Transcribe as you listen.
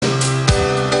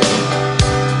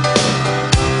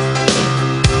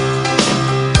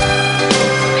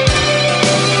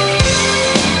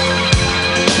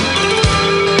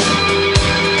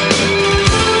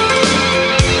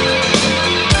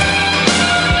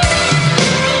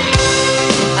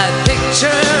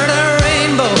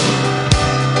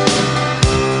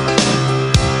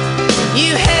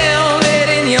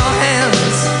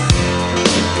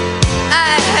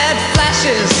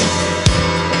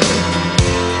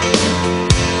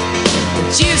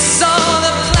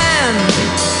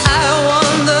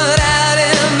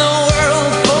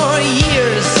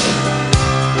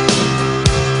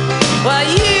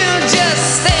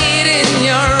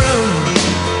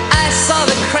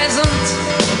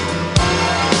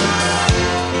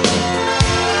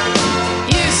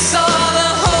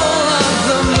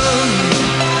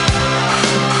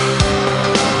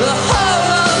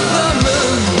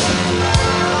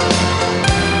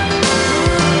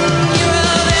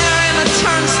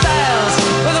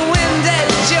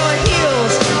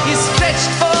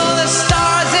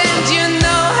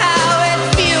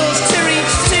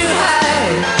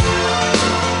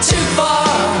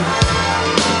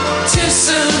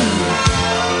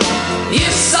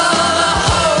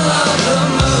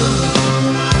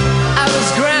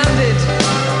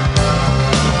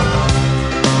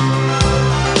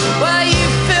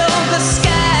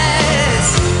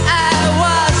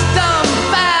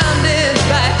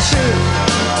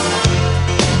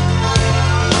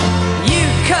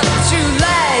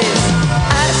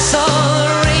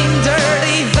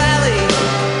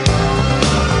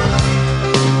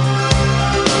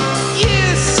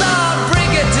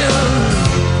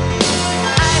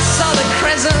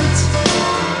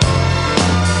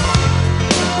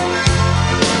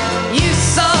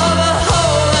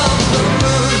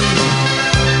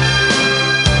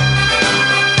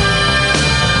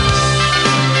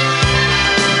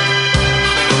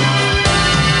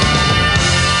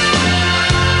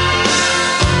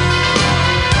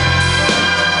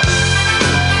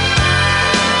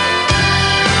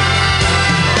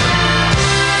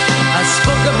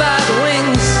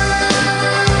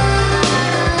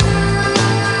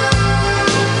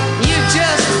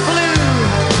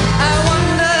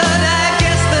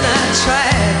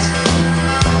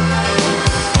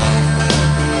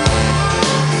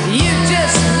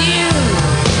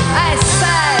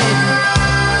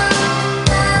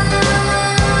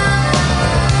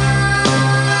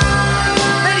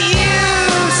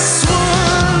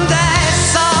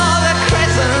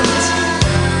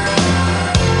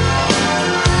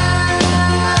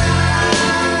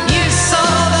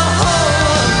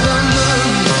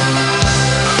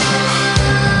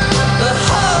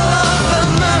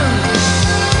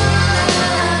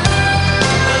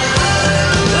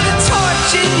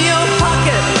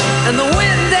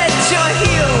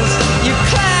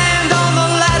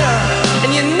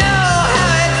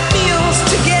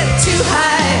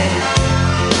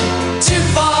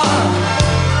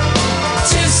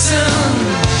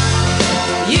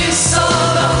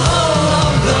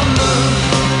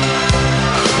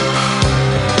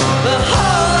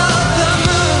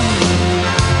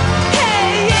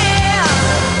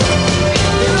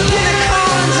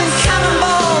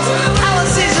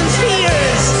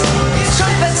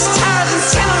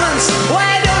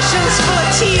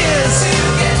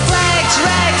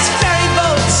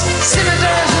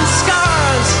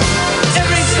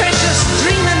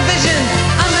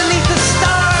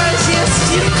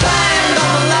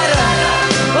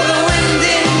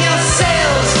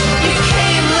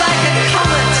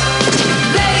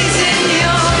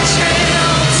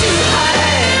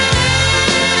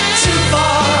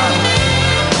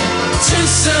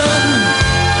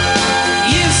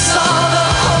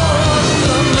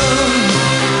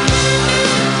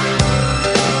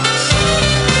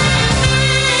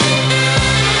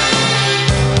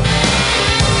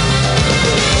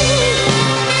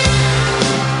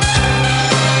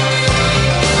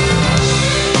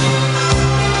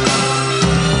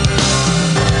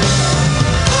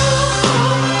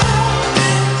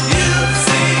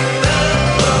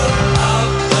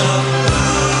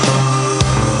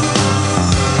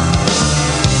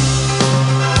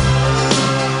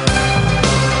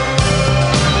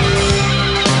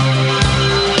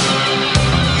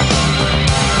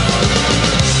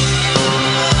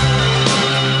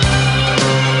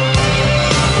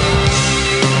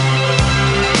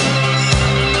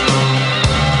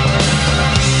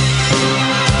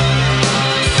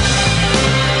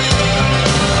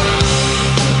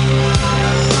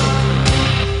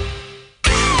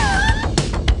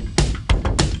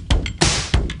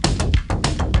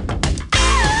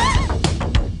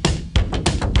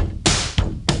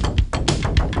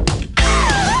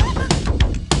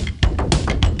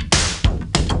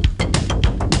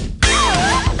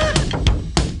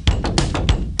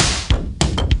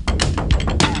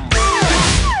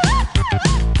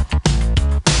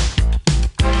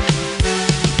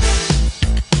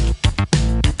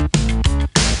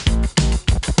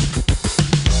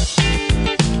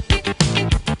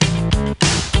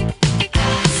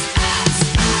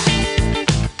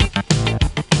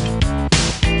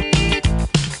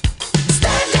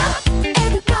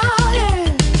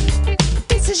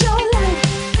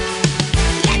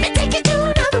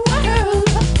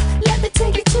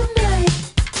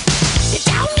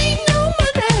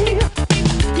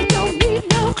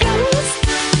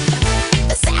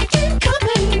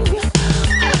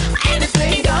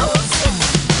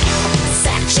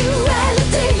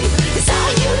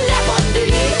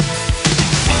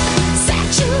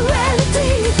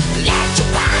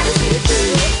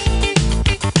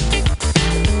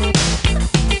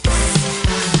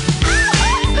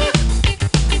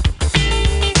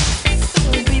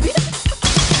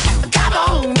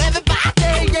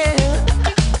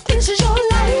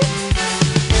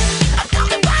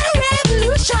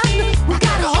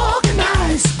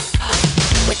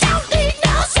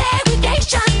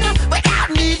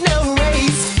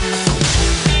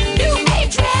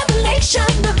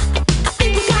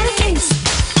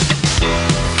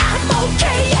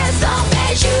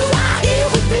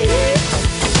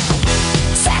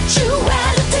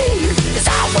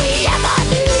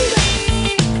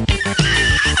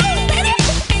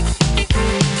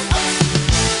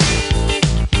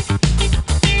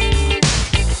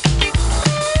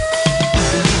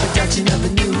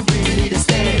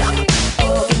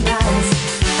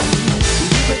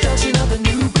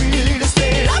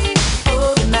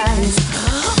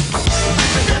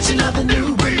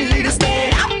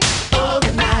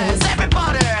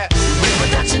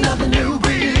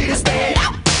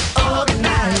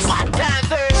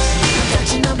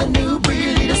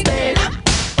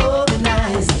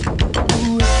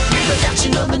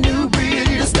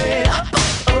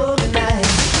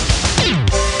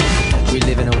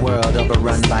but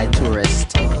run by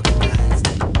tourists.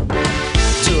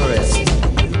 Tourists,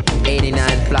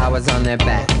 89 flowers on their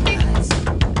back.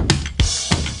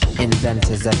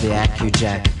 Inventors of the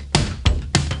AccuJack.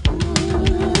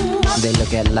 They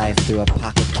look at life through a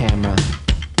pocket camera.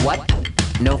 What?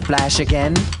 No flash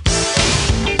again?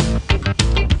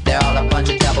 They're all a bunch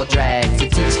of double drags to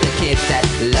teach the kids that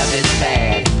love is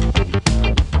bad.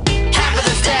 Half of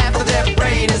the staff of their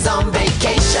brain is on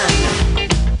vacation.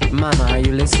 Mama, are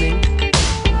you listening?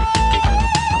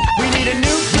 We need a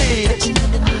new breed.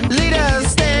 Leaders,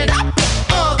 stand up,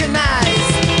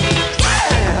 organize.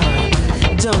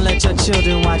 Yeah. Don't let your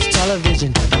children watch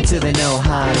television until they know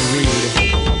how to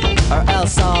read. Or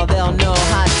else all they'll know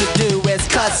how to do is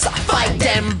cuss, fight,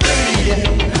 and bleed.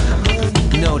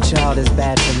 No child is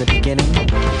bad from the beginning.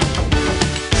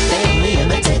 They only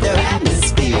imitate their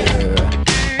atmosphere.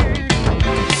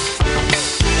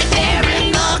 They're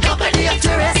in the company of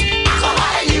tourists.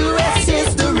 Alcohol and U.S.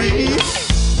 history.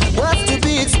 What's to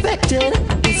be expected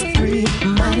is 3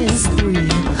 minus 3.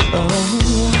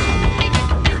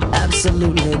 Oh,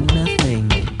 absolutely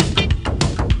nothing.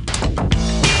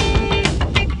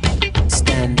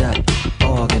 Stand up,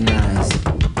 organize.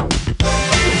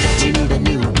 You need a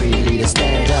new breed leader.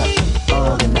 Stand up,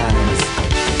 organize.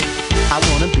 I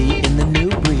wanna be in the new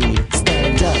breed.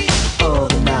 Stand up,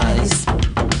 organize.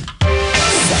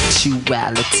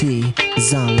 Sexuality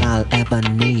is all I'll ever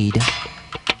need.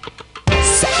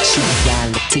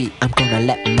 Sexuality, I'm gonna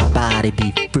let my body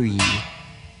be free.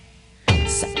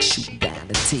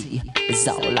 Sexuality is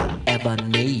all I ever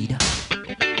need.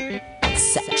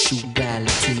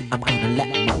 Sexuality, I'm gonna let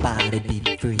my body be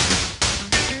free.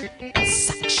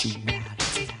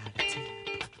 Sexuality.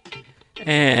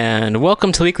 And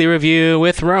welcome to Weekly Review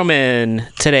with Roman.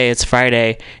 Today it's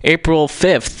Friday, April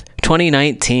 5th,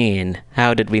 2019.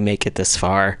 How did we make it this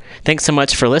far? Thanks so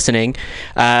much for listening.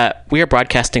 We are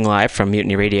broadcasting live from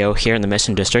Mutiny Radio here in the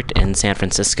Mission District in San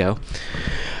Francisco.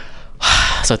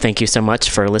 So thank you so much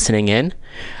for listening in.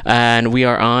 And we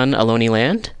are on Ohlone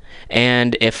land.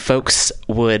 And if folks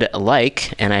would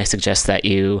like, and I suggest that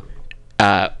you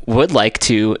would like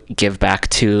to give back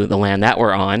to the land that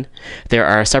we're on, there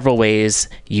are several ways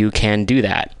you can do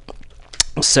that.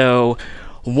 So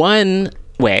one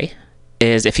way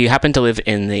is if you happen to live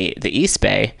in the East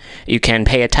Bay, you can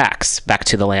pay a tax back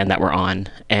to the land that we're on.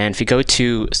 And if you go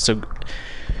to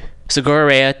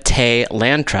Sogorea Te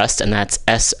Land Trust, and that's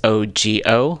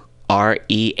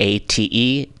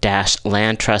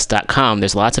SOGOREATE-landtrust.com,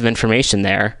 there's lots of information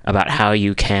there about how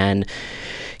you can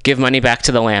give money back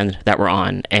to the land that we're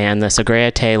on. And the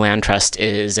Sogorea Te Land Trust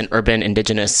is an urban,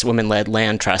 indigenous, women-led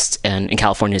land trust in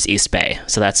California's East Bay.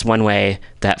 So that's one way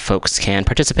that folks can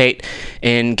participate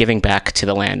in giving back to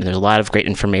the land. And there's a lot of great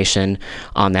information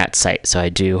on that site, so I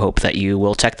do hope that you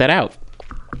will check that out.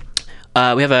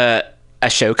 We have a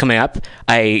show coming up.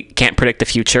 I can't predict the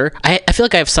future. I feel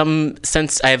like I have some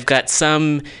sense, I've got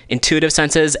some intuitive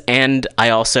senses, and I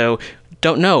also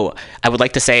don't know. I would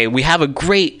like to say we have a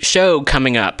great show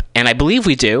coming up, and I believe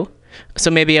we do,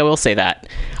 so maybe I will say that.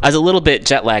 I was a little bit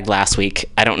jet lagged last week.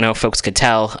 I don't know if folks could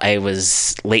tell. I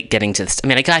was late getting to this. I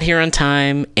mean, I got here on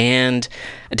time, and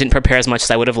I didn't prepare as much as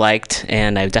I would have liked,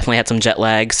 and I definitely had some jet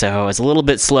lag, so I was a little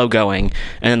bit slow going.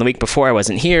 And then the week before, I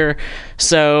wasn't here,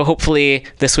 so hopefully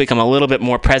this week I'm a little bit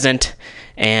more present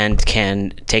and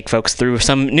can take folks through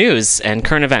some news and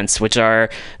current events, which are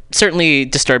certainly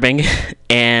disturbing,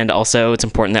 and also it's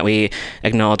important that we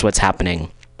acknowledge what's happening.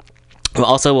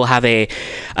 We'll have a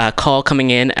call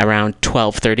coming in around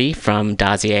 12:30 from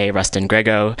Dazier Rustin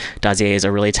Grego. Dazier is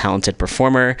a really talented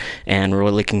performer, and we're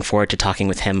really looking forward to talking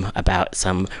with him about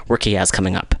some work he has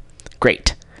coming up.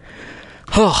 Great.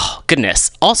 Oh, goodness.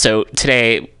 Also,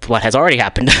 today, what has already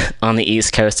happened on the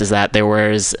East Coast is that there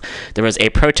was a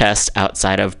protest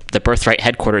outside of the Birthright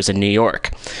headquarters in New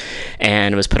York,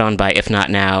 and it was put on by If Not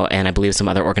Now, and I believe some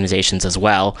other organizations as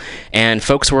well, and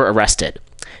folks were arrested.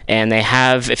 And they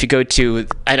have, if you go to,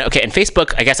 and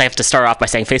Facebook, I guess I have to start off by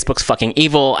saying Facebook's fucking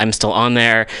evil. I'm still on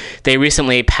there. They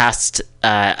recently passed,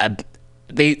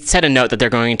 they said a note that they're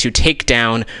going to take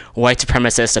down white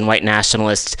supremacist and white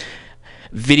nationalist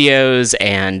videos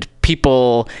and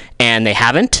people, and they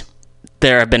haven't.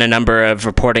 There have been a number of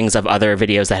reportings of other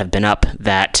videos that have been up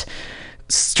that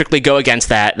strictly go against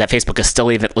that Facebook is still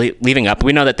leaving up.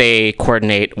 We know that they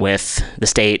coordinate with the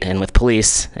state and with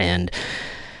police, and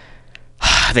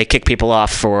they kick people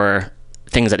off for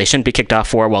things that they shouldn't be kicked off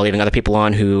for while leaving other people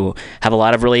on who have a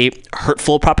lot of really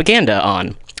hurtful propaganda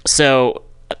on. So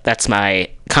that's my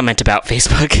comment about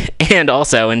Facebook. And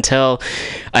also, until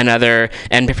another,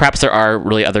 and perhaps there are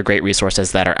really other great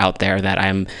resources that are out there that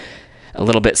I'm a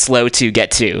little bit slow to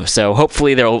get to. So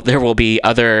hopefully there will be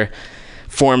other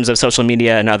forms of social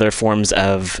media and other forms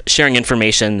of sharing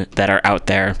information that are out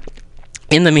there.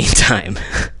 In the meantime,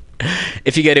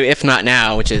 if you go to If Not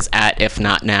Now, which is at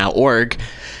ifnotnow.org,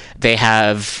 they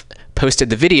have posted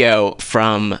the video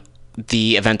from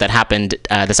the event that happened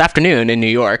this afternoon in New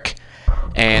York,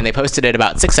 and they posted it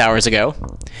about 6 hours ago.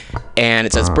 And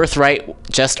it says, Birthright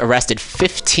just arrested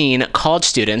 15 college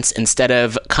students instead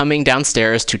of coming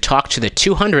downstairs to talk to the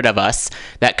 200 of us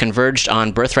that converged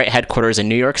on Birthright headquarters in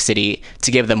New York City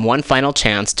to give them one final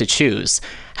chance to choose.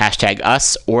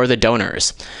 #us or the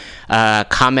donors.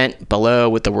 Comment below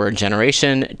with the word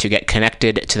generation to get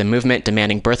connected to the movement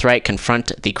demanding Birthright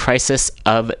confront the crisis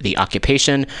of the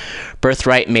occupation.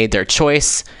 Birthright made their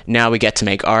choice. Now we get to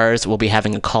make ours. We'll be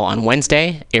having a call on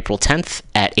Wednesday, April 10th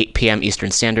at 8 p.m.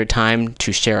 Eastern Standard Time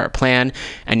to share our plan,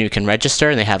 and you can register,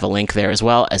 and they have a link there as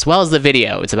well as the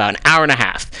video. It's about an hour and a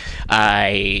half.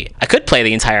 I could play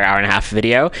the entire hour and a half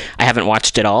video. I haven't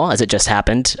watched it all as it just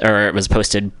happened, or it was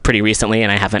posted pretty recently,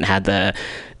 and I haven't had the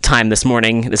time this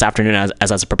afternoon,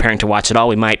 as I was preparing to watch it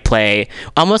all.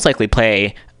 I'll most likely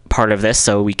play part of this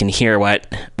so we can hear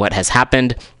what has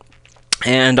happened,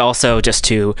 and also just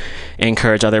to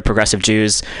encourage other progressive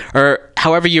Jews, or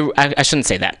however I shouldn't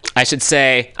say that. I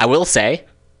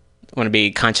want to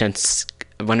be conscientious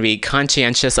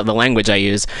of the language I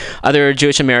use. Other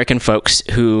Jewish American folks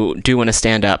who do want to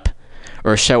stand up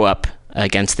or show up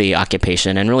against the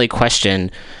occupation and really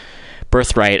question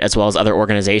Birthright, as well as other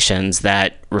organizations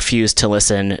that refuse to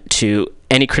listen to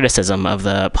any criticism of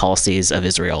the policies of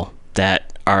Israel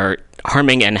that are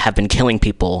harming and have been killing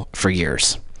people for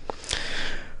years.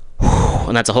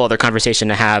 And that's a whole other conversation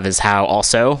to have, is how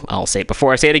also, I'll say it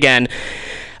before I say it again,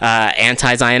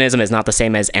 anti-Zionism is not the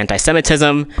same as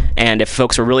anti-Semitism, and if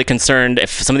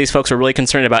some of these folks were really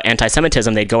concerned about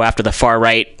anti-Semitism, they'd go after the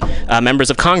far-right members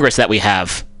of Congress that we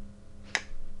have.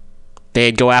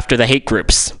 They'd go after the hate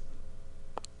groups,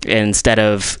 instead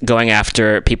of going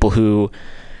after people who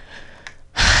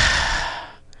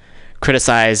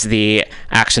criticize the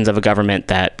actions of a government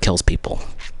that kills people.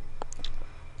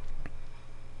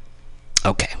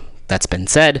 Okay, that's been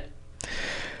said.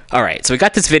 All right, so we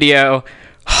got this video.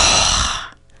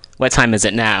 What time is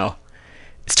it now?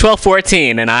 It's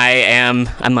 12:14, and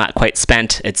I'm not quite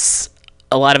spent. It's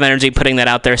a lot of energy putting that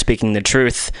out there, speaking the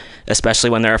truth, especially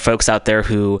when there are folks out there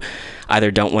who either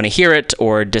don't want to hear it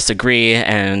or disagree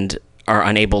and are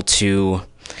unable to,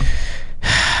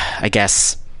 I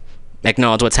guess,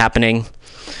 acknowledge what's happening.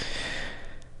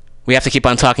 We have to keep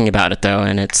on talking about it, though,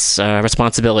 and it's a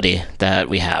responsibility that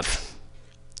we have.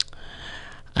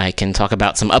 I can talk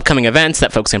about some upcoming events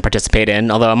that folks can participate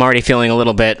in, although I'm already feeling a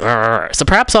little bit... So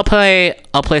perhaps I'll play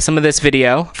some of this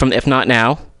video from If Not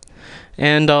Now,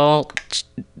 and I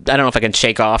don't know if I can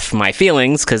shake off my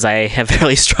feelings, because I have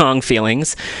really strong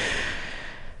feelings.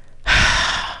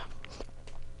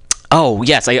 Oh,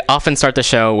 yes, I often start the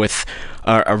show with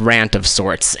a rant of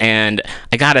sorts, and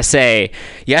I gotta say,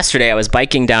 yesterday I was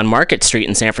biking down Market Street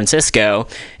in San Francisco,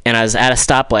 and I was at a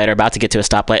stoplight, or about to get to a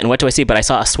stoplight, and what do I see? But I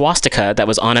saw a swastika that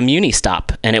was on a Muni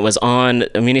stop, and it was on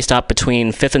a Muni stop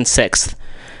between 5th and 6th,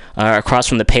 across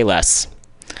from the Payless,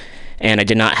 and I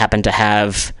did not happen to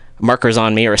have markers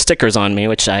on me or stickers on me,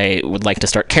 which I would like to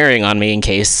start carrying on me in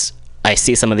case I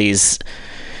see some of these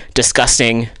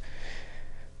disgusting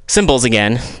symbols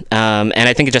again. And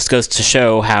I think it just goes to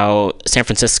show how San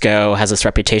Francisco has this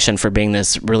reputation for being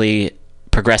this really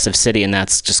progressive city, and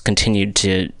that's just continued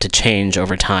to change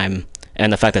over time.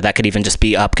 And the fact that could even just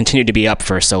continue to be up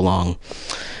for so long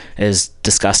is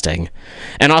disgusting.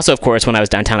 And also, of course, when I was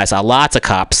downtown, I saw lots of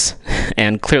cops,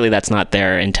 and clearly that's not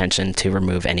their intention to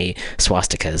remove any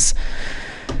swastikas.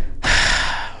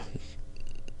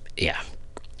 Yeah.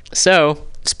 So,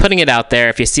 just putting it out there,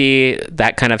 if you see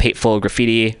that kind of hateful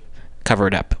graffiti, cover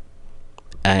it up.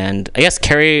 And I guess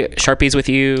carry Sharpies with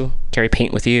you, carry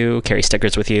paint with you, carry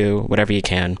stickers with you, whatever you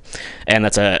can. And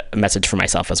that's a message for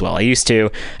myself as well. I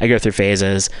go through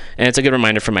phases, and it's a good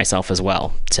reminder for myself as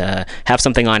well to have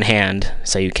something on hand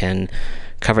so you can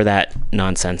cover that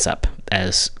nonsense up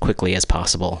as quickly as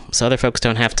possible so other folks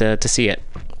don't have to see it.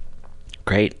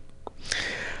 Great.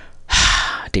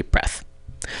 Deep breath.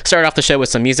 Start off the show with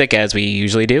some music, as we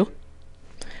usually do.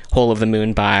 Hole of the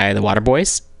Moon by the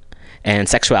Waterboys, and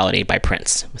Sexuality by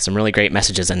Prince, with some really great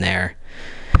messages in there.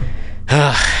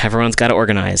 Everyone's got to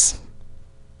organize.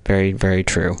 Very, very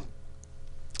true.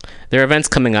 There are events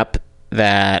coming up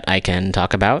that I can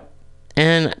talk about,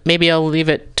 and maybe I'll leave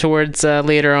it towards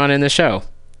later on in the show.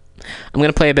 I'm going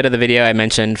to play a bit of the video I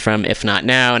mentioned from If Not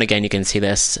Now, and again, you can see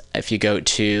this if you go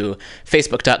to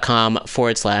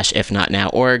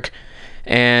facebook.com/ifnotnow.org,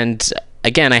 And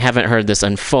again, I haven't heard this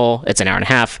in full. It's an hour and a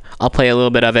half. I'll play a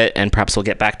little bit of it, and perhaps we'll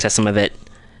get back to some of it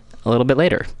a little bit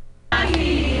later.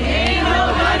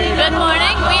 Good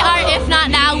morning. We are If Not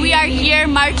Now. We are here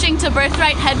marching to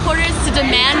Birthright headquarters to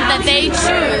demand that they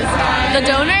choose the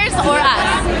donors or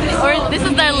us. Or this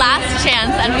is their last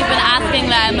chance, and we've been asking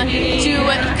them to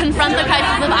confront the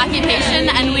crisis of occupation,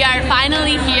 and we are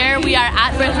finally here. We are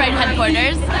at Birthright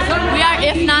headquarters. We are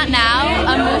If Not Now,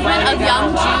 a movement of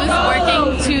young Jews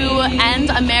working to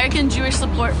end American Jewish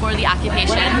support for the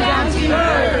occupation.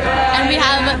 And we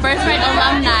have Birthright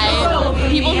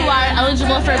alumni, people who are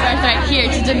eligible for Birthright here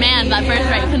to demand that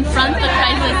Birthright confront the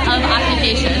crisis of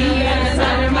occupation.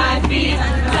 Under my feet,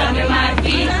 under my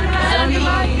feet, under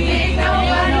my feet,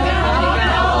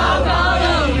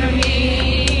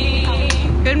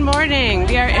 Good morning.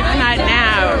 We are If Not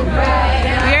Now.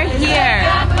 We are here.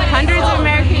 Hundreds of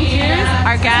American Jews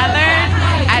are gathered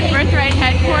at Birthright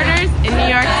headquarters in New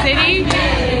York City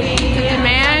to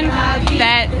demand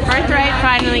that Birthright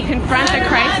finally confront the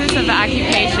crisis of the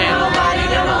occupation.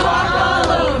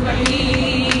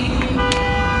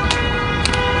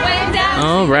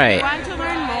 All right. If you want to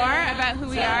learn more about who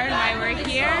we are and why we're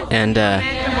here, And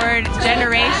comment the word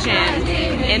generation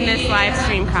in this live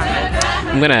stream comment.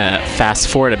 I'm going to fast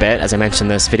forward a bit. As I mentioned,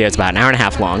 this video is about an hour and a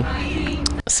half long.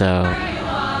 So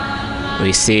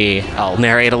we see, I'll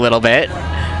narrate a little bit.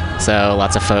 So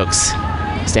lots of folks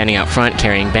standing out front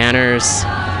carrying banners.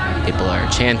 People are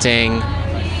chanting.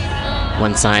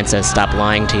 One sign says, "Stop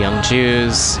lying to young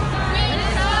Jews."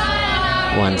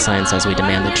 One sign says, "We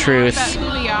demand the truth."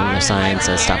 Another sign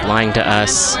says, "Stop lying to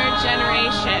us."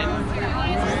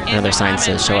 Another sign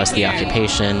says, "Show us the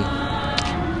occupation."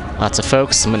 Lots of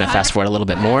folks. I'm going to fast forward a little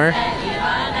bit more.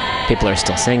 People are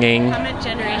still singing,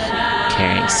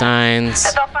 carrying signs.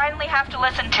 That they'll finally have to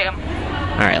listen to.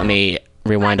 All right, let me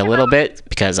rewind a little bit,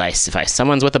 because if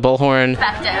someone's with a bullhorn,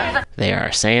 they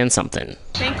are saying something.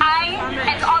 I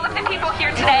and all of the people here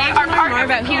today are part of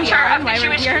the future of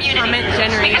the Jewish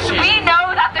community. Because we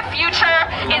know that the future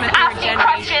is asking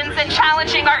questions and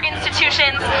challenging our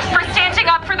institutions for standing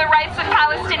up for the rights of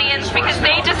Palestinians, because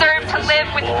they deserve to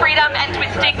live with freedom and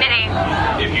with dignity.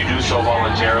 If you do so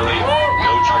voluntarily,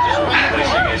 no charges will be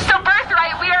placed against you. So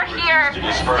Birthright, we are here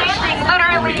standing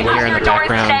literally You can hear in the at your doors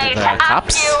background today the to ask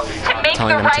cops you to make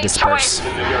telling the them to right disperse. choice.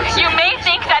 You may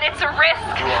think that it's a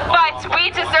risk, but we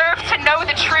deserve to know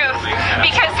the truth,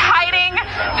 because hiding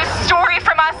the story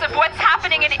from us of what's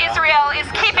happening in Israel is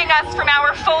keeping us from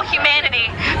our full humanity,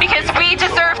 because we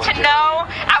deserve to know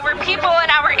our people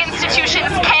and our institutions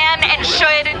can and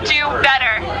should do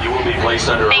better. You will be placed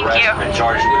under Thank arrest you. and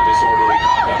charged with disorderly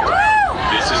conduct.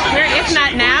 This is the We're If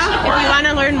Not Now. If you want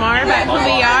to learn more about who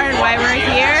we are and why we're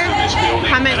here,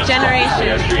 comment generation.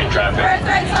 pedestrian traffic.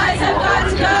 Birthright lives have got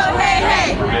to go, hey,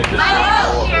 hey. Birthright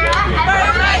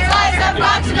lives have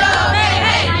got to go, hey,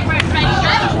 hey.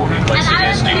 Will be placed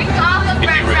against you.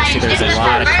 See, there's a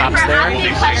lot of cops there.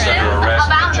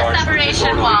 About the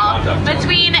separation wall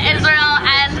between Israel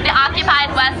and the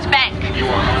occupied West Bank.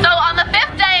 So on the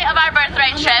fifth day of our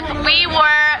Birthright trip, we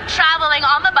were traveling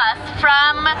on the bus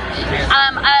from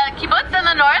a kibbutz in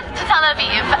the north to Tel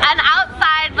Aviv, and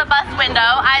outside the bus window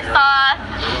I saw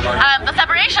the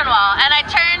separation wall, and I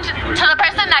turned to the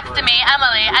person next to me,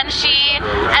 Emily, and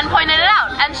pointed it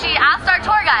out, and she asked our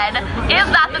tour guide, "Is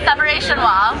that the separation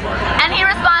wall?" And he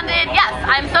responded, "Yes,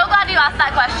 I'm so glad you asked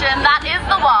that question, that is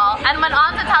the wall," and went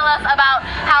on to tell us about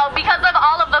how because of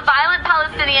all of the violent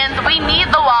Palestinians, we need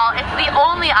the wall. It's the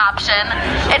only option.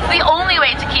 It's the only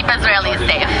way to keep Israelis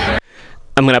safe.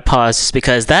 I'm going to pause just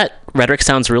because that rhetoric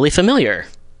sounds really familiar.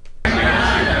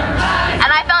 And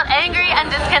I felt angry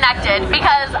and disconnected,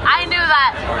 because I knew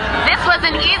that this was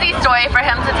an easy story for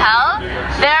him to tell.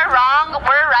 They're wrong,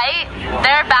 we're right.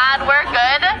 They're bad, we're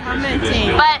good.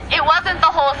 But it wasn't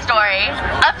the whole story.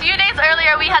 A few days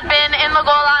earlier, we had been in the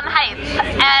Golan Heights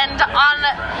and on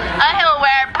a hill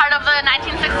where part of the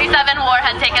 1967 war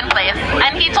had taken place.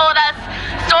 And he told us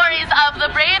stories of the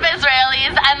brave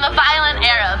Israelis and the violent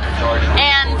Arabs.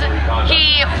 And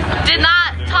he did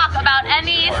not talk about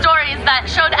any stories that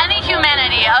showed any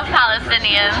humanity of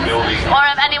Palestinians or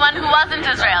of anyone who wasn't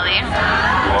Israeli.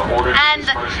 And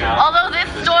although this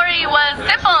story was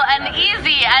simple and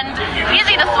easy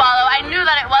to swallow, I knew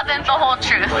that it wasn't the whole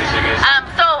truth.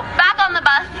 So back on the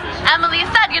bus, Emily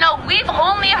said, we've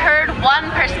only heard one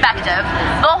perspective.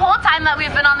 The whole time that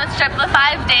we've been on this trip, the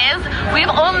 5 days, we've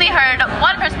only heard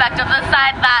one perspective, the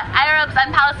side that Arabs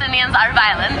and Palestinians are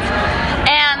violent.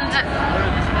 And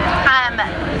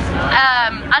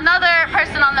another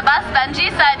person on the bus bench, he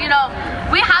said,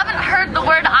 we haven't heard the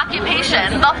word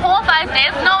occupation. The whole 5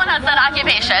 days, no one has said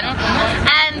occupation.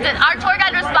 And our tour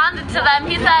guide responded to them.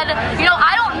 He said,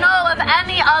 I don't know of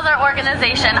any other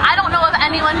organization. I don't know of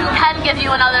anyone who can give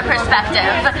you another perspective.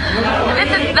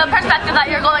 This is the perspective that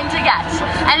you're going to get.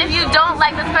 And if you don't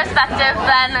like this perspective,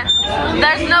 then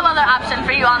there's no other option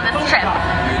for you on this trip.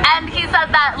 And he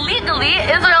said that legally,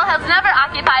 Israel has never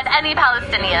occupied any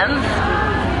Palestinians.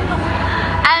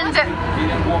 And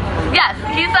yes,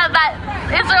 he said that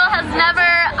Israel has never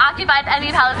occupied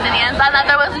any Palestinians and that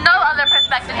there was no other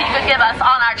perspective he could give us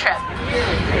on our trip.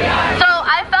 So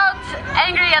I felt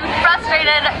angry and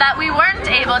frustrated that we weren't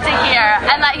able to hear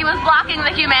and that he was blocking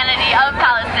the humanity of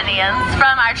Palestinians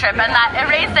from our trip and that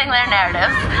erasing their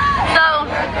narratives. So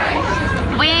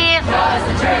we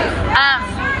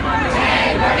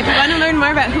if you want to learn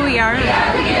more about who we are,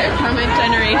 comment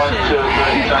generation.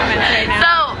 Comment right now.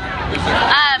 So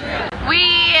we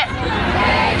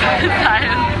sorry.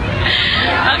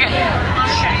 Okay.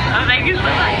 Oh, thank you so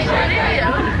much.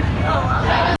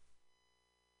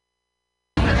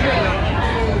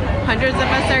 Hundreds of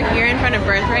us are here in front of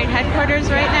Birthright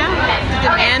headquarters right now to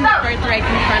demand that Birthright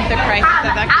confront the crisis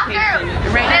of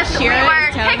occupation. Right now, We were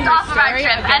kicked off of our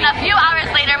trip, and a few hours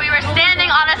later, we were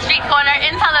standing on a street corner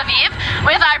in Tel Aviv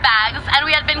with our bags, and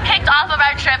we had been kicked off of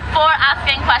our trip for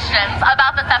asking questions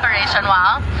about the separation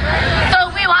wall.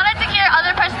 So we wanted to hear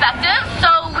other perspectives,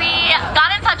 so we got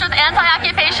in touch with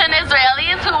anti-occupation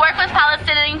Israelis who work with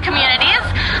Palestinian communities,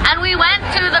 and we went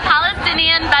to the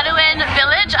Palestinian Bedouin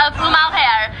village of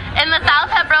Al-Her in the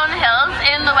South Hebron Hills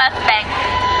in the West Bank.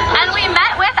 And we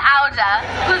met with Auda,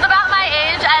 who's about my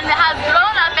age and has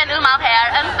grown up in Al-Her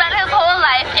and spent his whole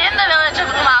life in the village of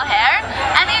Al-Her,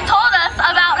 and he told us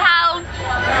about how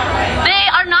they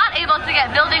are not able to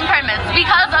get building permits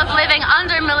because of living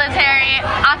under military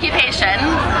occupation.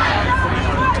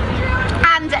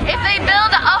 And if they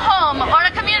build a home or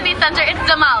a community center, it's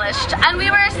demolished. And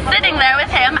we were sitting there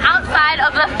with him outside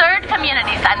of the third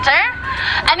community center,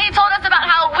 and he told us about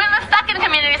how when the second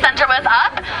community center was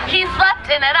up, he slept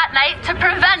in it at night to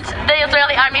prevent the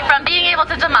Israeli army from being able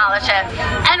to demolish it.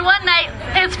 And one night,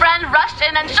 his friend rushed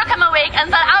in and shook him awake and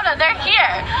said, Auda, they're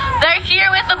here. They're here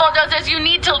with the bulldozers. You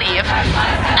need to leave.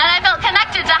 And I felt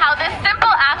connected to how this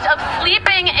simple act of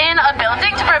sleeping in a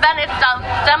building to prevent its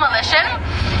demolition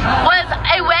was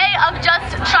a way of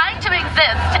just trying to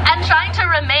exist and trying to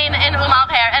remain in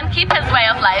Al-Her and keep his way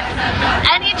of life.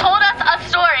 And he told us a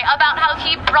story about how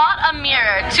he brought a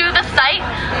mirror to the site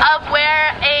of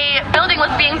where a building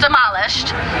was being demolished.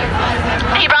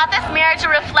 He brought this mirror to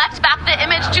reflect back the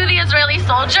image to the Israeli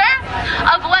soldier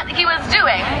of what he was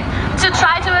doing, to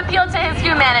try to appeal to his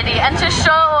humanity and to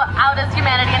show out his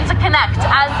humanity and to connect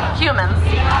as humans.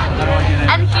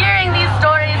 And hearing these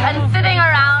stories and sitting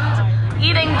around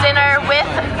eating dinner with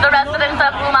the residents of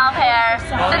Al-Her,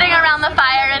 sitting around the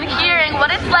fire and hearing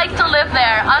what it's like to live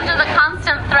there under the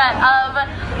constant threat of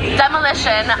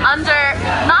demolition, under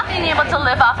not being able to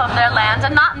live off of their land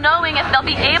and not knowing if they'll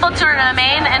be able to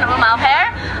remain in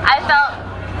Al-Her, I felt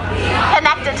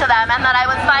connected to them and that I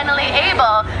was finally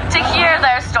able to hear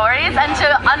their stories and to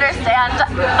understand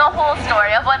the whole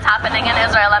story of what's happening in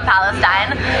Israel and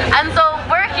Palestine. And so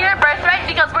we're here, Birthright,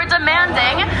 because we're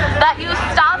demanding that you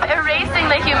stop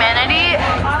erasing the humanity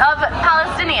of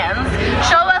Palestinians.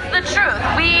 Show us the truth.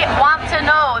 We want to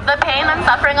know the pain and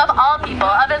suffering of all people,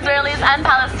 of Israelis and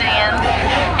Palestinians.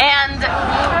 And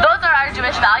those are our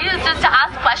Jewish values, is to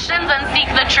ask questions and seek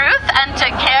the truth and to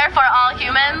care for all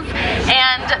humans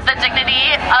and the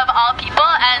dignity of all people,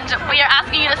 and we are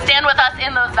asking you to stand with us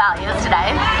in those values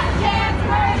today.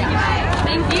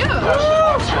 Thank you.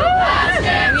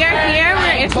 We are here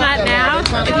where it's not now.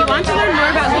 If you want to learn more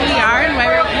about who we are and why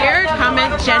we're here,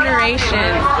 comment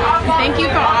generation. Thank you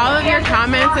for all of your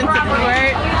comments and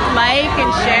support. Like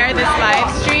and share this live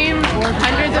stream.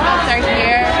 Hundreds of us are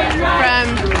here from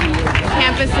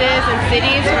campuses and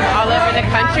cities from all over the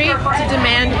country to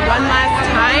demand one last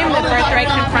time that Birthright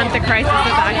confront the crisis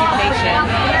of occupation.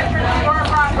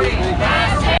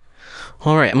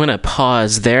 All right, I'm going to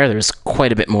pause there. There's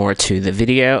quite a bit more to the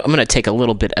video. I'm going to take a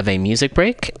little bit of a music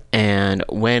break, and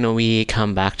when we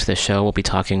come back to the show, we'll be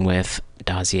talking with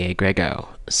Dazier Grego.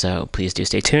 So please do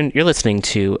stay tuned. You're listening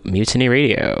to Mutiny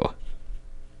Radio.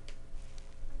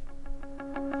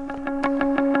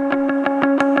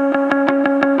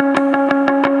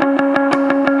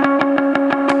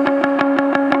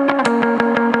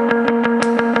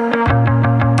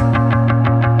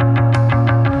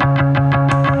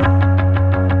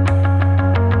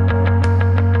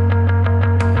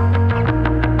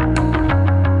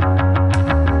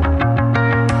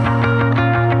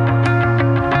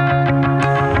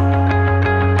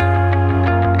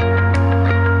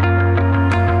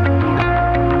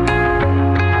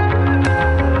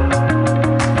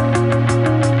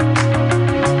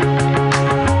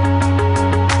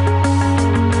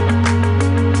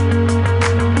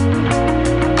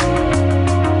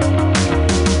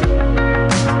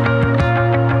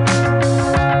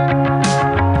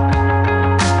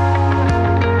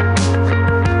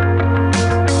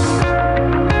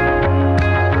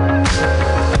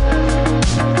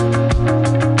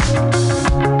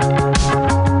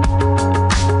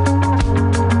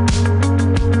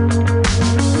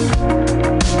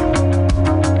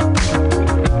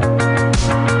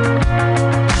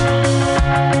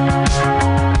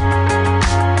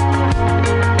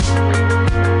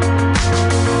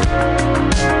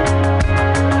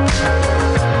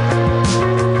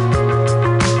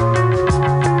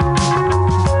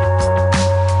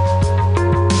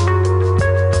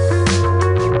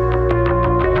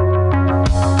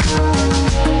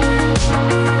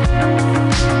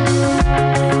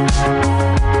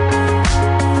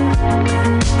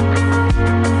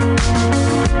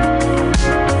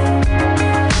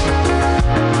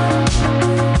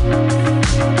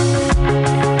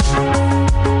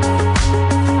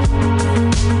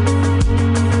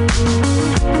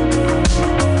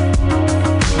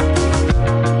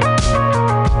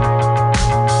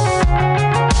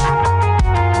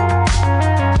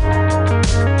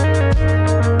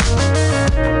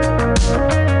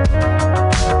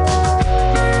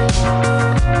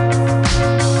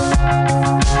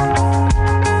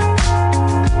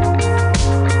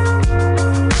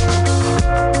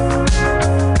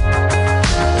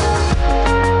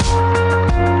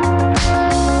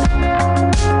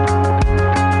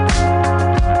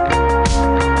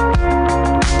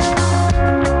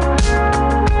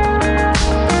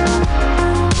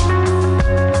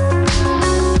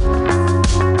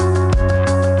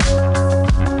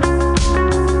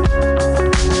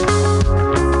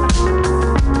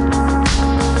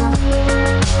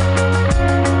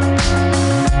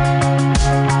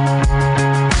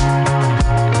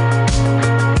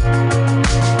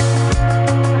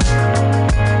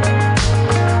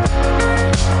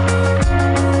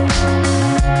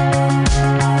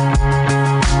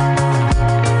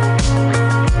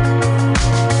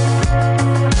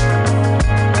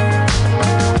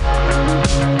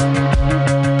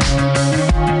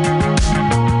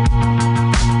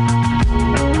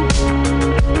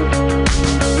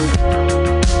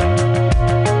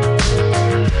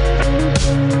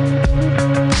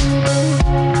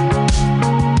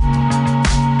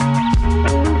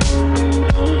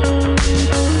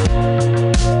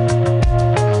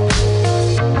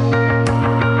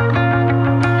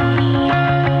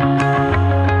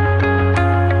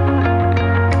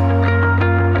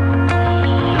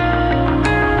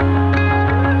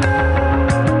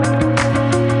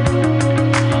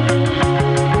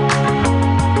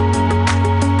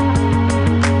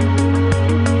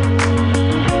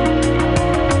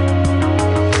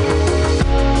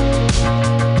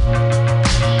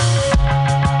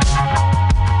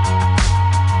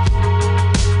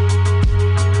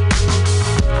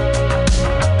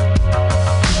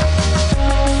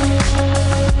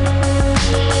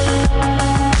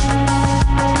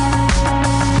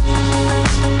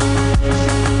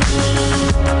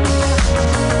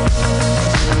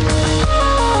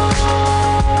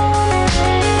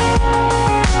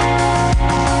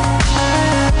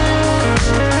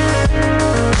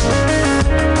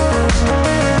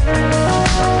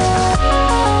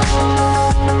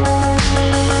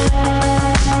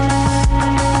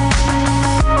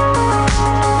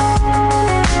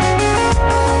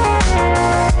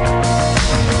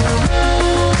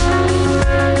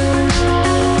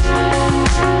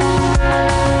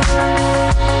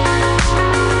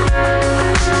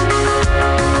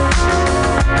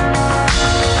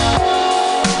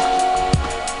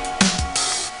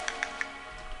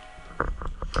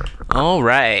 All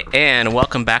right, and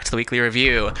welcome back to the Weekly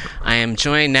Review. I am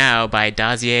joined now by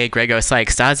Dazier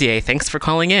Grego-Sykes. Dazier, thanks for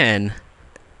calling in.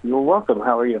 You're welcome.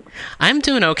 How are you? I'm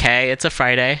doing okay. It's a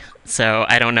Friday, so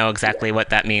I don't know exactly what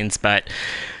that means, but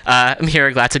I'm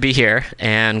here, glad to be here,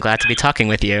 and glad to be talking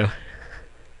with you.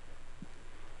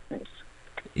 Thanks.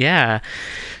 Yeah.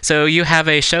 So you have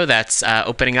a show that's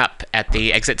opening up at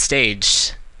the Exit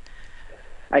Stage.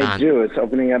 I do. It's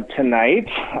opening up tonight.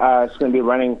 It's going to be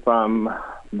running from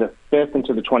the 5th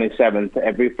until the 27th,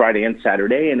 every Friday and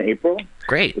Saturday in April.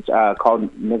 Great. It's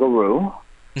called Niggaroo.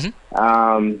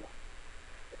 Mm-hmm.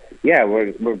 Yeah,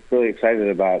 we're really excited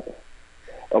about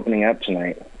opening up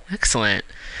tonight. Excellent.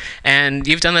 And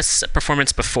you've done this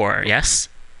performance before, yes?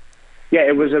 Yeah,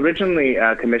 it was originally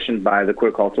commissioned by the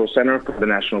Queer Cultural Center for the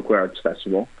National Queer Arts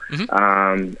Festival.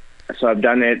 Mm-hmm. So I've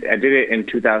done it. I did it in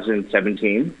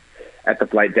 2017 at the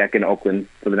Flight Deck in Oakland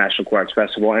for the National Queer Arts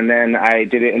Festival, and then I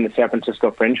did it in the San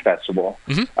Francisco Fringe Festival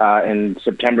in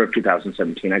September of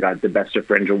 2017. I got the Best of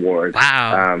Fringe Award.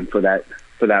 Wow. For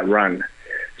that run.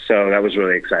 So that was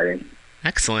really exciting.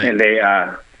 Excellent. And they,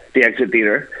 the Exit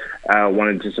Theater,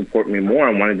 wanted to support me more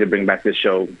and wanted to bring back the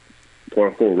show for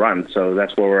a full run. So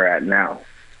that's where we're at now.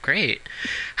 Great.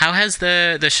 How has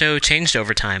the show changed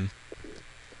over time?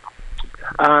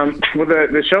 Well,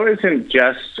 the show isn't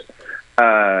just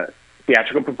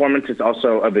theatrical performance; it's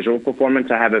also a visual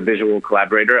performance. I have a visual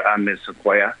collaborator, Ms.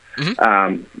 Sequoia,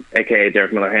 aka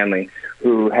Derek Miller Hanley,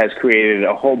 who has created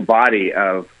a whole body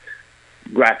of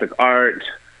graphic art,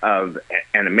 of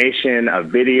animation, of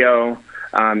video,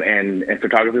 and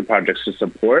photography projects to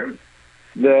support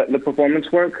the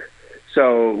performance work.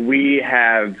 So we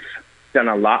have done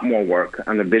a lot more work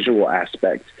on the visual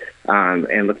aspect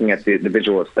and looking at the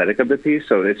visual aesthetic of the piece.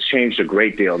 So it's changed a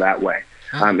great deal that way.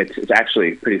 It's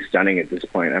actually pretty stunning at this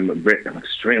point. I'm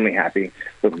extremely happy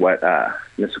with what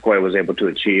Ms. Sequoia was able to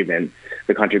achieve and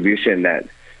the contribution that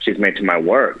she's made to my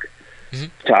work,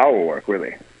 to our work,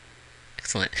 really.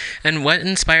 Excellent. And what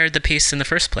inspired the piece in the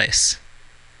first place?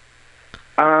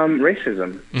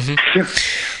 Racism.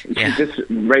 Yeah. Just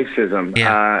racism.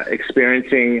 Yeah.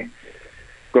 Experiencing,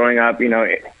 growing up,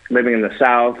 living in the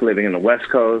South, living in the West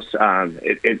Coast,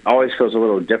 it always feels a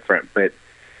little different. But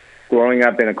growing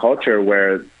up in a culture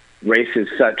where race is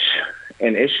such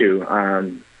an issue,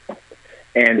 and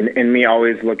me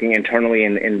always looking internally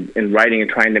in writing and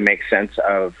trying to make sense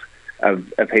of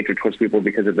hatred towards people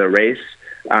because of their race,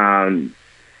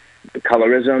 the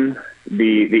colorism,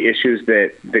 the issues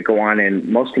that go on in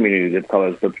most communities of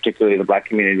colors, but particularly the Black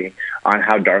community, on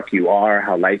how dark you are,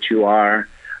 how light you are,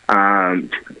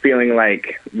 feeling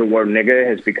like the word nigga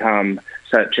has become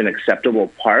such an acceptable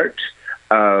part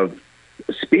of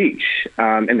speech.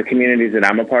 In the communities that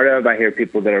I'm a part of, I hear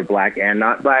people that are Black and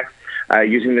not Black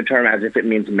using the term as if it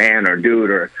means man or dude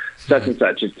or such and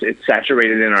such. It's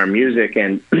saturated in our music,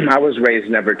 and I was raised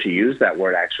never to use that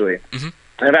word, actually.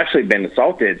 I've actually been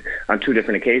assaulted on 2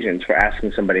 different occasions for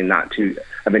asking somebody not to.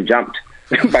 I've been jumped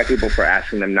by people for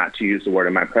asking them not to use the word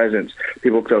in my presence.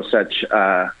 People feel such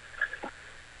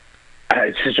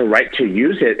it's such a right to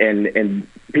use it, and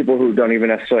people who don't even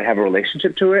necessarily have a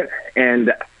relationship to it.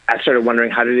 And I started wondering,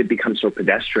 how did it become so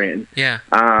pedestrian? Yeah.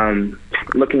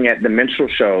 Looking at the minstrel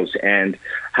shows and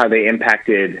how they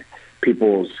impacted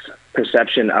people's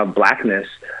perception of Blackness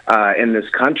in this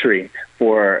country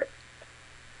for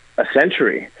a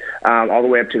century, all the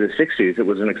way up to the 60s. It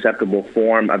was an acceptable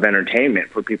form of entertainment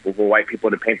for white people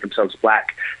to paint themselves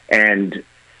Black and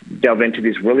delve into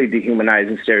these really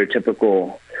dehumanizing,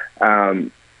 stereotypical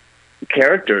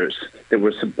characters that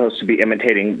were supposed to be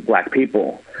imitating Black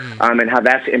people, and how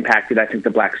that's impacted, I think, the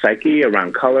Black psyche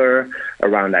around color,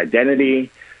 around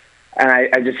identity. And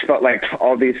I just felt like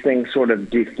all these things sort of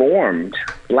deformed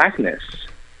Blackness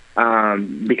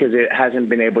because it hasn't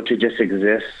been able to just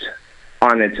exist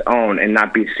on its own and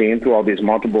not be seen through all these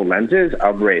multiple lenses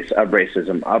of race, of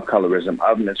racism, of colorism,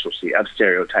 of minstrelsy, of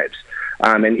stereotypes.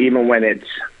 And even when it's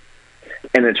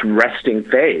in its resting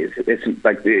phase, it's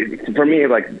like, for me,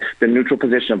 like the neutral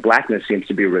position of Blackness seems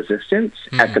to be resistance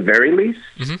at the very least.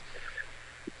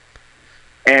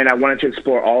 And I wanted to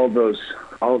explore all of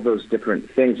those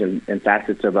different things and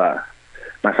facets of my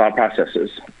thought processes.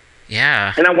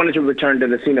 Yeah. And I wanted to return to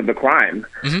the scene of the crime,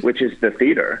 which is the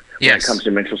theater, when it comes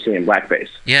to minstrelsy and blackface.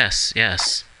 Yes,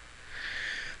 yes.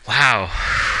 Wow.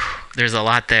 There's a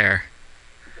lot there.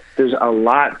 There's a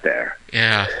lot there.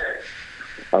 Yeah.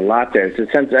 A lot there. It's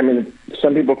a sense, I mean,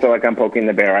 some people feel like I'm poking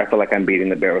the bear. I feel like I'm beating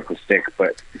the bear with a stick,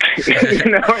 but,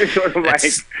 it's sort of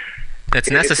that's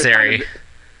necessary.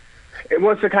 It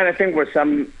was the kind of thing where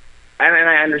some, and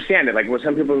I understand it, like where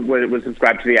some people would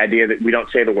subscribe to the idea that we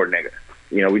don't say the word nigger.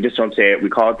 We just don't say it. We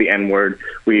call it the N-word.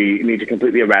 We need to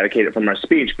completely eradicate it from our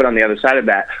speech. But on the other side of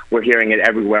that, we're hearing it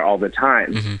everywhere all the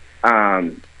time,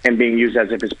 and being used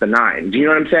as if it's benign. Do you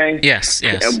know what I'm saying? Yes.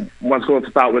 And one school of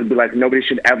thought would be like, nobody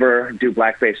should ever do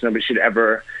blackface. Nobody should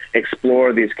ever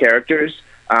explore these characters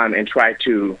and try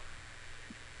to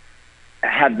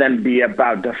have them be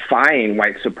about defying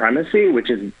white supremacy,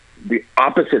 which is the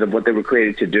opposite of what they were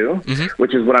created to do,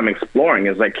 which is what I'm exploring,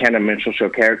 is like, can a minstrel show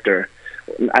character,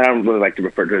 I don't really like to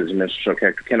refer to it as a minstrel show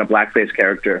character, can a blackface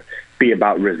character be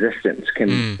about resistance?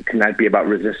 Can that be about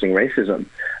resisting racism?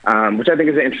 Which I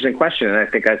think is an interesting question, and I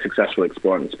think I successfully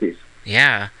explored in this piece.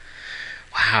 Yeah.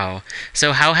 Wow.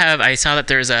 So I saw that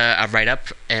there's a write-up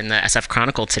in the SF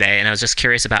Chronicle today, and I was just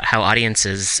curious about how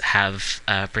audiences have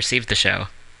perceived the show.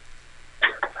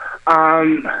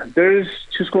 There's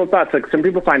two schools of thoughts. Like, some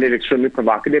people find it extremely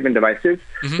provocative and divisive,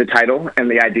 the title and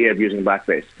the idea of using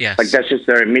blackface. Yes. Like, that's just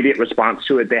their immediate response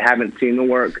to it. They haven't seen the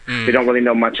work. They don't really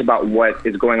know much about what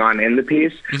is going on in the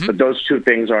piece. But those two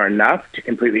things are enough to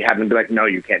completely have them be like, no,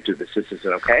 you can't do this. This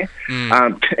isn't okay.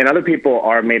 And other people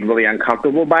are made really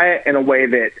uncomfortable by it in a way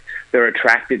that they're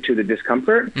attracted to the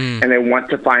discomfort and they want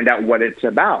to find out what it's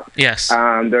about. Yes.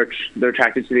 They're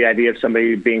attracted to the idea of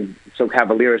somebody being so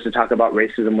cavalier as to talk about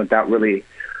racism without really...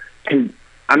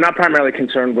 I'm not primarily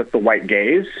concerned with the white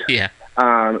gaze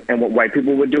and what white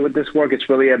people would do with this work. It's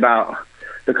really about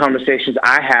the conversations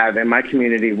I have in my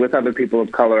community with other people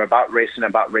of color about race and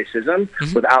about racism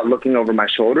without looking over my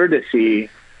shoulder to see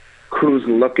who's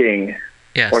looking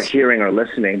or hearing or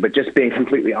listening, but just being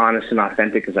completely honest and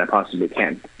authentic as I possibly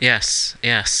can. Yes.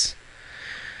 I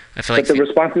feel but the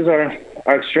responses are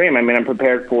extreme. I mean, I'm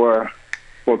prepared for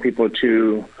people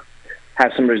to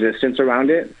have some resistance around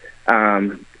it.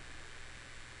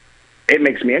 It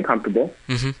makes me uncomfortable.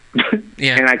 And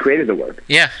I created the work.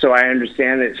 So I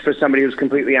understand that for somebody who's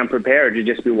completely unprepared to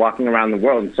just be walking around the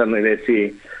world and suddenly they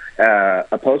see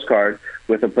a postcard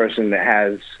with a person that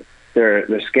has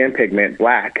their skin pigment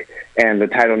black and the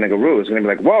title Niggeroo is going to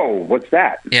be like, whoa, what's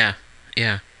that? Yeah.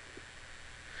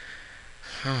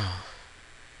 Oh.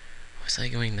 What was I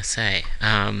going to say?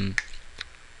 Let's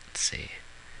see.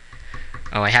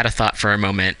 Oh, I had a thought for a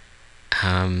moment.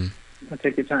 I'll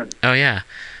take your time. Oh, yeah.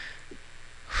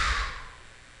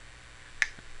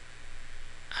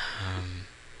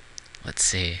 Let's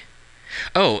see.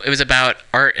 Oh, it was about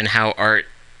art and how art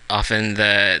often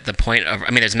the point of... I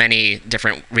mean, there's many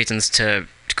different reasons to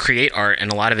create art,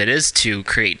 and a lot of it is to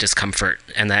create discomfort,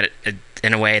 and that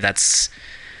in a way that's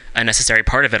a necessary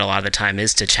part of it a lot of the time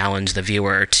is to challenge the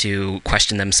viewer to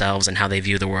question themselves and how they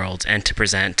view the world, and to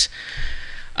present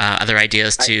other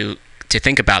ideas to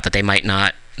think about that they might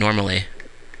not normally.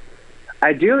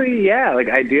 Ideally, yeah.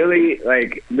 Ideally,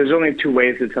 there's only two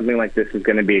ways that something like this is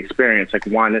going to be experienced. Like,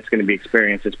 one, it's going to be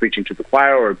experienced as preaching to the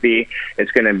choir, or B, it's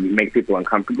going to make people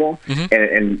uncomfortable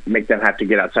and make them have to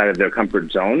get outside of their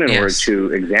comfort zone in order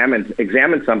to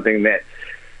examine something that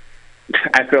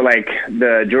I feel like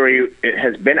the jury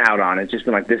has been out on. It's just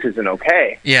been like, this isn't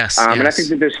okay. Yes. And I think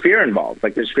that there's fear involved.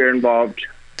 There's fear involved.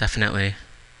 Definitely.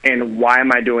 And why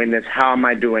am I doing this? How am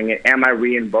I doing it? Am I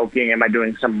re-invoking? Am I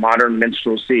doing some modern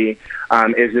minstrelsy?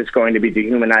 Is this going to be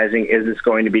dehumanizing? Is this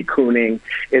going to be cooning?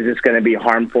 Is this going to be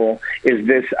harmful? Is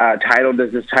this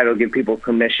does this title give people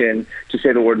permission to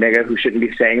say the word nigga who shouldn't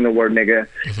be saying the word nigga?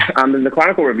 In the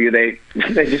Chronicle review, they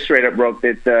just straight up wrote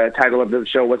that the title of the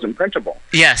show wasn't printable.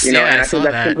 Yes, and I think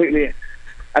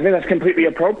that's completely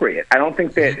appropriate. I don't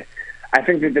think that... I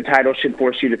think that the title should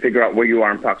force you to figure out where you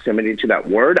are in proximity to that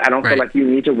word. I don't feel like you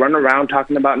need to run around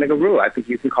talking about Niggeroo. I think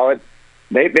you can call it,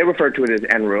 they refer to it as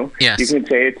Nroo. Yes. You can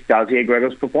say it's Dazier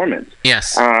Grego's performance.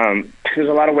 Yes. There's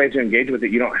a lot of ways to engage with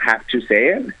it. You don't have to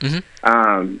say it.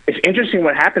 It's interesting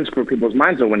what happens for people's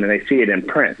minds, though, when they see it in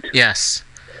print. Yes.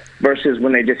 Versus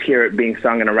when they just hear it being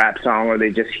sung in a rap song, or they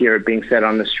just hear it being said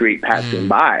on the street passing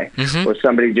by, or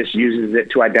somebody just uses it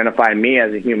to identify me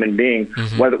as a human being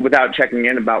without checking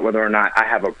in about whether or not I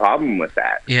have a problem with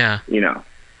that. Yeah.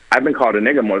 I've been called a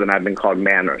nigga more than I've been called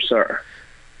man or sir.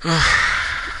 Do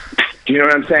you know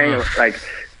what I'm saying?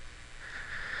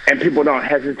 And people don't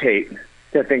hesitate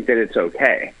to think that it's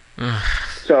okay.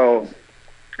 So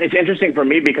it's interesting for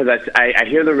me because I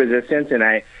hear the resistance and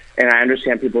I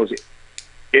understand people's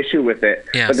issue with it.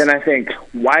 Yes. But then I think,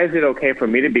 why is it okay for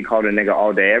me to be called a nigga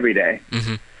all day, every day?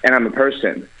 And I'm a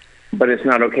person, but it's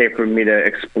not okay for me to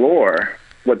explore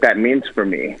what that means for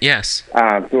me. Yes.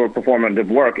 Through a performative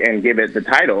work and give it the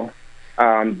title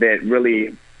that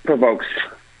really provokes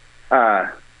my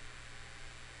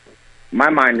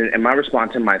mind and my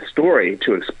response and my story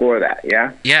to explore that.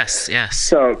 Yeah. Yes.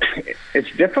 So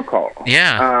it's difficult.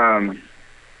 Yeah.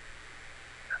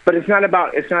 But it's not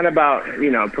about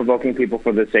provoking people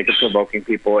for the sake of provoking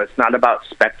people. It's not about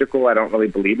spectacle. I don't really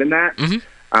believe in that.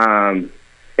 And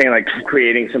like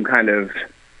creating some kind of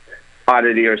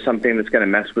oddity or something that's going to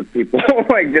mess with people,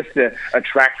 like just to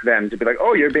attract them to be like,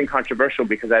 oh, you're being controversial,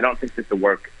 because I don't think that the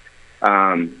work,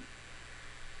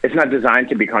 it's not designed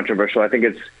to be controversial. I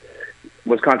think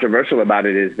what's controversial about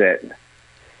it is that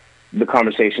the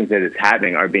conversations that it's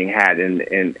having are being had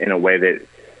in a way that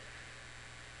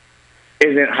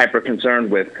isn't hyper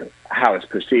concerned with how it's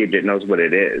perceived. It knows what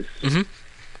it is.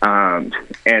 And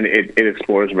it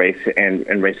explores race and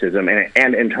racism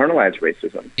and internalized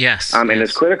racism. Yes. And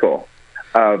it's critical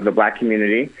of the Black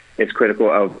community. It's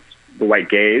critical of the white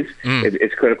gays.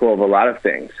 It's critical of a lot of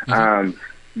things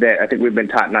that I think we've been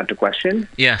taught not to question.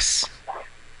 Yes.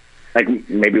 Like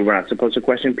maybe we're not supposed to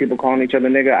question people calling each other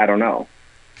nigga. I don't know.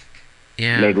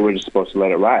 Yeah. Maybe we're just supposed to let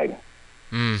it ride.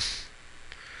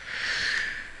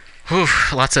 Whew,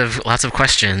 lots of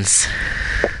questions.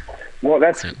 Well,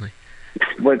 that's certainly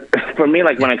what for me.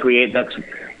 Like when I create, that's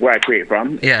where I create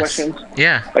from. Yes. Questions.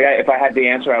 Yeah. Like if I had the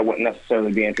answer, I wouldn't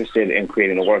necessarily be interested in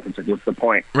creating the work. It's like, what's the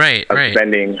point? Right. Of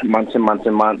spending months and months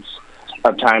and months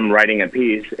of time writing a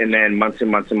piece, and then months and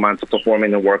months and months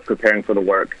performing the work, preparing for the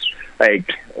work.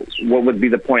 Like, what would be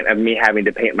the point of me having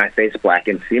to paint my face black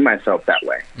and see myself that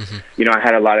way? You know, I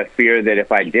had a lot of fear that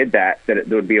if I did that there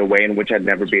would be a way in which I'd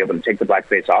never be able to take the black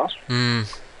face off. And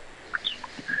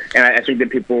I think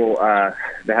that people that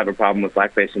have a problem with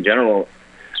blackface in general,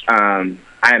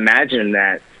 I imagine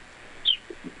that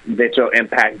they feel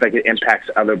it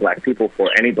impacts other black people for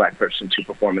any black person to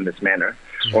perform in this manner,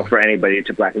 or for anybody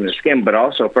to blacken their skin. But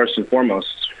also, first and foremost,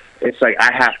 it's like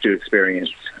I have to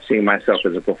experience seeing myself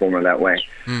as a performer that way.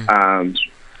 I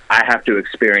have to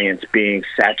experience being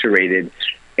saturated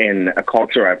in a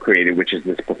culture I've created, which is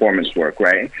this performance work,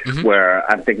 right? Where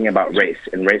I'm thinking about race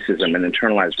and racism and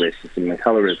internalized racism and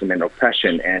colorism and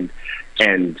oppression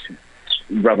and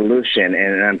revolution,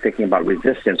 and I'm thinking about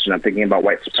resistance, and I'm thinking about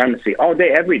white supremacy all day,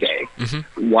 every day,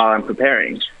 while I'm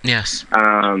preparing. Yes.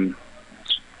 And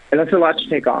that's a lot to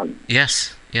take on.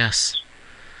 Yes.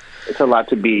 It's a lot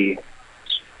to be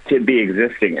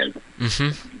existing in.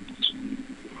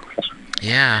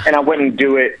 Yeah. And I wouldn't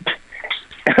do it.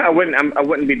 I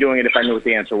wouldn't be doing it if I knew what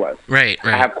the answer was. Right.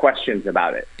 I have questions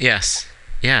about it. Yes.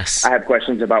 I have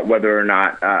questions about whether or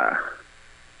not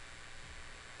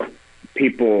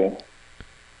people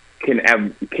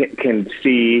can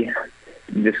see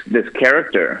this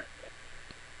character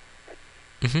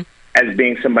as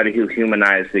being somebody who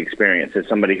humanized the experience, as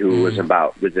somebody who was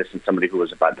about resistance, somebody who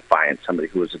was about defiance, somebody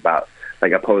who was about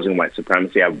like opposing white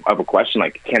supremacy. I have a question,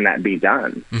 like, can that be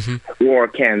done? Or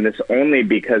can this only,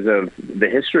 because of the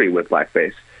history with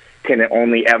blackface, can it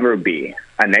only ever be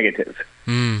a negative?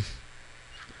 I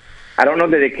don't know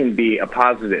that it can be a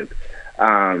positive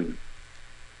 100%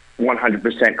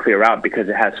 clear out, because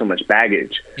it has so much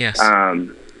baggage. Yes.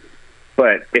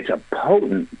 But it's a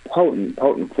potent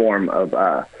form of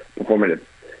performative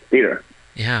theater.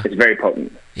 Yeah. It's very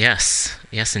potent. Yes,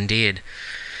 indeed.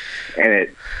 And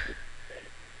it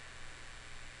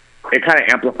kind of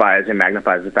amplifies and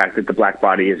magnifies the fact that the black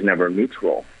body is never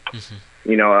neutral.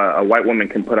 You know, a white woman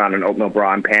can put on an oatmeal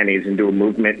bra and panties and do a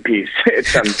movement piece.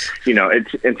 It's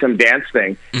some dance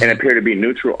thing and appear to be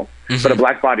neutral. But a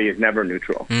black body is never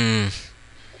neutral.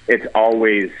 It's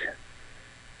always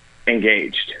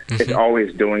engaged. It's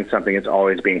always doing something. It's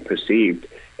always being perceived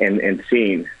and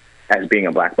seen as being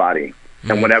a black body.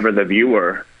 And whatever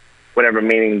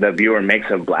meaning the viewer makes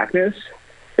of blackness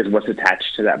is what's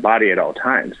attached to that body at all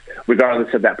times,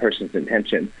 regardless of that person's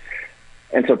intention.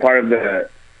 And so part of the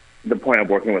point of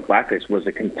working with blackface was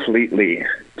to completely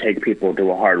take people to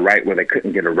a hard right where they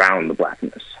couldn't get around the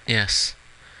blackness. Yes.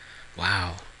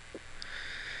 Wow.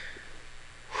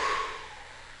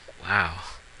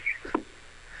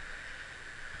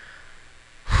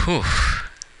 Whew.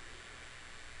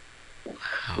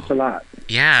 Wow. It's a lot.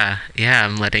 Yeah.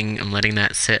 I'm letting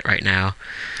that sit right now.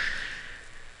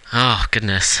 Oh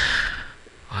goodness.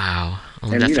 Wow.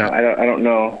 And I don't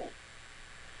know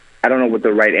what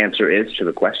the right answer is to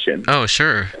the question. Oh,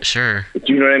 sure. Do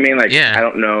you know what I mean? Like, yeah. I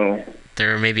don't know.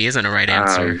 There maybe isn't a right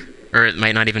answer, or it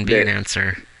might not even be an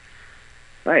answer.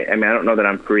 Right. I mean, I don't know that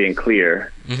I'm free and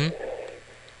clear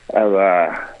of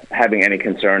having any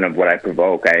concern of what I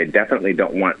provoke. I definitely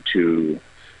don't want to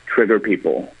trigger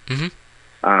people. Trigger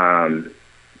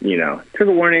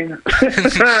warning.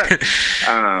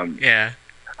 Yeah.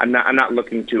 I'm not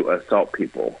looking to assault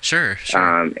people. Sure.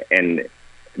 And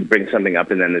bring something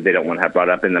up in them that they don't want to have brought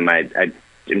up in them. I'm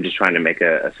just trying to make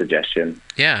a suggestion.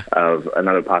 Yeah. Of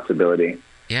another possibility.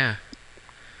 Yeah.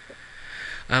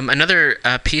 Another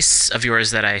piece of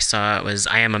yours that I saw was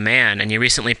I Am a Man, and you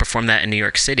recently performed that in New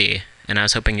York City. And I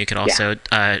was hoping you could also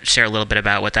share a little bit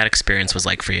about what that experience was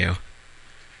like for you.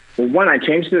 Well, one, I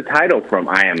changed the title from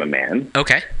I Am a Man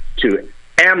to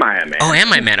Am I a Man? Oh,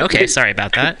 Am I a Man? Okay, sorry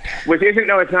about that. Which isn't,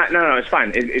 no, it's not, no, it's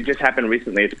fine. It just happened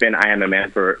recently. It's been I Am a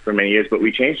Man for many years, but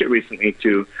we changed it recently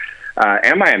to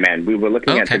Am I a Man? We were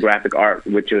looking at the graphic art,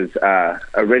 which was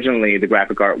originally the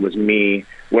graphic art was me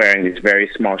wearing these very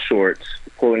small shorts,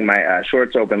 pulling my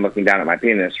shorts open, looking down at my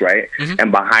penis, right? Mm-hmm.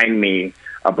 And behind me,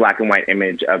 a black and white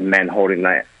image of men holding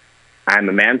the I'm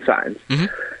a Man signs. Mm-hmm.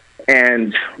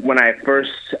 And when I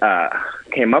first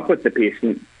came up with the piece,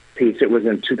 it was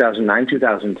in 2009,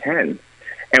 2010.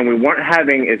 And we weren't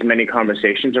having as many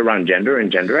conversations around gender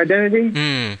and gender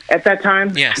identity at that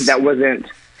time. Yes. That wasn't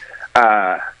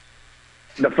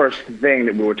the first thing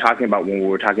that we were talking about when we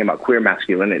were talking about queer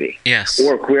masculinity. Yes.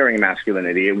 Or queering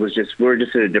masculinity. It was just, we were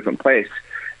just at a different place.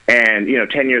 And,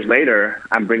 10 years later,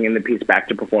 I'm bringing the piece back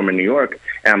to perform in New York,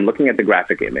 and I'm looking at the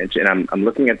graphic image, and I'm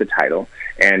looking at the title.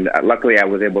 And luckily, I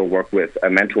was able to work with a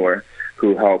mentor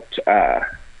who helped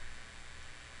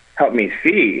me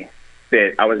see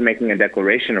that I was making a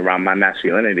declaration around my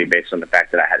masculinity based on the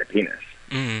fact that I had a penis.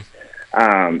 Mm-hmm.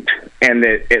 And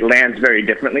that it lands very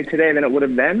differently today than it would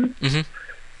have then. Mm-hmm.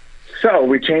 So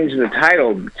we changed the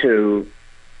title to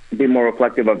be more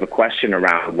reflective of the question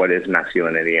around what is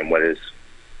masculinity and what is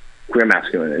queer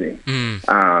masculinity.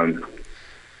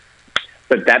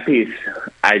 But that piece,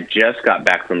 I just got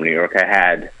back from New York. I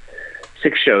had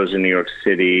 6 shows in New York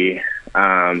City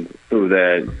through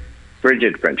the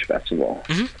Frigid French Festival.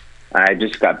 Mm-hmm. I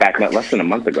just got back less than a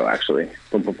month ago, actually,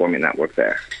 from performing that work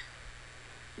there.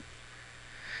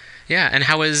 Yeah, and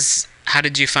how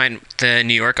did you find the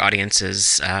New York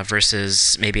audiences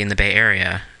versus maybe in the Bay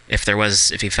Area, if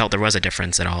you felt there was a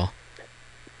difference at all?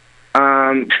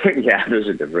 Yeah, there's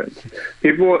a difference.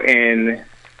 People in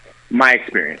my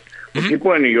experience,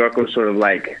 people in New York are sort of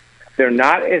like, they're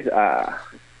not as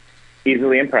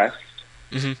easily impressed.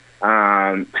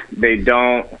 Mm-hmm.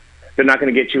 They're not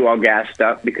going to get you all gassed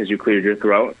up because you cleared your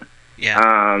throat.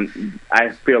 Yeah. I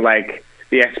feel like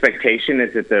the expectation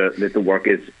is that the work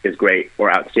is great or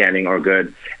outstanding or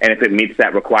good. And if it meets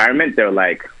that requirement, they're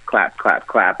like, clap, clap,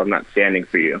 clap. I'm not standing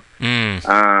for you.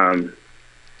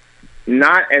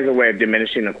 Not as a way of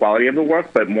diminishing the quality of the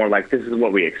work, but more like this is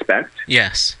what we expect.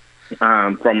 Yes.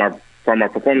 From our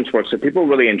performance work. So people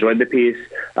really enjoyed the piece.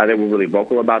 They were really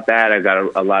vocal about that. I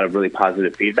got a lot of really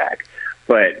positive feedback,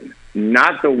 but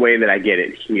not the way that I get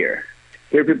it here.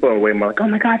 Here people are way more like, oh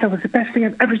my God, that was the best thing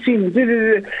I've ever seen.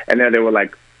 And then they were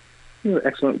like,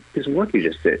 excellent piece of work you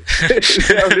just did.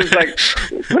 So I was just like,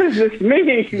 what does this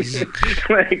mean?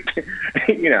 Like,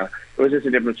 it was just a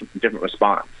different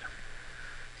response.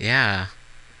 Yeah.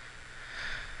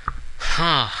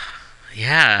 Huh.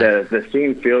 Yeah. The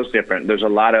scene feels different. There's a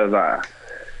lot of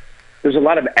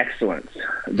excellence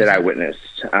that I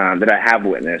witnessed, that I have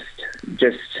witnessed.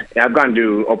 I've gone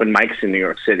to open mics in New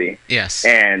York City. Yes.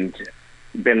 And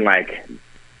been like,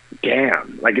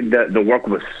 damn, like the work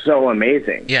was so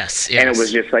amazing. Yes. And it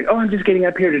was just like, oh, I'm just getting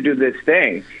up here to do this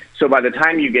thing. So by the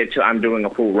time you get to I'm doing a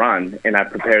full run and I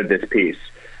prepared this piece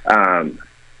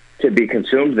to be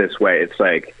consumed this way, it's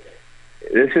like,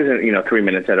 this isn't 3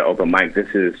 minutes at an open mic. This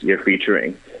is you're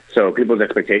featuring. So people's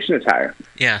expectation is higher.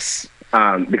 Yes.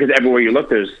 Because everywhere you look,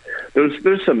 there's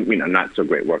some not so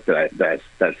great work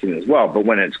that's seen as well. But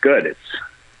when it's good,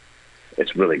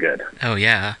 it's really good. Oh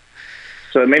yeah.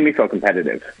 So it made me feel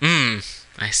competitive.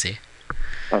 I see.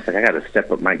 I was like, I got to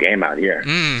step up my game out here.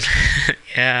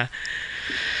 Yeah.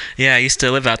 Yeah, I used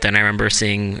to live out there, and I remember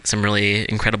seeing some really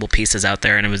incredible pieces out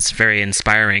there, and it was very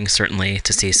inspiring, certainly,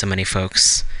 to see so many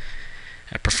folks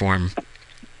perform.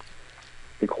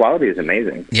 The quality is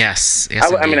amazing. Yes.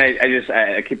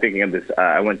 I keep thinking of this.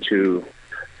 I went to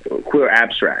Queer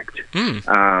Abstract,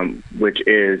 which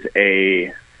is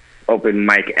a open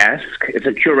mic-esque. It's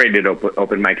a curated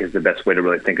open mic is the best way to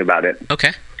really think about it.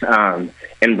 Okay.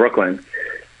 In Brooklyn.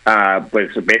 But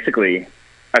it's basically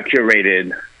a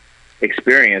curated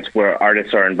experience where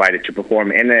artists are invited to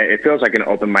perform, and it feels like an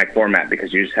open mic format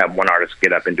because you just have one artist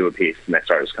get up and do a piece, the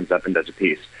next artist comes up and does a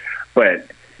piece.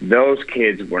 But those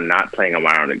kids were not playing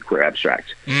around in Queer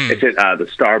Abstract. It's at the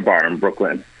Star Bar in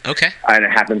Brooklyn. Okay. And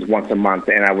it happens once a month,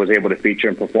 and I was able to feature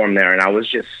and perform there, and I was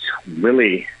just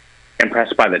really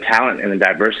impressed by the talent and the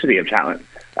diversity of talent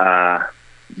that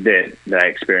I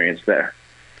experienced there.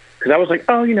 Because I was like,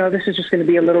 this is just going to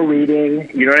be a little reading.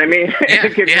 You know what I mean? Yeah,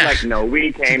 and the kids were like, no,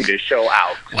 we came to show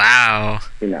out. Wow.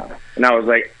 And I was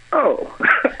like, oh,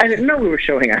 I didn't know we were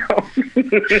showing out.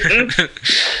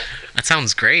 That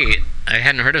sounds great. I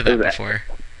hadn't heard of that before.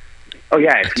 Oh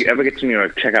yeah, if you ever get to New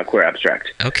York, check out Queer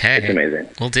Abstract. Okay. It's amazing.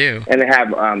 We'll do. And they have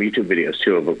YouTube videos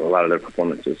too of a lot of their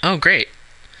performances. Oh, great.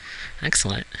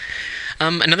 Excellent.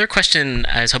 Another question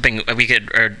I was hoping we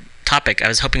could, or topic I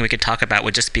was hoping we could talk about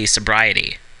would just be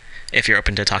sobriety, if you're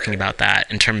open to talking about that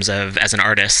in terms of as an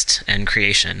artist and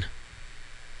creation.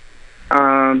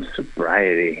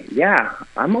 Sobriety. Yeah,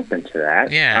 I'm open to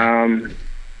that. Yeah.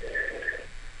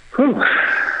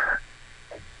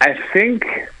 I think,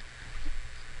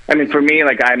 I mean, for me,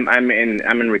 like I'm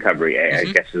in recovery. I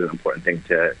guess is an important thing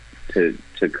to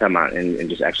come out and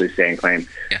just actually say and claim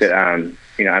that I'm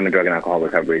in drug and alcohol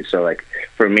recovery. So like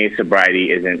for me,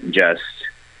 sobriety isn't just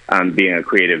being a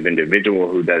creative individual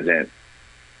who doesn't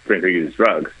drink or use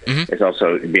drugs. It's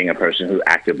also being a person who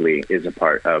actively is a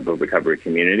part of a recovery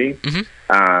community.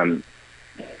 I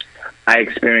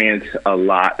experience a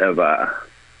lot of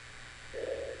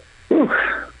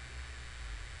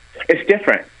it's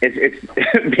different. It's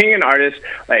being an artist.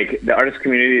 Like the artist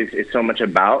community is so much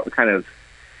about kind of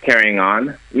carrying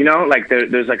on. You know, like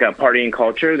there's like a partying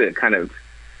culture that kind of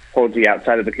holds you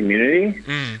outside of the community.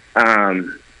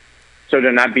 So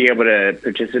to not be able to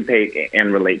participate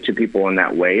and relate to people in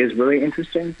that way is really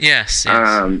interesting. Yes.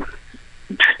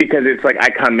 Because it's like I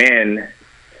come in,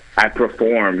 I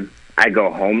perform, I go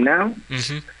home now.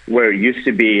 Where it used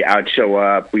to be, I would show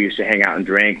up, we used to hang out and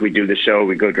drink, we do the show,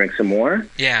 we go drink some more.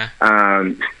 Yeah.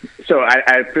 So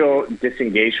I feel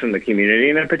disengaged from the community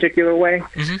in a particular way,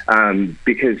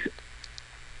 because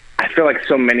I feel like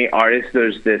so many artists,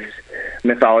 there's this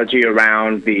mythology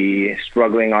around the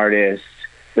struggling artist,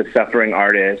 the suffering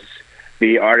artist,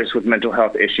 the artist with mental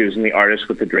health issues, and the artist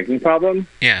with the drinking problem.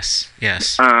 Yes.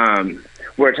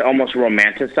 Where it's almost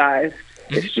romanticized.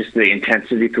 It's just the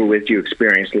intensity through which you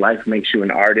experience life makes you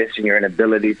an artist, and your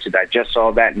inability to digest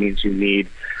all that means you need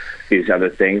these other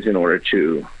things in order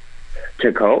to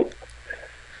cope.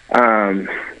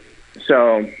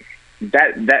 So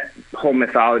that whole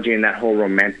mythology and that whole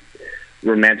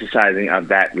romanticizing of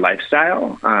that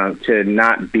lifestyle, to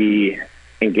not be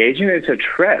engaging, it's a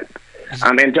trip.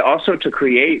 And to also to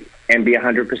create and be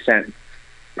 100%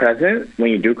 present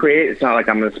when you do create. It's not like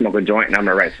I'm going to smoke a joint and I'm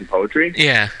going to write some poetry.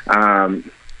 Yeah.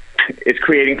 It's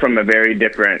creating from a very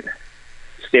different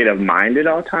state of mind at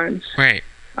all times. Right.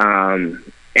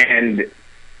 And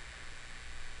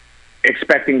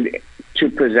expecting to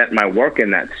present my work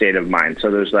in that state of mind.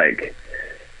 So there's like,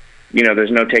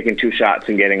 there's no taking two shots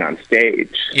and getting on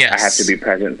stage. Yes. I have to be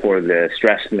present for the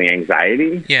stress and the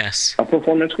anxiety of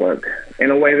performance work in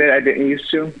a way that I didn't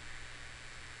used to.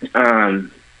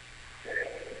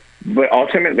 But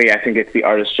ultimately, I think it's the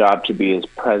artist's job to be as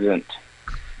present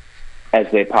as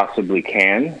they possibly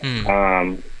can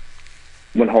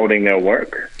when holding their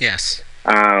work. Yes.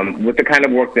 With the kind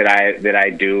of work that I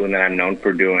do and that I'm known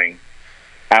for doing,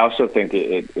 I also think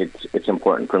it's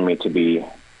important for me to be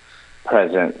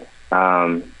present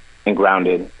and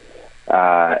grounded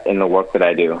in the work that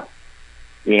I do.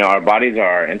 Our bodies are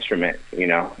our instrument,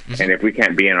 and if we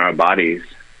can't be in our bodies,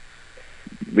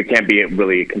 we can't be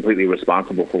really completely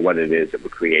responsible for what it is that we're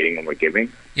creating and we're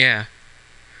giving. Yeah.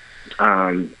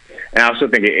 And I also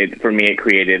think for me, it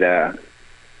created a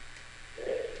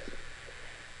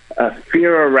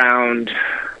fear around,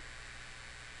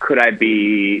 could I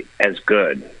be as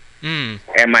good? Am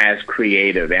I as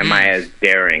creative? Am I as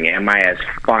daring? Am I as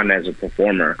fun as a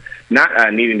performer?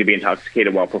 Not needing to be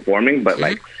intoxicated while performing, but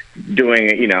like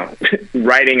doing,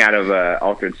 writing out of an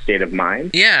altered state of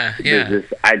mind. Yeah. There's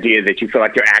this idea that you feel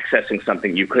like you're accessing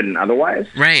something you couldn't otherwise.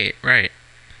 Right.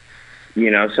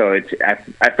 So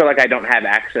I feel like I don't have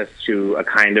access to a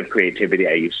kind of creativity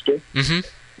I used to,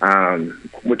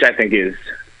 which I think is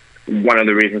one of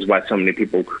the reasons why so many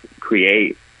people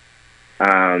create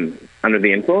under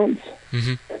the influence,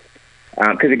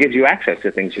 because it gives you access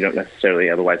to things you don't necessarily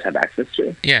otherwise have access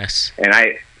to. Yes. And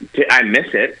I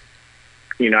miss it.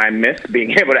 I miss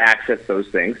being able to access those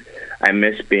things. I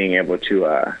miss being able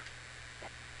to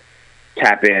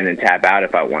tap in and tap out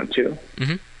if I want to.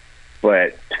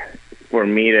 But for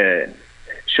me to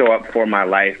show up for my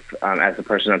life as the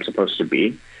person I'm supposed to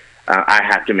be, I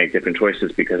have to make different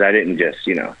choices, because I didn't just,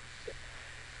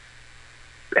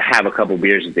 have a couple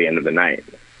beers at the end of the night.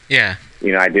 Yeah.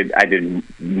 I did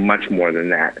much more than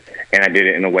that, and I did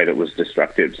it in a way that was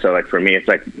destructive. So like for me, it's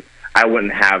like I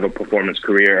wouldn't have a performance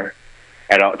career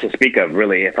at all to speak of,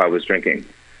 really, if I was drinking.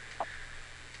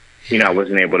 I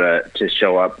wasn't able to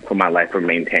show up for my life or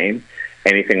maintain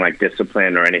anything like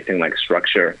discipline or anything like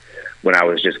structure when I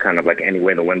was just kind of like any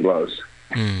way the wind blows.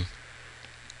 Wow.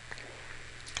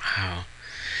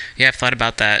 Yeah, I've thought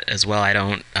about that as well. I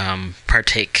don't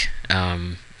partake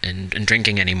in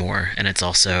drinking anymore, and it's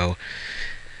also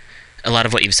a lot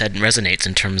of what you've said resonates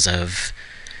in terms of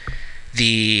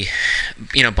the,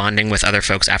 bonding with other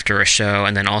folks after a show,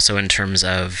 and then also in terms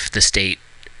of the state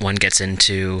one gets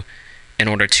into in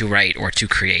order to write or to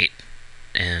create.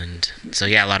 And so,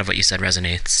 yeah, a lot of what you said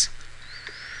resonates.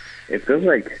 It feels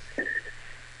like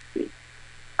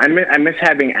I miss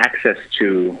having access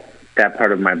to that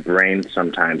part of my brain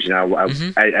sometimes.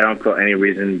 I don't feel any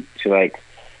reason to I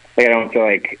don't feel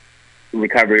like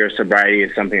recovery or sobriety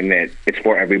is something that it's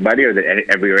for everybody or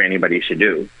that anybody should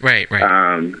do. Right.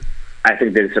 I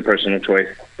think that it's a personal choice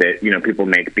that people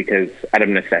make because out of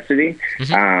necessity,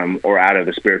 or out of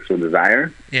a spiritual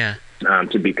desire,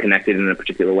 to be connected in a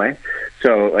particular way.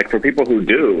 So, for people who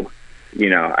do,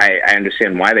 I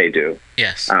understand why they do.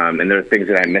 Yes. And there are things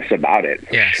that I miss about it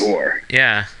for sure.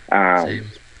 Yeah.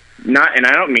 And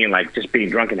I don't mean just being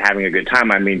drunk and having a good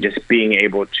time. I mean just being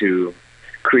able to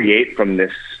create from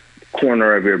this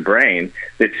corner of your brain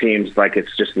that seems like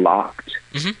it's just locked.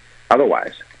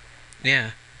 Otherwise.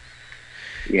 Yeah.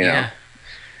 Yeah.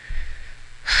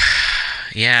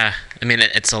 Yeah. I mean,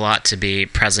 it's a lot to be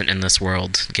present in this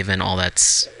world, given all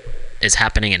is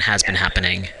happening and has been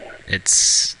happening.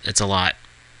 It's a lot.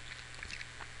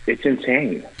 It's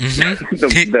insane.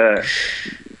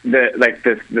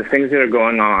 the things that are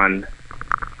going on,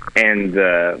 and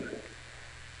the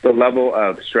level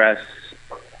of stress,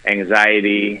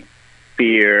 anxiety,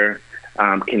 fear,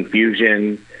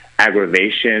 confusion,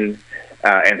 aggravation,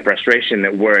 and frustration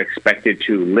that we're expected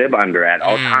to live under at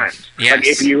all times. Yes.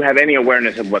 If you have any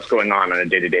awareness of what's going on a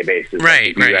day-to-day basis,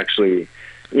 if you actually,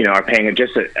 are paying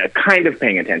just a kind of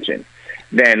paying attention,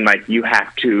 then you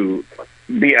have to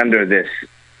be under this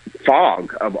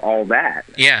fog of all that.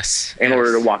 Yes. In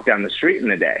order to walk down the street in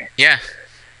the day. Yeah.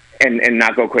 And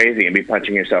not go crazy and be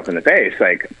punching yourself in the face,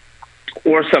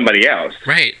 or somebody else.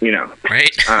 Right.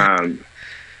 Right.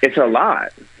 It's a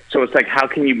lot. So it's how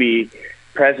can you be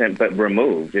present but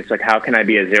removed? It's how can I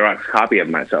be a Xerox copy of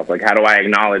myself? How do I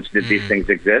acknowledge that these things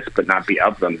exist but not be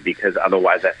of them? Because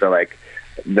otherwise I feel like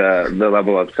the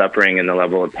level of suffering and the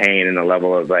level of pain and the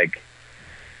level of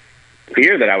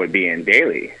fear that I would be in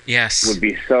daily would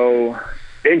be so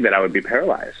big that I would be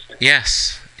paralyzed.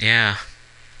 Yes. Yeah.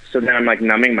 So then I'm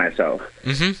numbing myself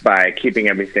by keeping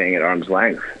everything at arm's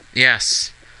length.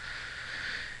 Yes.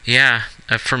 Yeah.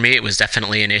 For me, it was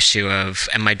definitely an issue of,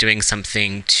 am I doing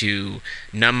something to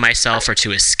numb myself or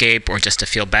to escape or just to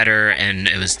feel better? And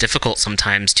it was difficult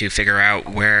sometimes to figure out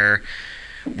where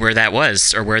that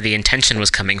was or where the intention was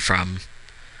coming from.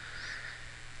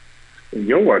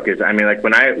 Your work is,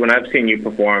 when I've seen you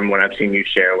perform, when I've seen you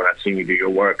share, when I've seen you do your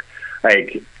work,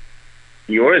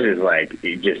 yours is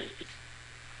you just,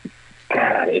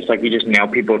 it's you just nail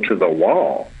people to the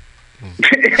wall.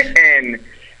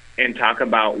 and talk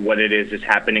about what it is that's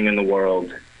happening in the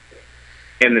world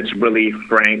in this really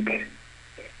frank,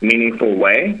 meaningful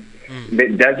way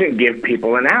that doesn't give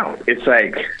people an out. It's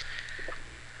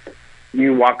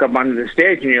you walk up onto the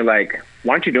stage and you're why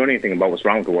don't you do anything about what's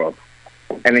wrong with the world?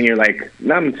 And then you're no,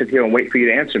 I'm going to sit here and wait for you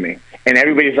to answer me. And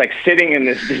everybody's sitting in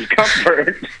this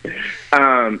discomfort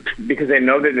because they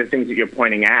know that the things that you're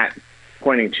pointing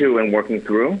to and working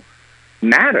through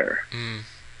matter.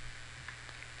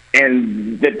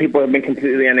 And that people have been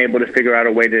completely unable to figure out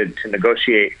a way to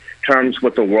negotiate terms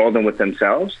with the world and with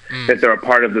themselves, that they're a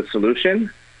part of the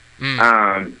solution.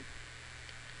 I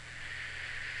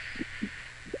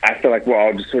feel we're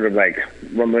all just sort of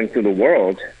rumbling through the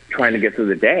world, trying to get through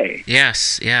the day.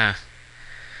 Yes, yeah.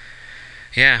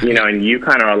 Yeah. And you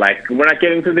kind of are we're not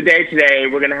getting through the day today.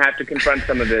 We're going to have to confront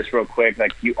some of this real quick.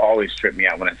 You always trip me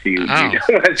out when I see you.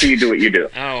 When I see you do what you do.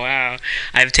 Oh, wow.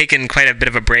 I've taken quite a bit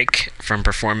of a break from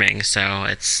performing, so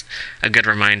it's a good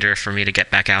reminder for me to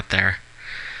get back out there.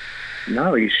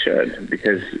 No, you should,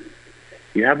 because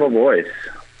you have a voice.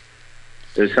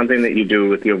 There's something that you do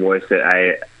with your voice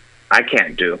that I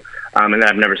can't do, and that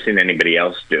I've never seen anybody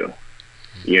else do.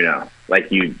 You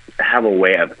have a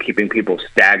way of keeping people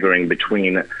staggering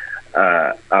between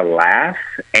a laugh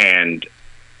and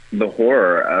the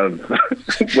horror of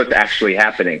what's actually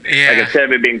happening. Yeah. Instead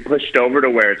of it being pushed over to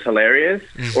where it's hilarious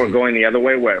or going the other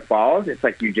way where it falls, it's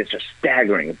you just are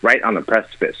staggering right on the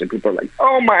precipice, and people are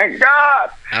oh my God!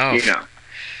 Oh.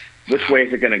 Which way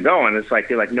is it going to go? And it's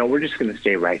you're no, we're just going to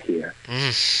stay right here.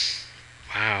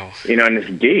 Wow. And it's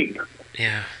deep.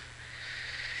 Yeah.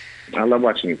 I love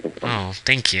watching you perform. Oh,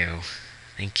 thank you.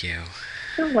 Thank you.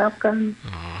 You're welcome.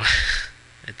 Oh,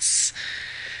 it's...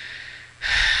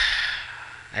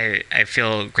 I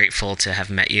feel grateful to have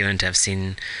met you and to have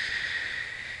seen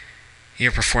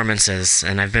your performances,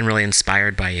 and I've been really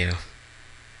inspired by you.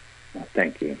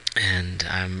 Thank you. And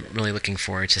I'm really looking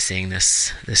forward to seeing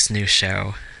this new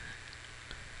show.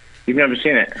 You've never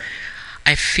seen it?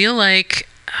 I feel like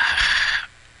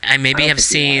I maybe have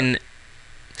seen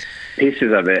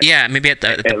pieces of it. Yeah, maybe at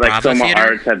the like Bravo Soma Theater.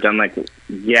 Arts have done like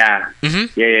yeah.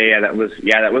 That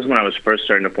was when I was first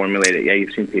starting to formulate it. Yeah,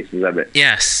 you've seen pieces of it.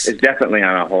 Yes. It's definitely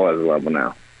on a whole other level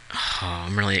now. Oh,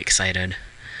 I'm really excited.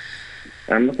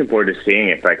 I'm looking forward to seeing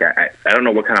it. Like I don't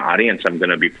know what kind of audience I'm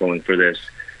going to be pulling for this.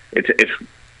 It's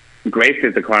great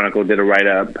that the Chronicle did a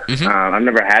write-up. I've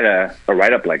never had a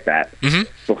write-up like that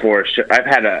before. I've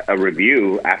had a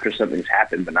review after something's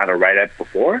happened, but not a write-up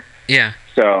before. Yeah.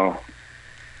 So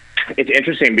it's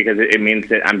interesting because it means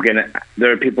that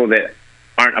there are people that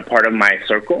aren't a part of my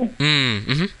circle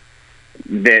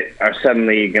that are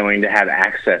suddenly going to have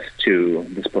access to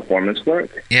this performance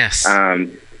work. Yes.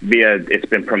 It's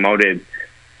been promoted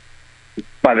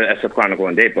by the SF Chronicle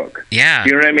and Datebook. Yeah.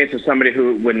 You know what I mean? So somebody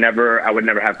who I would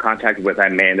never have contact with, I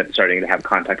may end up starting to have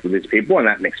contact with these people, and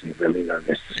that makes me really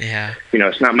nervous. Yeah.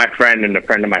 It's not my friend and a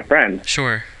friend of my friend.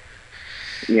 Sure.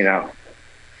 So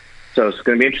it's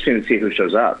going to be interesting to see who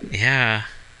shows up. Yeah.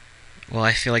 Well,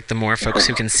 I feel like the more folks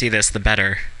who can see this, the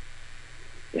better.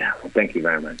 Yeah. Well, thank you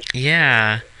very much.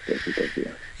 Yeah. Thank you.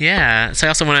 Yeah. So I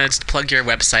also wanted to plug your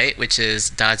website, which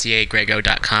is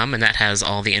daziergrego.com, and that has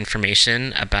all the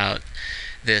information about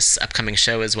this upcoming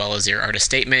show, as well as your artist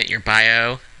statement, your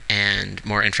bio, and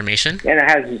more information.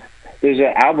 And there's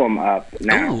an album up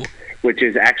now, which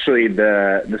is actually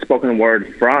the spoken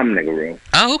word from Niggaroo.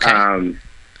 Oh, okay.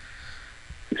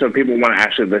 So people want to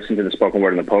actually listen to the spoken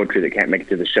word and the poetry that can't make it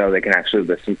to the show. They can actually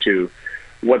listen to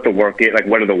what the work is, like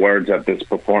what are the words of this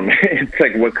performance. It's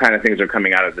like what kind of things are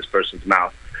coming out of this person's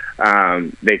mouth.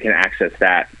 They can access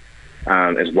that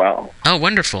as well. Oh,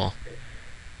 wonderful.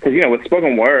 Because, with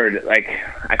spoken word, like,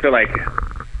 I feel like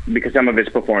because some of it's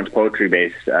performance poetry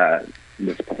based,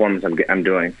 this performance I'm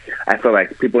doing, I feel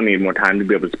like people need more time to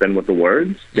be able to spend with the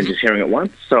words than just hearing it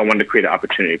once. So I wanted to create an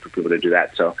opportunity for people to do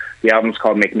that. So the album's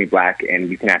called Make Me Black, and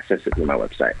you can access it through my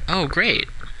website. Oh, great.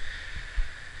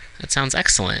 That sounds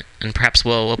excellent. And perhaps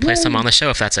we'll play some on the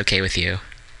show if that's okay with you.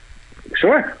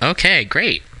 Sure. Okay,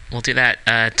 great. We'll do that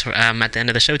at the end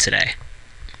of the show today.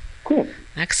 Cool.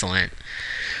 Excellent.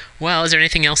 Well, is there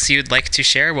anything else you'd like to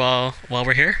share while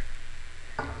we're here?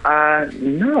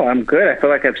 No, I'm good. I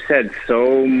feel like I've said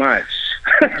so much.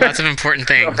 Lots of important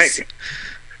things.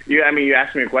 You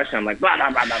asked me a question. I'm like, blah,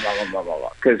 blah, blah, blah, blah, blah, blah, blah.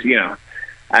 Because,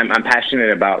 I'm passionate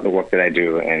about the work that I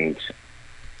do, and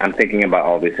I'm thinking about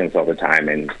all these things all the time.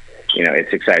 And,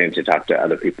 it's exciting to talk to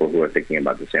other people who are thinking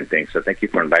about the same thing. So thank you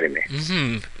for inviting me.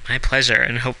 My pleasure,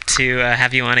 and hope to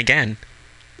have you on again.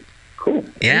 Cool.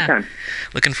 Yeah. Anytime.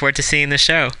 Looking forward to seeing the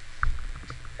show.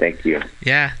 Thank you.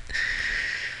 Yeah.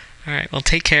 All right. Well,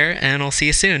 take care, and I'll see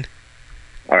you soon.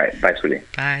 All right. Bye, sweetie.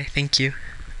 Bye. Thank you.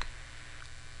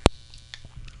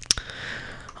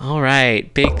 All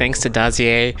right. Big thanks to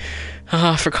Dazier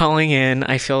for calling in.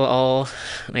 I feel all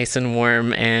nice and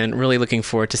warm and really looking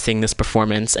forward to seeing this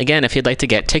performance. Again, if you'd like to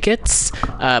get tickets,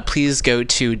 please go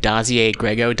to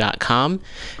daziergrego.com,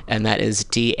 and that is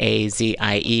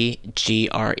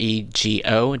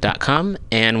DAZIEGREGO.com.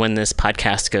 And when this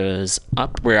podcast goes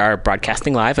up, we are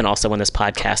broadcasting live, and also when this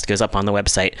podcast goes up on the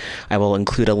website, I will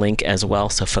include a link as well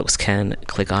so folks can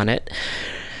click on it.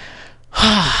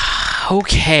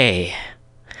 Okay.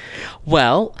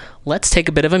 Well, let's take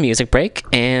a bit of a music break,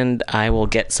 and I will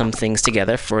get some things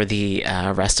together for the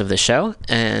rest of the show.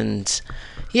 And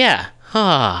yeah,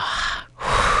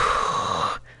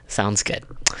 sounds good.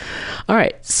 All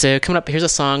right, so coming up, here's a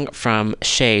song from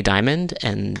Shay Diamond,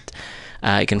 and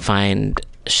you can find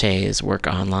Shay's work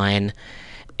online.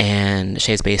 And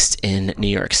Shay's based in New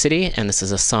York City, and this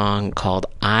is a song called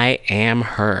I Am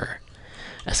Her.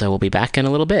 So we'll be back in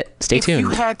a little bit. Stay tuned.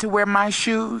 If you had to wear my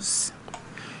shoes,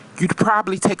 you'd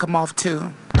probably take them off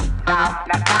too.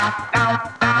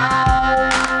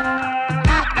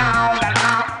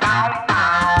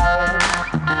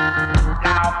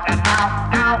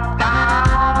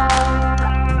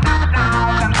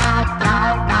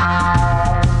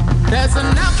 There's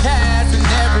an outcast in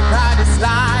everybody's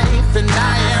life, and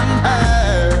I am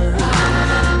her.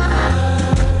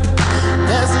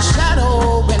 There's a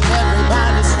shadow in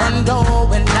everybody's front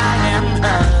door, and I am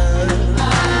her.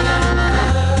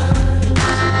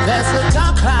 There's a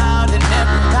dark cloud in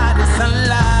everybody's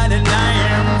sunlight, and I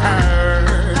am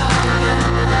her.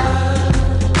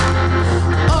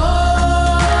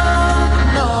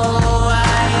 Oh, no, I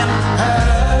am her.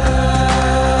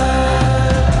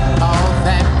 All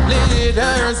that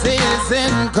glitters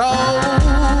isn't gold,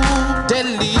 at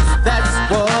least that's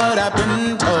what I've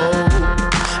been told.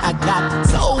 I got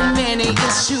so many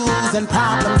issues and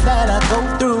problems that I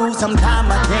go through.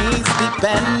 Sometimes I can't sleep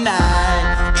at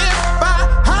night. If I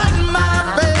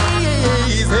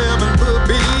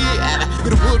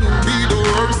be the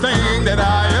worst thing that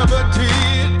I ever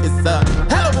did. It's a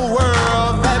hell of a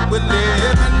world that we're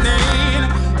living in.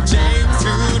 James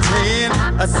 2:10,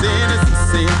 a sin is a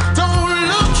sin. Don't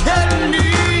look at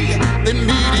me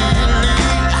immediately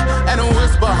and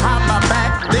whisper behind my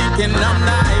back, thinking I'm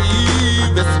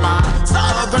naive. It's my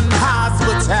southern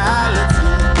hospitality.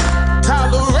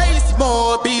 Tolerates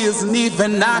more abuse than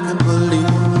even I can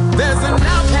believe. There's an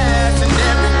outcast in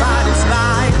everybody's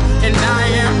life, and I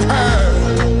am her.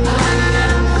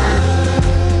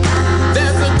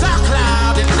 There's a dark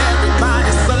cloud in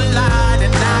everybody's sunlight,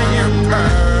 and I am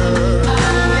her.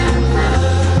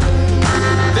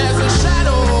 There's a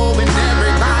shadow in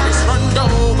everybody's front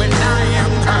door, and I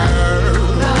am her.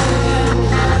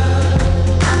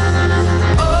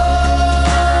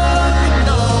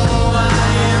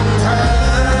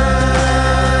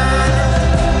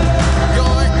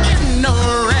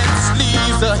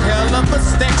 A hell of a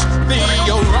stench. The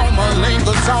aroma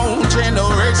lingers on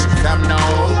generations I've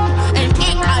known. And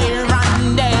it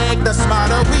ironic, the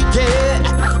smarter we get,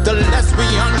 the less we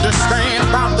understand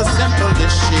about the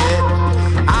simplest shit.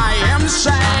 I am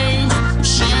Shane,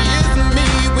 she is me.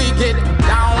 We get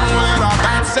down with our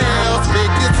bad selves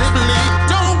figuratively.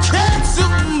 Don't care too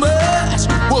much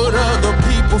what other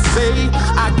people say.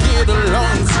 I get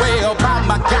along swell by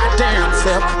my goddamn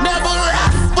self. Never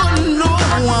ask for no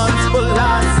one's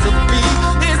philosophy.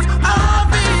 It's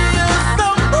obvious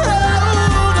I'm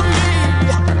proud of me.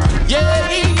 Yeah, yeah.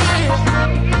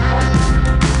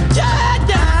 Yeah,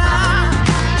 yeah.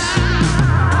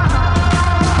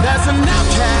 There's an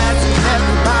outcast in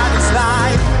everybody's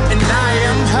life, and I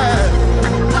am her.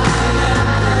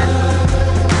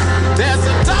 There's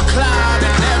a dark cloud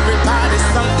in everybody's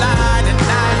sunlight, and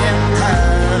I am her.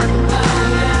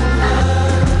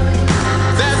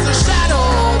 There's a shadow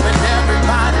in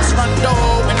everybody's front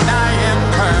door, and I am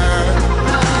her.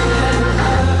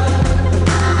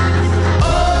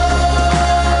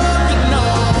 Oh, you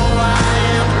know I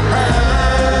am her.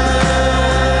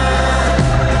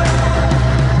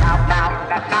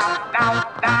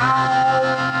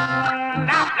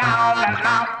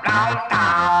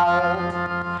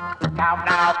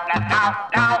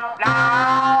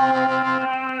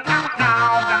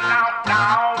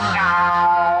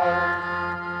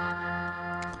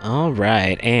 All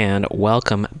right, and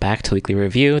welcome back to Weekly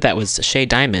Review. That was Shay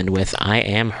Diamond with I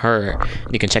Am Her.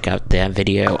 You can check out that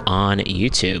video on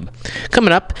YouTube.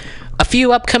 Coming up, a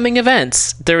few upcoming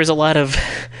events. There is a lot of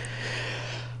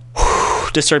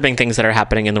disturbing things that are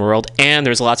happening in the world, and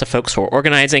there's lots of folks who are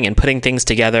organizing and putting things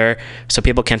together so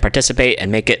people can participate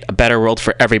and make it a better world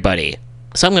for everybody.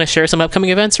 So I'm going to share some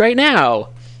upcoming events right now.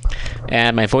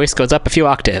 And my voice goes up a few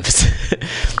octaves.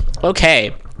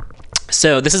 Okay.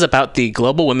 So this is about the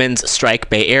Global Women's Strike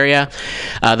Bay Area.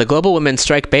 The Global Women's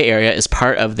Strike Bay Area is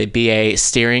part of the BA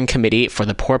Steering Committee for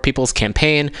the Poor People's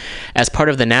Campaign. As part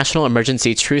of the National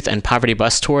Emergency Truth and Poverty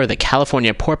Bus Tour, the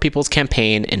California Poor People's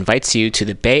Campaign invites you to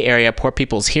the Bay Area Poor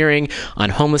People's Hearing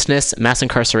on Homelessness, Mass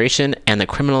Incarceration, and the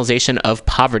Criminalization of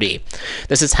Poverty.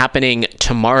 This is happening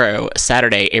tomorrow,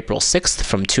 Saturday, April 6th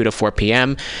from 2 to 4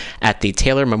 p.m. at the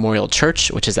Taylor Memorial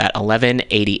Church, which is at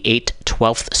 1188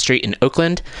 12th Street in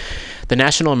Oakland. The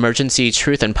National Emergency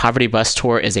Truth and Poverty Bus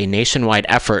Tour is a nationwide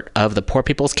effort of the Poor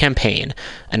People's Campaign,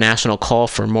 a national call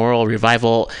for moral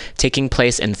revival taking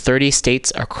place in 30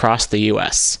 states across the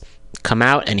U.S. Come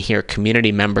out and hear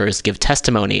community members give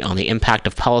testimony on the impact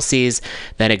of policies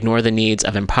that ignore the needs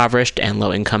of impoverished and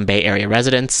low-income Bay Area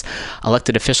residents.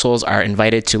 Elected officials are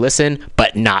invited to listen,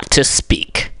 but not to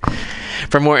speak.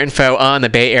 For more info on the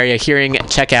Bay Area hearing,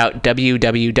 check out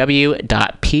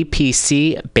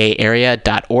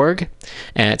www.ppcbayarea.org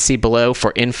and see below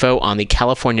for info on the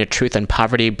California Truth and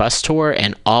Poverty Bus Tour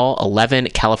and all 11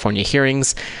 California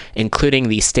hearings, including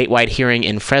the statewide hearing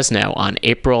in Fresno on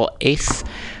April 8th,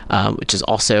 which is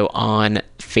also on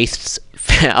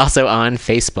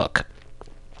Facebook.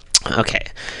 Okay,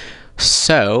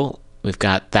 so we've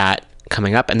got that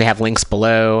coming up, and they have links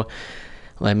below.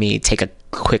 Let me take a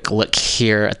quick look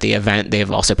here at the event.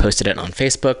 They've also posted it on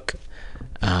Facebook.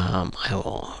 All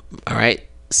right.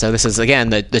 So this is,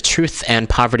 again, the Truth and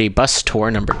Poverty Bus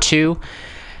Tour number 2.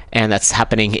 And that's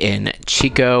happening in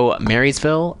Chico,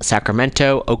 Marysville,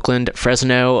 Sacramento, Oakland,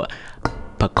 Fresno,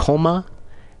 Pomona,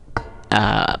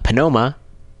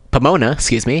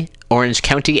 Orange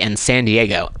County, and San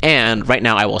Diego. And right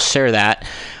now I will share that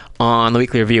on the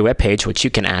Weekly Review webpage, which you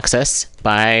can access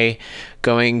by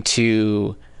going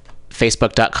to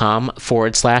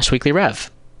facebook.com/weeklyrev.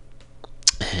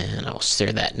 And I will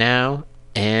share that now.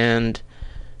 And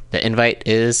the invite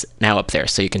is now up there,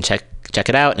 so you can check check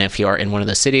it out. And if you are in one of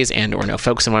those cities and or know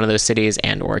folks in one of those cities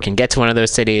and or can get to one of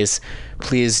those cities,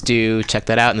 please do check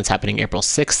that out. And it's happening April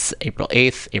 6th, April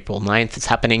 8th, April 9th. It's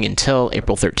happening until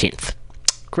April 13th.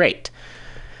 Great.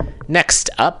 Next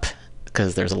up,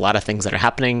 because there's a lot of things that are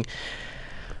happening.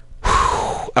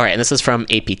 All right, and this is from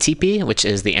APTP, which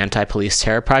is the Anti-Police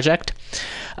Terror Project.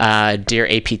 Dear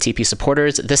APTP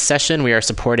supporters, this session we are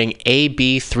supporting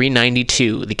AB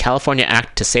 392, the California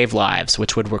Act to Save Lives,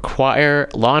 which would require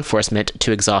law enforcement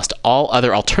to exhaust all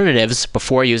other alternatives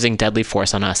before using deadly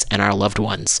force on us and our loved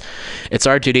ones. It's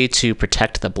our duty to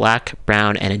protect the Black,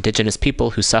 Brown, and Indigenous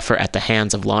people who suffer at the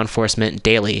hands of law enforcement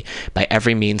daily by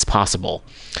every means possible.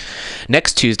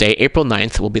 Next Tuesday, April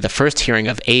 9th, will be the first hearing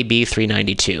of AB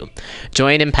 392.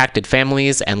 Join impacted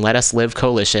families and Let Us Live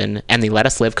Coalition and the Let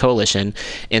Us Live Coalition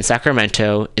in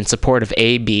Sacramento in support of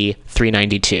AB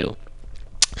 392.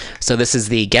 So this is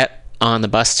the Get on the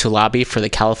Bus to Lobby for the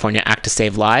California Act to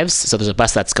Save Lives. So there's a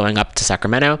bus that's going up to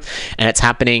Sacramento, and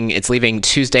it's leaving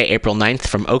Tuesday, April 9th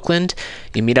from Oakland.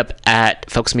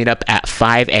 Folks meet up at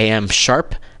 5 a.m.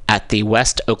 sharp at the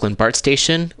West Oakland BART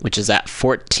station, which is at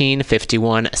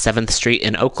 1451 7th Street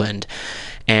in Oakland.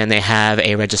 And they have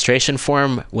a registration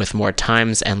form with more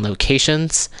times and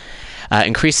locations.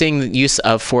 Increasing the use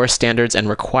of force standards and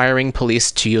requiring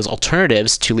police to use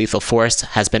alternatives to lethal force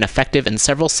has been effective in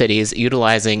several cities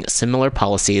utilizing similar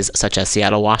policies, such as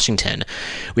Seattle, Washington.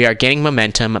 We are gaining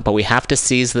momentum, but we have to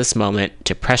seize this moment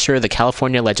to pressure the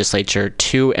California legislature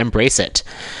to embrace it.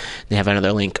 They have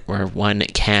another link where one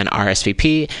can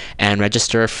RSVP and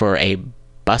register for a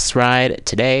bus ride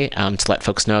today to let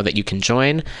folks know that you can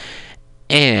join.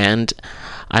 And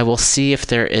I will see if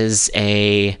there is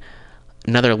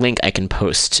another link I can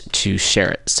post to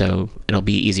share it, so it'll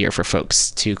be easier for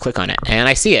folks to click on it. And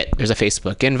I see it. There's a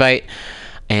Facebook invite,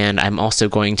 and I'm also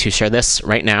going to share this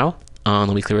right now on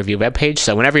the Weekly Review webpage.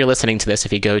 So whenever you're listening to this,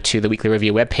 if you go to the Weekly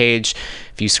Review webpage,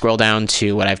 if you scroll down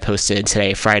to what I've posted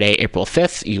today, Friday, April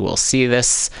 5th, you will see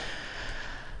this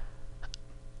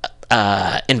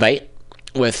invite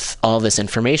with all this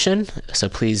information. So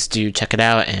please do check it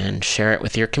out and share it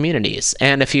with your communities.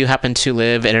 And if you happen to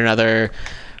live in another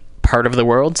part of the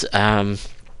world,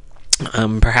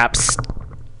 perhaps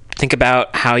think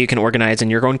about how you can organize in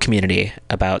your own community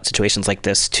about situations like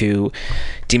this to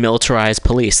demilitarize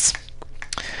police.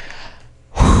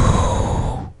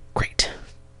 Great.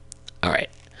 All right.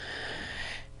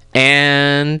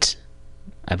 And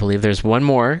I believe there's one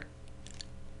more.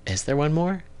 Is there one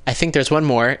more? I think there's one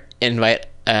more event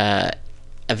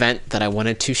that I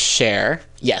wanted to share.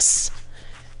 Yes.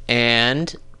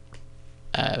 And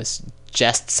I was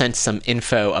just sent some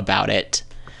info about it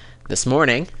this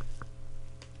morning.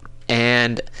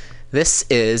 And this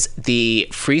is the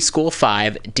Free School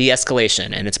 5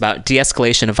 de-escalation, and it's about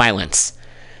de-escalation of violence.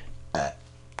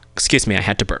 Excuse me, I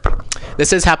had to burp.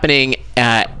 This is happening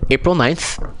April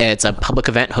 9th. It's a public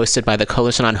event hosted by the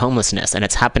Coalition on Homelessness, and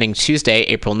it's happening Tuesday,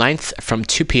 April 9th from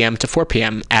 2 p.m. to 4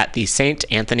 p.m. at the St.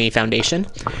 Anthony Foundation,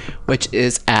 which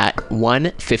is at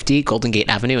 150 Golden Gate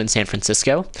Avenue in San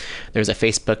Francisco. There's a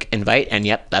Facebook invite, and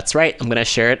yep, that's right. I'm going to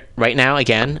share it right now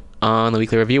again on the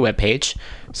Weekly Review webpage,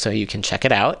 so you can check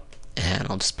it out. And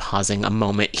I'll just pausing a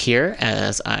moment here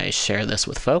as I share this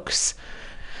with folks.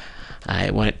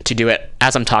 I want to do it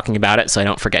as I'm talking about it so I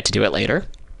don't forget to do it later.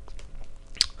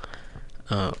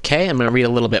 Okay, I'm going to read a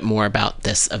little bit more about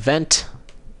this event.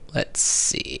 Let's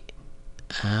see.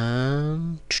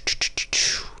 Let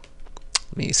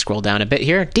me scroll down a bit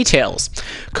here. Details.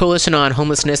 Coalition on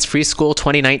Homelessness Free School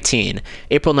 2019.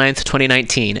 April 9th,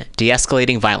 2019.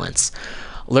 De-escalating violence.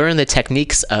 Learn the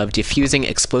techniques of diffusing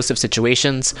explosive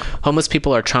situations. Homeless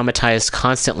people are traumatized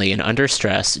constantly and under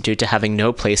stress due to having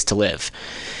no place to live.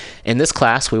 In this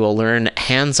class, we will learn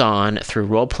hands-on through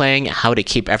role-playing how to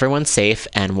keep everyone safe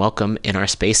and welcome in our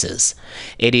spaces.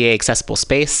 ADA accessible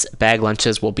space, bag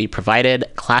lunches will be provided,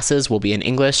 classes will be in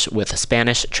English with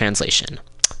Spanish translation.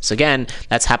 So again,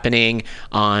 that's happening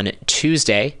on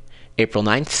Tuesday, April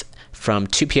 9th from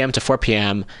 2 p.m. to 4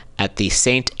 p.m. at the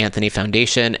St. Anthony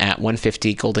Foundation at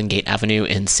 150 Golden Gate Avenue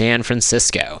in San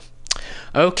Francisco.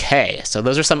 Okay, so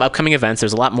those are some upcoming events.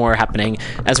 There's a lot more happening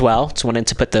as well. Just wanted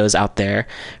to put those out there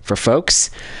for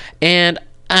folks. And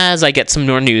as I get some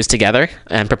more news together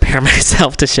and prepare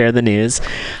myself to share the news,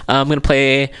 I'm going to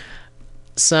play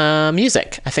some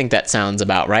music. I think that sounds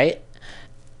about right.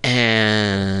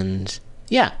 And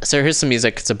yeah, so here's some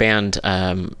music. It's a band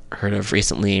heard of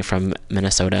recently from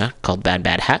Minnesota called Bad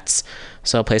Bad Hats.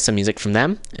 So I'll play some music from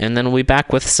them, and then we'll be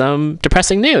back with some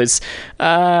depressing news.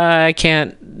 I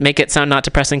can't make it sound not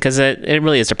depressing because it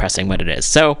really is depressing what it is.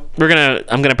 So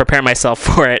I'm gonna prepare myself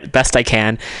for it best I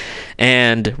can,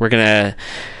 and we're gonna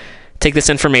take this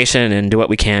information and do what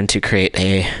we can to create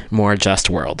a more just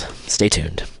world. Stay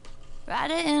tuned. Write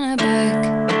it in a book,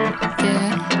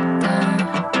 yeah,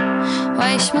 don't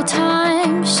waste my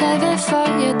time, save it for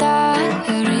your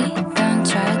diary, don't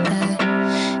try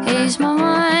to ease my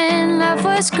mind, love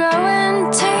was growing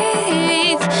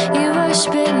teeth, you were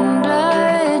spitting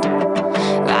blood,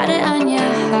 write it on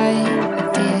your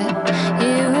heart, dear,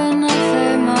 you were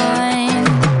never mine.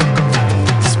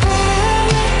 Spare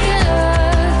me your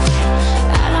love,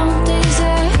 I don't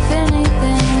deserve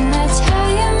anything, that's how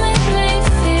you make me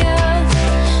feel,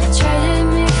 traded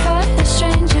me for a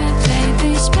stranger,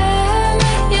 baby, spare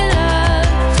me your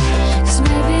love, 'cause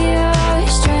maybe you're a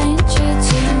stranger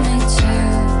to me too.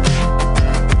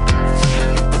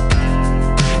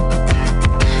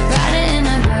 Write it in a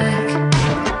book,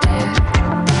 yeah.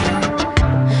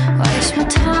 Waste my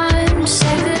time,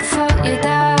 save it for your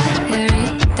diary,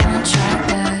 don't try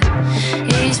to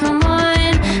ease my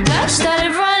mind, love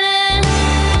started running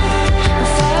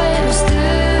before it was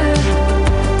through.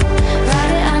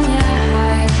 Write it on your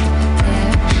heart,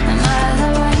 yeah, am I the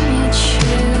one you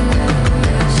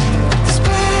choose?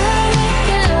 Spare me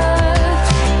your love,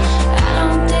 I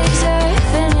don't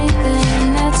deserve anything,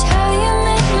 that's how you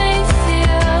make me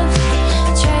feel,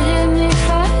 traded me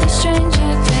for a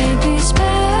stranger, baby,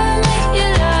 spare me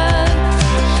your love,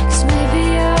 'cause maybe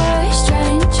you're a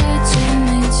stranger to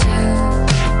me too.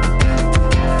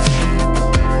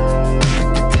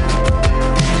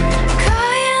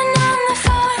 Crying on the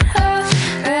phone,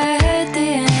 already,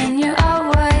 and you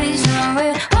always know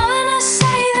it. Wanna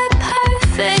say the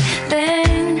perfect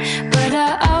thing, but I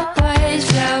always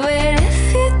blow it. If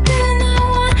you do not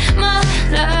want my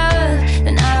love,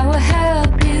 then I will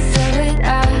help you throw it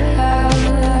out.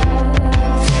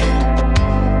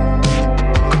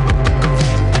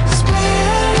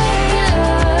 Spare me your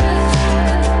love,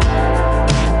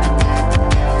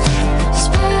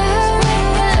 spare me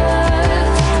your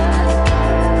love,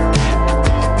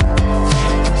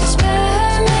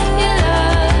 spare me your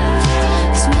love,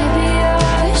 'cause maybe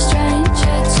you're a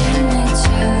stranger to me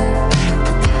too.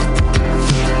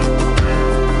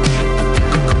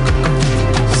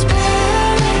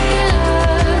 Spare me your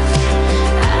love,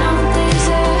 I don't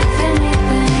deserve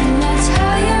anything, that's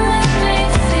how you make me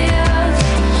feel,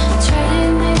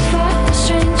 traded me for a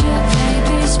stranger,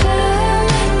 baby, spare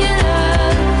me your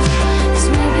love, 'cause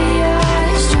maybe you're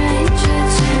a stranger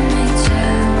to me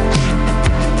too.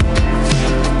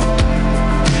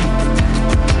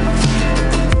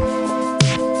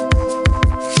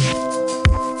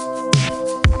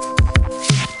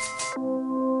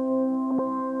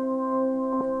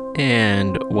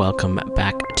 And welcome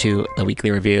back to the Weekly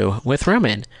Review with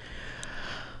Roman.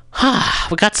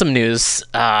 We got some news.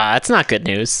 It's not good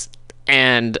news.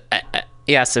 And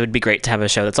yes, it would be great to have a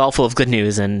show that's all full of good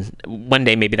news, and one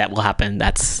day maybe that will happen.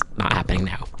 That's not happening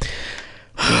now.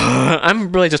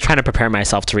 I'm really just trying to prepare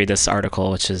myself to read this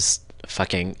article, which is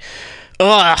fucking...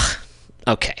 Ugh.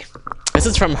 Okay. This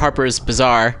is from Harper's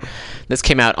Bazaar. This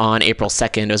came out on April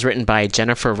 2nd. It was written by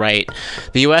Jennifer Wright.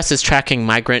 The U.S. is tracking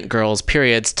migrant girls'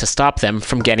 periods to stop them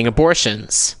from getting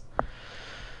abortions.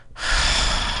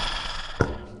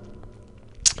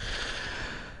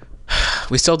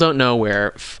 We still don't know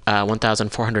where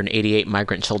 1,488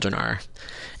 migrant children are.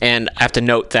 And I have to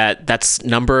note that that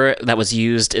number that was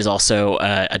used is also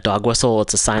a dog whistle.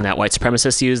 It's a sign that white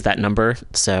supremacists use, that number.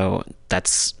 So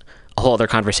that's a whole other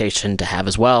conversation to have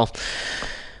as well.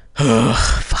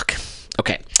 Fuck.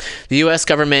 Okay. The U.S.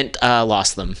 government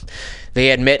lost them.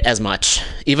 They admit as much.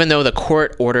 Even though the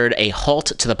court ordered a halt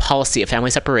to the policy of family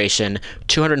separation,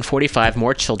 245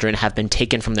 more children have been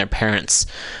taken from their parents.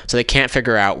 So they can't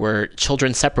figure out where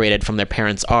children separated from their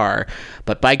parents are.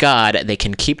 But by God, they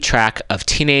can keep track of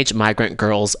teenage migrant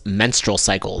girls' menstrual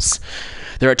cycles.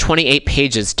 There are 28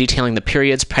 pages detailing the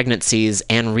periods, pregnancies,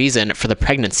 and reason for the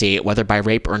pregnancy, whether by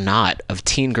rape or not, of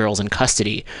teen girls in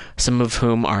custody, some of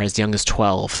whom are as young as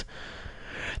 12.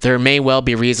 There may well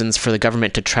be reasons for the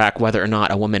government to track whether or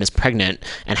not a woman is pregnant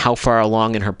and how far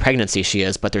along in her pregnancy she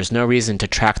is, but there's no reason to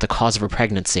track the cause of her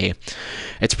pregnancy.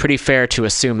 It's pretty fair to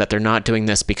assume that they're not doing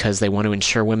this because they want to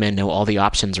ensure women know all the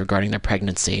options regarding their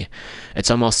pregnancy.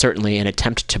 It's almost certainly an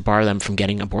attempt to bar them from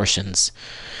getting abortions.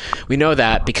 We know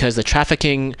that because the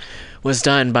trafficking was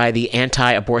done by the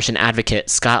anti-abortion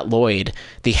advocate Scott Lloyd,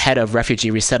 the head of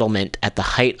refugee resettlement at the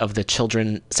height of the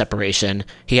children separation.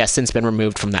 He has since been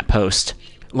removed from that post.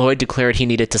 Lloyd declared he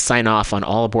needed to sign off on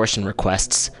all abortion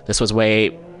requests. This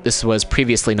was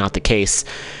previously not the case,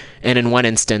 and in one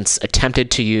instance attempted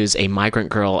to use a migrant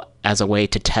girl as a way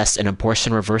to test an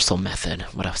abortion reversal method.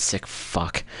 What a sick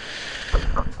fuck.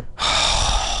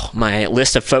 my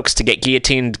list of folks to get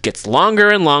guillotined gets longer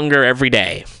and longer every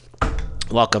day.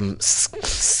 Welcome,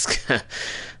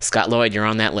 Scott Lloyd, you're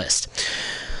on that list.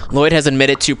 Lloyd has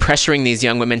admitted to pressuring these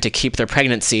young women to keep their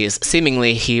pregnancies.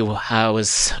 Seemingly, he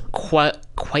was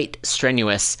quite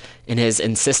strenuous in his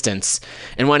insistence.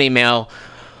 In one email,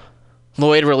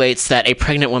 Lloyd relates that a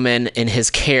pregnant woman in his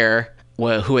care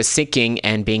who is seeking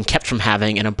and being kept from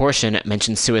having an abortion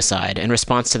mentioned suicide. In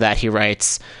response to that, he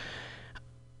writes,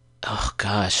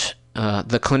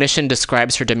 the clinician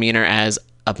describes her demeanor as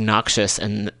obnoxious,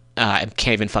 and I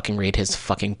can't even fucking read his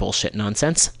fucking bullshit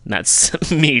nonsense.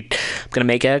 That's me. I'm going to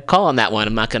make a call on that one.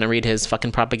 I'm not going to read his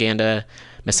fucking propaganda,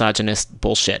 misogynist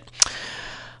bullshit.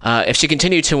 If she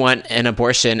continued to want an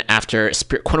abortion after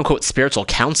quote-unquote spiritual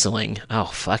counseling, oh,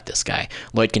 fuck this guy,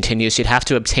 Lloyd continues, she'd have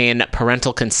to obtain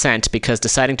parental consent because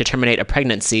deciding to terminate a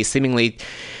pregnancy seemingly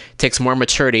takes more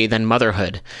maturity than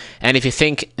motherhood. And if you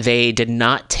think they did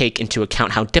not take into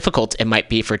account how difficult it might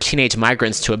be for teenage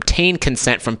migrants to obtain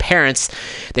consent from parents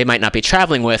they might not be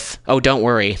traveling with, oh, don't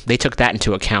worry, they took that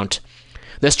into account.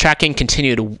 This tracking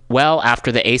continued well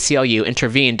after the ACLU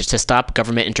intervened to stop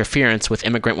government interference with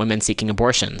immigrant women seeking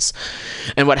abortions.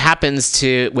 And what happens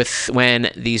when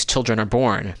these children are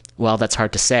born? Well, that's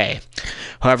hard to say.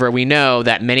 However, we know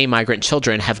that many migrant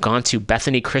children have gone to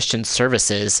Bethany Christian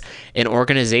Services, an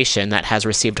organization that has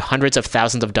received hundreds of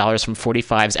thousands of dollars from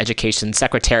 45's education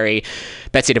secretary,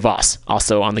 Betsy DeVos,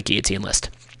 also on the guillotine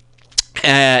list.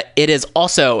 It is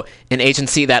also an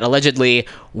agency that allegedly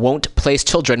won't place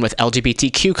children with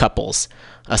LGBTQ couples.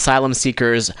 Asylum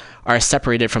seekers are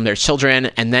separated from their children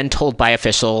and then told by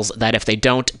officials that if they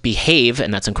don't behave,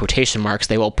 and that's in quotation marks,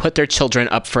 they will put their children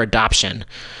up for adoption.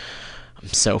 I'm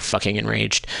so fucking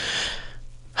enraged.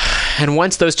 And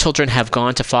once those children have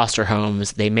gone to foster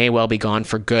homes, they may well be gone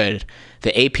for good.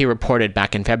 The AP reported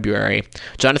back in February.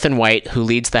 Jonathan White, who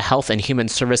leads the Health and Human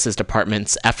Services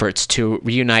Department's efforts to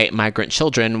reunite migrant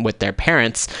children with their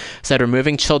parents, said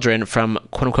removing children from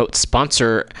quote-unquote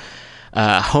sponsor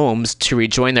homes to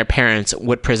rejoin their parents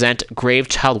would present grave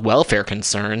child welfare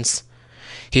concerns.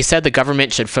 He said the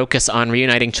government should focus on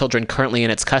reuniting children currently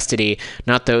in its custody,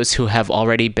 not those who have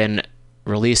already been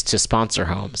released to sponsor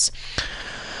homes.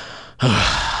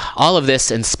 All of this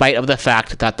in spite of the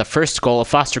fact that the first goal of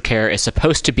foster care is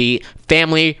supposed to be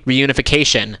family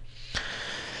reunification.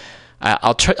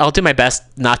 I'll do my best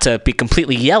not to be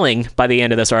completely yelling by the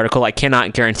end of this article. I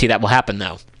cannot guarantee that will happen,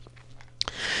 though.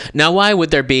 Now, why would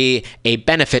there be a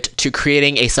benefit to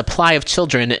creating a supply of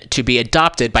children to be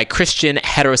adopted by Christian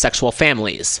heterosexual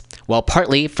families? Well,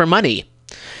 partly for money.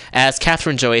 As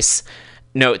Catherine Joyce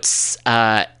notes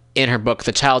in her book,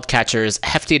 The Child Catchers,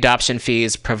 hefty adoption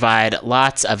fees provide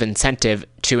lots of incentive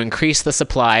to increase the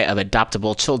supply of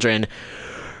adoptable children,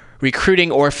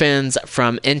 recruiting orphans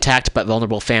from intact but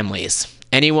vulnerable families.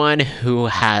 Anyone who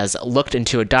has looked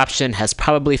into adoption has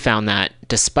probably found that,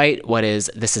 despite what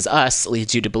This Is Us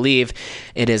leads you to believe,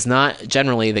 it is not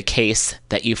generally the case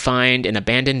that you find an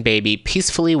abandoned baby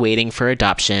peacefully waiting for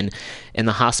adoption in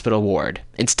the hospital ward.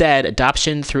 Instead,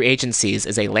 adoption through agencies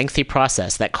is a lengthy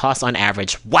process that costs on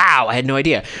average, wow, I had no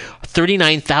idea,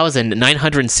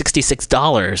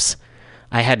 $39,966.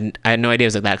 I had no idea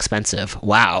it was that expensive.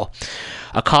 Wow.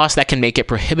 A cost that can make it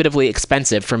prohibitively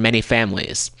expensive for many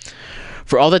families.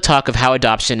 For all the talk of how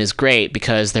adoption is great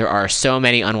because there are so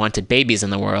many unwanted babies in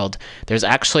the world, there's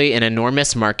actually an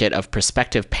enormous market of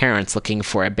prospective parents looking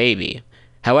for a baby.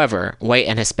 However, white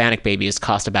and Hispanic babies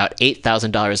cost about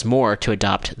 $8,000 more to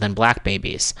adopt than black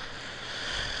babies.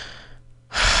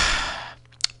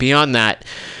 Beyond that,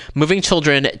 moving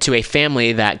children to a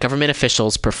family that government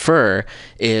officials prefer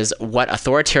is what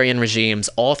authoritarian regimes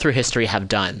all through history have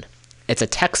done. It's a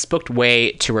textbook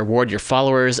way to reward your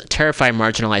followers, terrify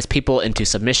marginalized people into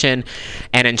submission,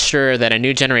 and ensure that a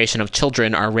new generation of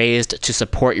children are raised to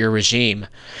support your regime.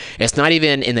 It's not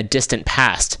even in the distant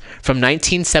past. From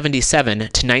 1977 to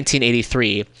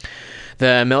 1983,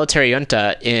 the military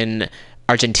junta in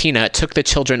Argentina took the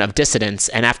children of dissidents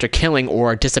and, after killing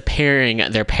or disappearing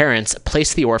their parents,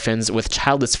 placed the orphans with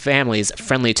childless families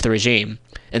friendly to the regime.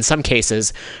 In some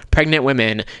cases, pregnant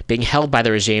women being held by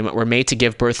the regime were made to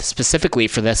give birth specifically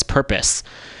for this purpose.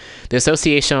 The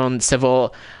Asociación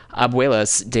Civil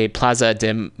Abuelas de Plaza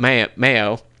de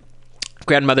Mayo,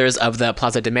 grandmothers of the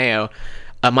Plaza de Mayo,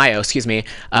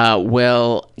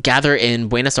 will gather in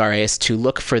Buenos Aires to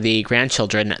look for the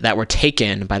grandchildren that were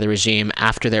taken by the regime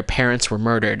after their parents were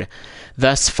murdered.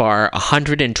 Thus far,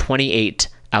 128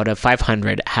 out of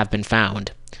 500 have been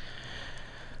found.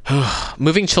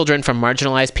 Moving children from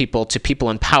marginalized people to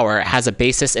people in power has a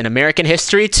basis in American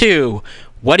history, too.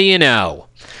 What do you know?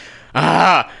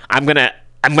 I'm gonna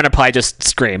I'm going to probably just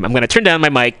scream. I'm going to turn down my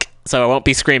mic so I won't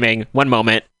be screaming. One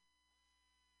moment.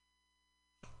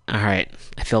 All right.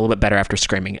 I feel a little bit better after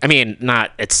screaming. I mean,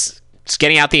 it's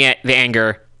getting out the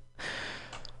anger.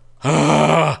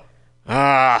 Okay.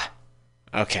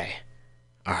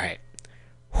 All right.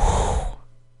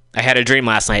 I had a dream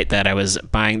last night that I was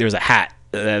buying, there was a hat.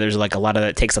 There's like a lot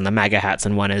of takes on the MAGA hats,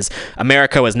 and one is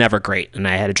America was never great, and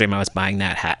I had a dream I was buying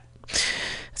that hat.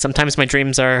 Sometimes my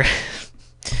dreams are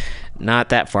not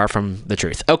that far from the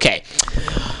truth. Okay.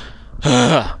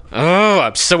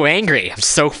 I'm so angry. I'm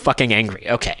so fucking angry.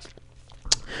 Okay.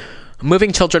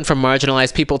 Moving children from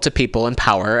marginalized people to people in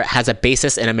power has a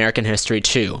basis in American history,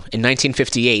 too. In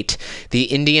 1958, the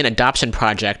Indian Adoption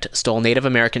Project stole Native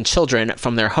American children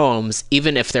from their homes,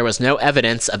 even if there was no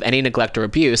evidence of any neglect or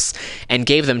abuse, and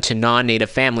gave them to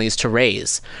non-Native families to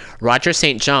raise. Roger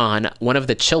St. John, one of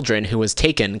the children who was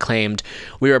taken, claimed,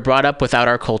 "We were brought up without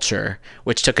our culture,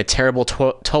 which took a terrible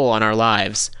toll on our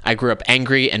lives. I grew up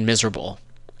angry and miserable."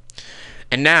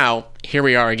 And now, here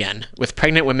we are again, with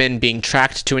pregnant women being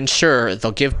tracked to ensure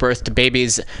they'll give birth to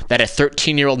babies that a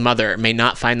 13-year-old mother may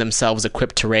not find themselves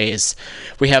equipped to raise.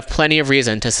 We have plenty of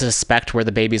reason to suspect where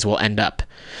the babies will end up.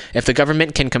 If the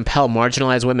government can compel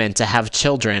marginalized women to have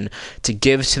children to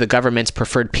give to the government's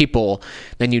preferred people,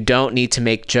 then you don't need to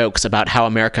make jokes about how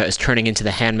America is turning into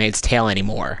The Handmaid's Tale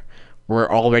anymore. We're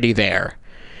already there.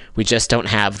 We just don't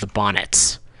have the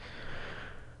bonnets.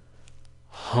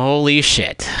 Holy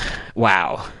shit.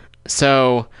 Wow.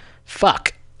 So,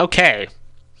 fuck. Okay.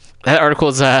 That article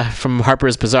is from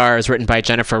Harper's Bazaar. It's written by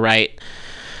Jennifer Wright.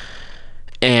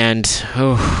 And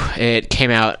it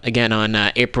came out again on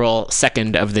April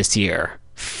 2nd of this year.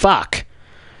 Fuck.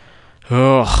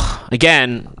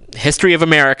 Again, history of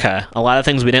America. A lot of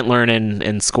things we didn't learn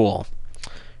in school.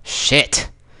 Shit.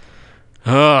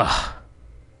 I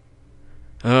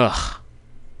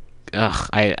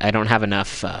don't have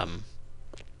enough...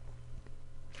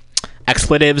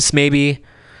 expletives, maybe.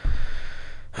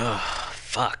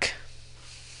 Fuck.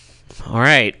 All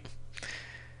right.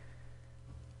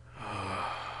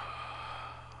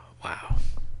 Wow.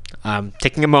 I'm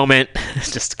taking a moment.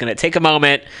 Just gonna take a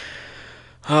moment.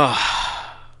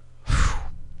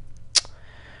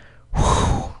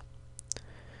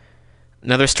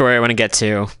 Another story I want to get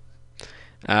to.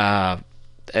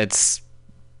 It's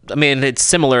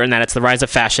similar in that it's the rise of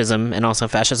fascism, and also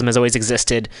fascism has always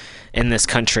existed in this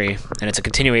country, and it's a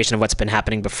continuation of what's been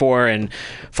happening before, and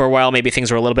for a while maybe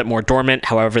things were a little bit more dormant,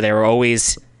 however they were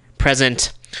always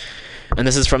present. And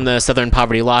this is from the Southern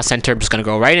Poverty Law Center. I'm just going to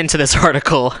go right into this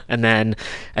article, and then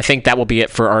I think that will be it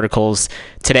for articles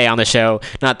today on the show.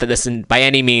 Not that this by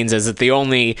any means is the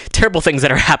only terrible things that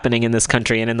are happening in this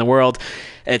country and in the world.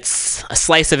 It's a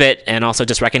slice of it, and also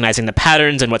just recognizing the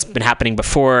patterns and what's been happening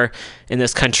before in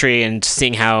this country, and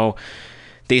seeing how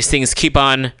these things keep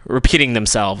on repeating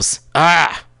themselves.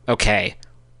 Okay.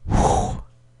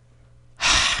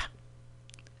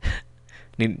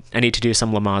 I need to do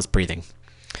some Lamaze breathing.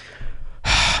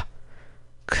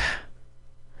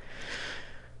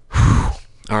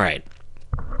 All right.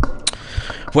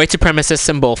 White supremacist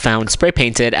symbol found spray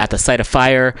painted at the site of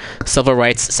fire, Civil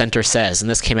Rights Center says.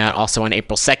 And this came out also on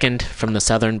April 2nd from the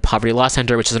Southern Poverty Law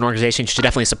Center, which is an organization you should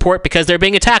definitely support because they're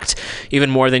being attacked even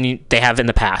more than they have in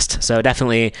the past. So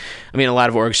definitely, a lot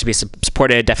of orgs should be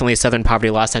supported. Definitely Southern Poverty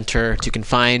Law Center, which you can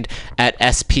find at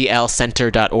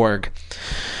splcenter.org.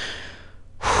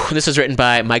 This was written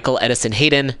by Michael Edison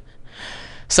Hayden.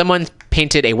 Someone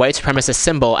painted a white supremacist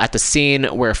symbol at the scene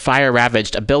where fire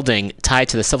ravaged a building tied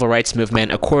to the civil rights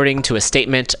movement, according to a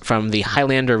statement from the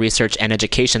Highlander Research and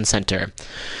Education Center.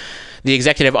 The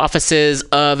executive offices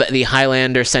of the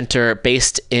Highlander Center,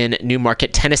 based in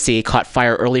Newmarket, Tennessee, caught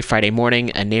fire early Friday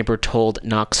morning, a neighbor told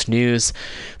Knox News.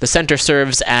 The center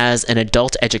serves as an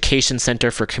adult education center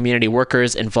for community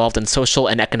workers involved in social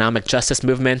and economic justice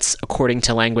movements, according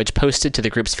to language posted to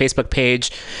the group's Facebook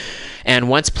page, and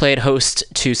once played host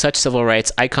to such civil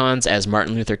rights icons as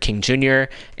Martin Luther King Jr.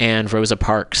 and Rosa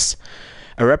Parks.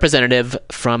 A representative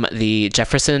from the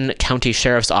Jefferson County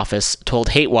Sheriff's Office told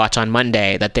Hate Watch on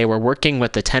Monday that they were working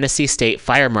with the Tennessee State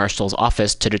Fire Marshal's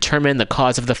office to determine the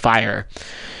cause of the fire.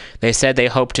 They said they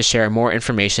hope to share more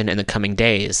information in the coming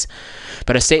days.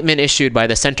 But a statement issued by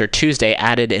the center Tuesday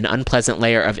added an unpleasant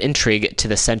layer of intrigue to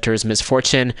the center's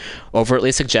misfortune,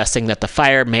 overtly suggesting that the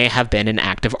fire may have been an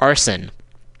act of arson.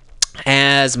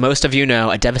 As most of you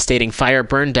know, a devastating fire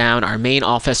burned down our main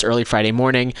office early Friday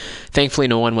morning. Thankfully,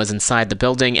 no one was inside the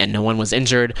building and no one was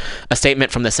injured. A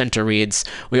statement from the center reads,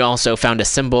 "We also found a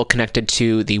symbol connected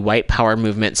to the white power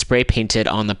movement spray painted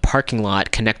on the parking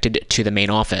lot connected to the main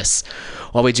office.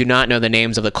 While we do not know the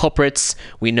names of the culprits,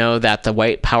 we know that the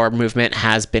white power movement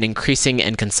has been increasing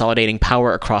and consolidating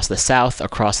power across the South,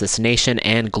 across this nation,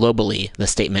 and globally," the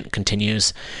statement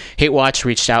continues. Hate Watch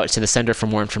reached out to the center for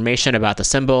more information about the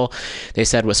symbol. They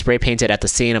said was spray painted at the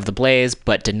scene of the blaze,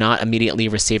 but did not immediately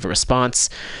receive a response.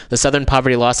 The Southern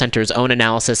Poverty Law Center's own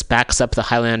analysis backs up the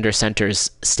Highlander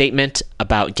Center's statement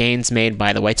about gains made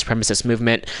by the white supremacist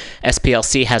movement.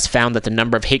 SPLC has found that the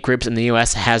number of hate groups in the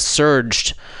U.S. has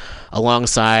surged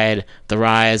alongside the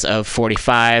rise of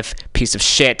 45, piece of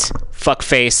shit,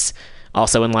 fuckface,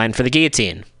 also in line for the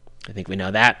guillotine. I think we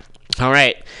know that. All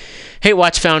right. Hate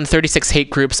Watch found 36 hate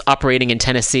groups operating in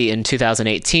Tennessee in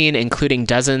 2018, including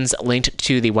dozens linked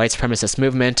to the white supremacist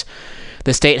movement.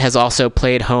 The state has also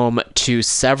played home to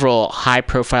several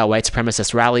high-profile white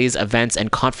supremacist rallies, events,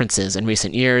 and conferences in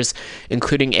recent years,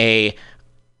 including an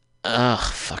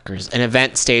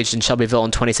event staged in Shelbyville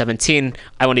in 2017.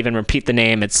 I won't even repeat the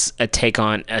name. It's a take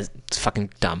on... It's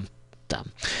fucking dumb.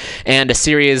 And a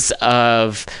series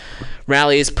of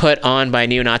rallies put on by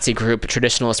neo-Nazi group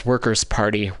Traditionalist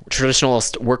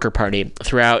Worker Party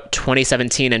throughout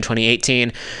 2017 and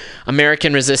 2018.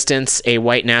 American Resistance, a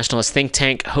white nationalist think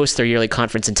tank, hosts their yearly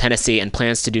conference in Tennessee and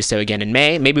plans to do so again in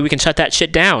May. Maybe we can shut that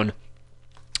shit down.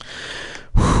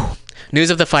 Whew. News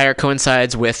of the fire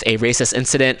coincides with a racist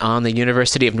incident on the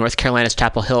University of North Carolina's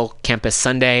Chapel Hill campus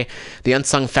Sunday. The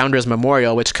Unsung Founders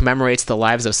Memorial, which commemorates the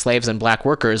lives of slaves and black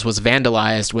workers, was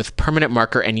vandalized with permanent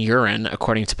marker and urine,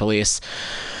 according to police.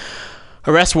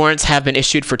 Arrest warrants have been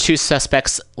issued for 2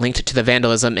 suspects linked to the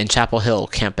vandalism in Chapel Hill,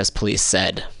 campus police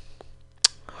said.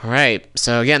 All right,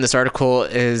 so again, this article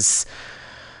is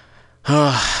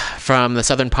from the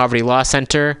Southern Poverty Law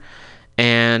Center.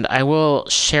 And I will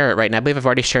share it right now. I believe I've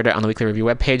already shared it on the Weekly Review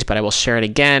webpage, but I will share it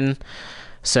again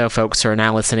so folks who are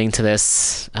now listening to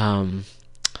this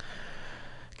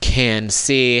can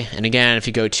see. And again, if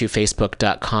you go to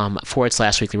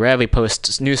facebook.com/weeklyrev, we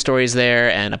post news stories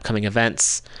there and upcoming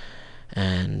events.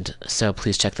 And so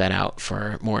please check that out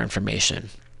for more information.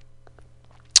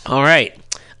 All right.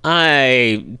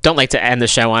 I don't like to end the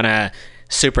show on a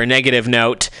super negative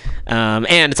note,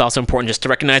 and it's also important just to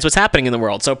recognize what's happening in the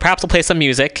world. So perhaps we'll play some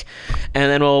music,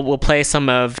 and then we'll play some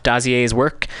of Dazier's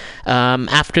work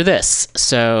after this.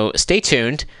 So stay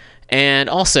tuned, and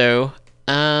also,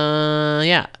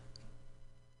 we're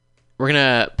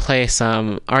gonna play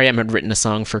some. R.E.M. had written a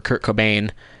song for Kurt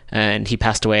Cobain, and he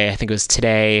passed away. I think it was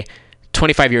today,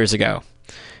 25 years ago.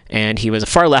 And he was a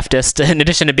far leftist. In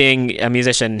addition to being a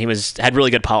musician, he had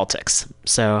really good politics.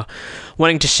 So,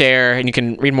 wanting to share, and you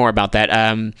can read more about that.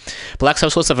 Black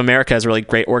Socialists of America is a really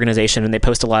great organization, and they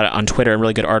post a lot on Twitter and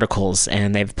really good articles.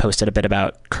 And they've posted a bit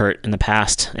about Kurt in the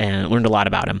past and learned a lot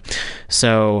about him.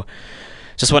 So,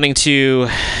 just wanting to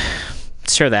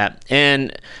share that.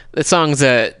 And the song's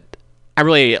I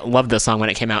really loved this song when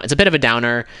it came out. It's a bit of a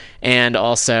downer, and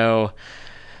also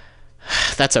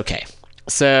that's okay.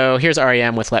 So here's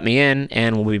R.E.M. with Let Me In,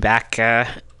 and we'll be back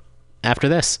after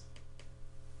this.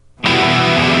 Yeah,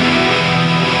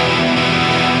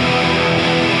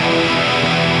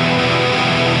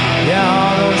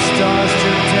 all those stars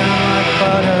drip down like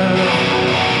butter.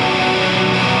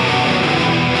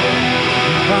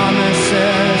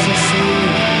 Promises are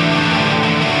sweet.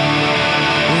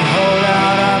 We hold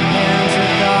out our hands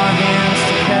with our hands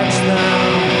to catch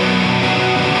them.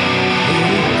 We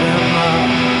eat them up,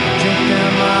 drink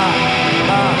them up,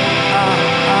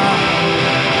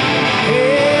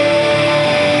 Hey,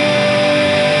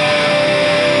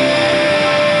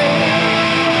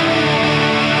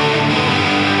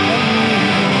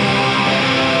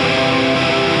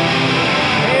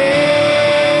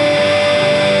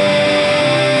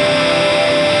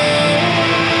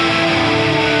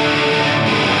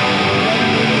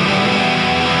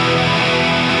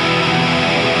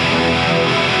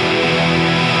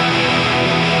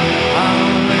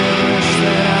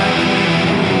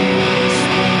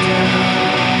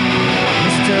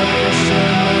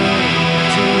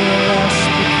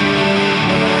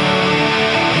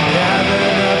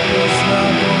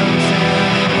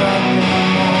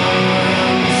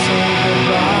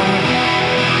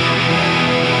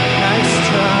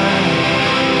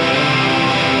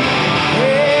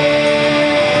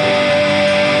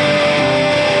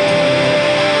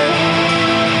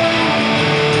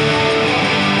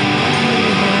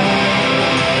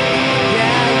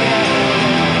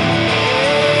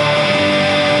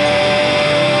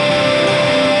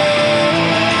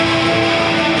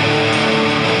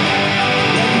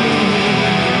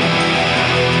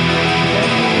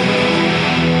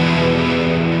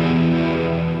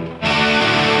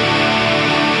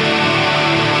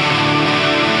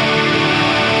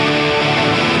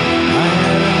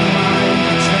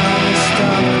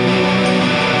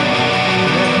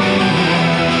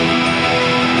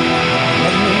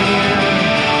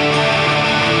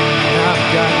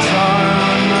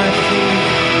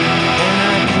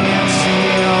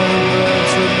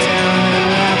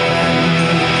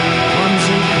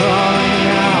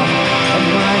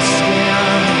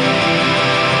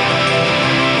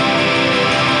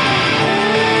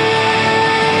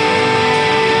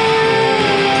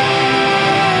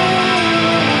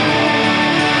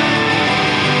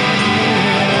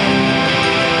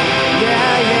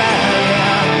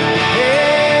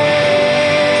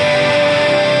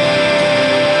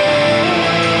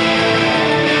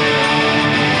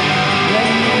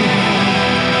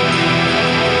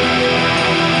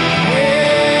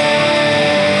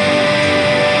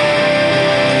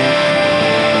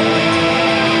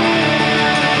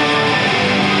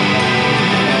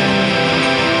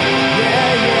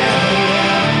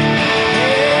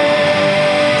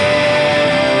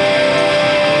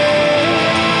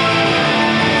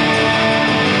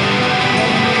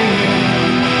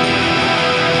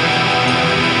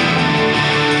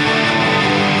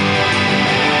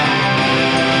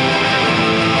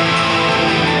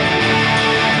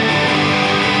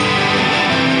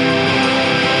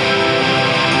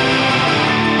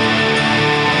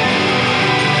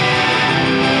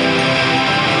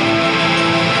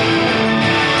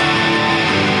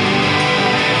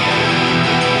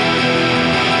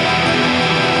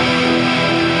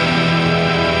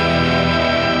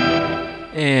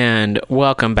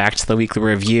 welcome back to the Weekly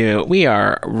Review. We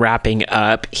are wrapping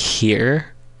up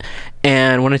here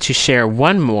and wanted to share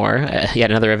one more,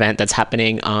 yet another event that's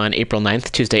happening on April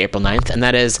 9th, Tuesday, April 9th, and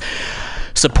that is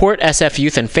Support SF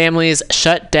Youth and Families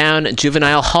Shut Down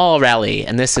Juvenile Hall Rally,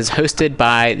 and this is hosted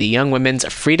by the Young Women's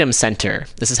Freedom Center.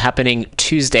 This is happening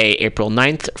Tuesday, April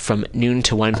 9th from noon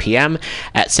to 1 p.m.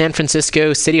 at San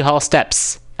Francisco City Hall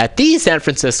steps. At the San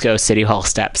Francisco City Hall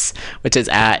steps, which is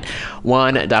at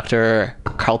 1 Dr.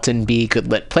 Carlton B.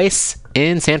 Goodlett Place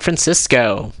in San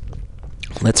Francisco.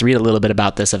 Let's read a little bit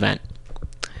about this event.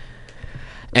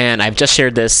 And I've just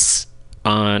shared this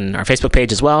on our Facebook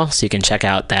page as well, so you can check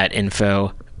out that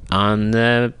info on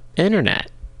the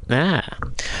internet.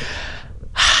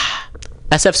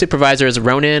 SF supervisors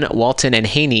Ronan, Walton, and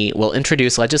Haney will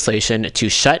introduce legislation to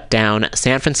shut down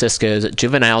San Francisco's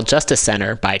Juvenile Justice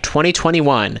Center by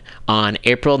 2021 on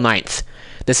April 9th.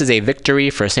 This is a victory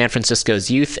for San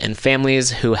Francisco's youth and families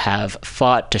who have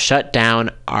fought to shut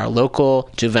down our local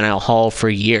juvenile hall for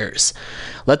years.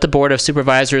 Let the Board of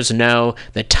Supervisors know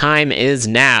the time is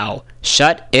now.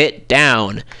 Shut it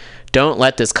down. Don't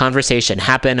let this conversation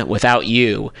happen without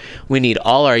you. We need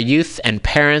all our youth and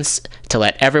parents to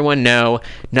let everyone know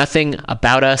nothing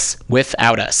about us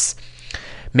without us.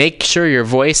 Make sure your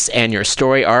voice and your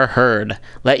story are heard.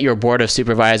 Let your Board of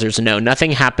Supervisors know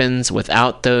nothing happens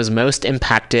without those most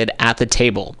impacted at the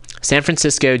table. San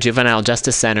Francisco Juvenile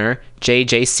Justice Center,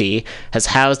 JJC, has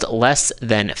housed less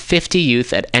than 50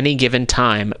 youth at any given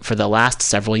time for the last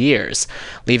several years,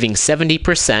 leaving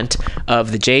 70%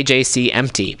 of the JJC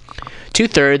empty.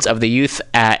 2/3 of the youth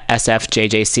at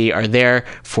SFJJC are there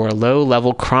for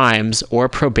low-level crimes or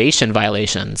probation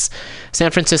violations.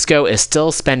 San Francisco is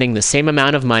still spending the same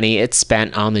amount of money it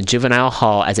spent on the juvenile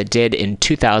hall as it did in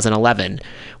 2011,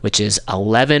 which is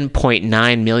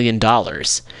 $11.9 million,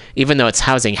 even though it's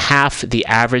housing half the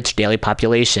average daily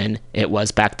population it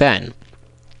was back then.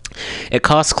 It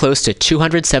costs close to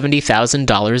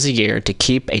 $270,000 a year to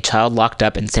keep a child locked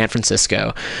up in San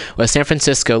Francisco, with San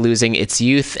Francisco losing its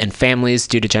youth and families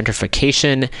due to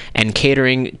gentrification and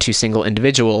catering to single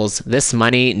individuals. This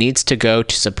money needs to go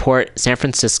to support San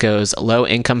Francisco's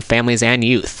low-income families and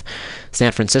youth.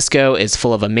 San Francisco is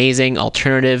full of amazing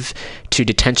alternative to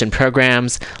detention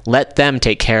programs. Let them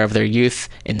take care of their youth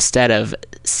instead of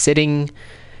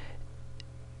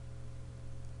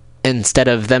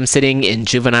them sitting in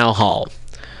juvenile hall.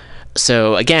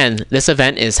 So again, this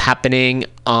event is happening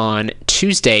on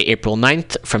Tuesday, April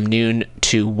 9th from noon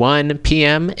to 1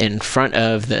 p.m. in front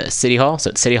of the City Hall,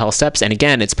 so it's City Hall steps. And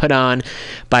again, it's put on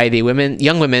by the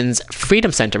Young Women's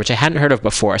Freedom Center, which I hadn't heard of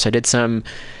before. So I did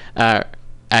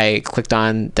I clicked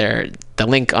on the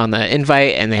link on the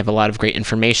invite, and they have a lot of great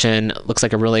information. It looks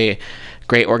like a really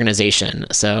great organization.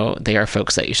 So they are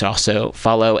folks that you should also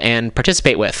follow and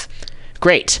participate with.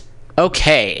 Great.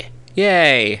 Okay.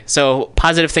 Yay. So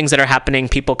positive things that are happening,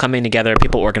 people coming together,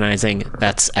 people organizing.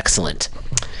 That's excellent.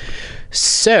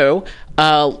 So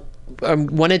I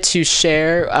wanted to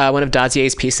share one of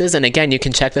Dazier's pieces. And again, you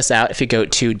can check this out if you go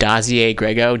to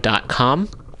daziergrego.com.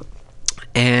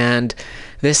 And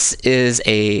this is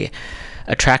a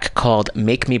track called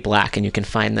Make Me Black. And you can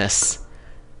find this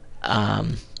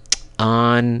on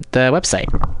the website.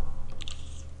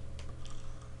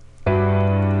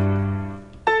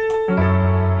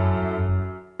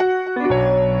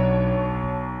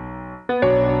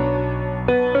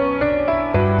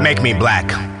 Make me black.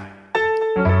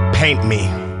 Paint me.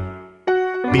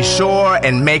 Be sure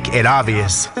and make it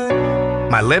obvious.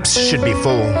 My lips should be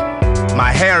full.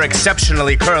 My hair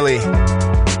exceptionally curly.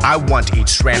 I want each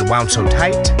strand wound so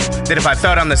tight that if I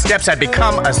fell down the steps, I'd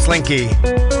become a slinky.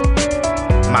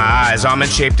 My eyes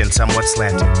almond-shaped and somewhat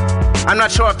slanted. I'm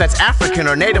not sure if that's African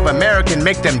or Native American,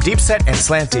 make them deep-set and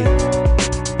slanty.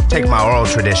 Take my oral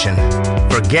tradition.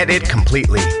 Forget it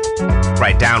completely.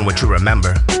 Write down what you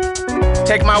remember.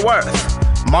 Take my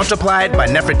worth, multiply it by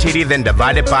Nefertiti, then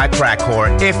divide it by crack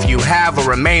whore. If you have a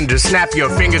remainder, snap your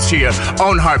fingers to your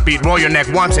own heartbeat, roll your neck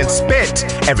once and spit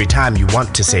every time you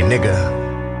want to say nigga.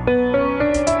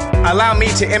 Allow me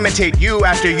to imitate you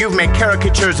after you've made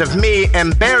caricatures of me,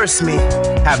 embarrass me.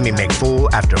 Have me make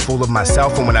fool after fool of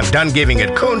myself, and when I'm done giving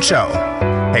it Kuncho,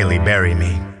 Haley bury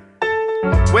me.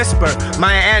 Whisper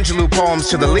Maya Angelou poems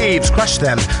to the leaves, crush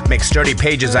them, make sturdy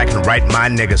pages I can write my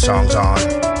nigga songs on.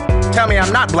 Tell me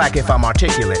I'm not black if I'm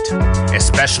articulate,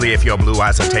 especially if your blue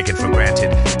eyes are taken for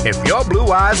granted. If your blue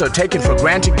eyes are taken for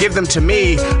granted, give them to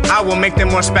me. I will make them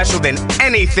more special than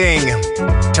anything.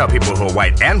 Tell people who are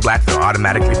white and black they're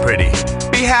automatically pretty.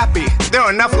 Be happy. There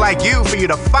are enough like you for you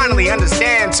to finally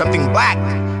understand something black.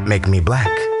 Make me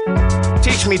black.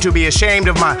 Teach me to be ashamed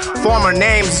of my former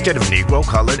names instead of Negro,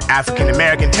 colored, African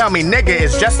American. Tell me nigga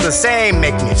is just the same,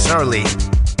 make me surly.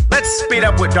 Let's speed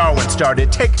up what Darwin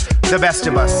started. Take the best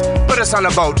of us, put us on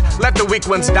a boat. Let the weak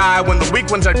ones die. When the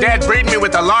weak ones are dead, breed me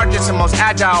with the largest and most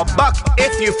agile buck.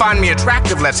 If you find me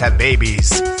attractive, let's have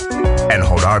babies. And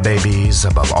hold our babies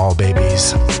above all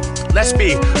babies. Let's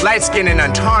be light-skinned and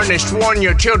untarnished. Warn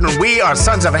your children, we are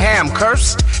sons of Ham,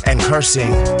 cursed and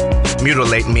cursing.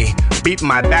 Mutilate me, beat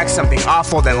my back something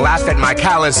awful, then laugh at my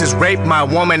calluses. Rape my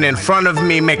woman in front of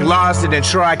me, make laws that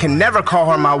ensure I can never call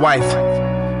her my wife.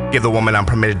 Give the woman I'm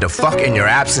permitted to fuck in your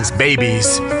absence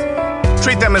babies.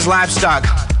 Treat them as livestock.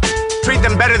 Treat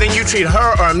them better than you treat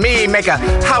her or me. Make a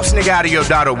house nigga out of your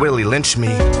daughter, Willie, lynch me.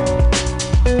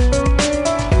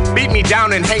 Beat me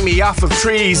down and hang me off of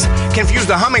trees. Confuse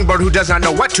the hummingbird who does not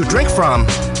know what to drink from.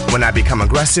 When I become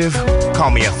aggressive, call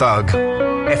me a thug.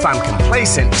 If I'm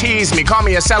complacent, tease me, call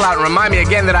me a sellout, and remind me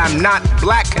again that I'm not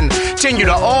black. Continue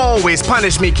to always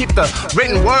punish me, keep the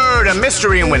written word a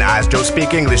mystery, and when eyes don't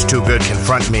speak English too good,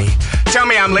 confront me. Tell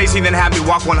me I'm lazy, then have me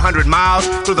walk 100 miles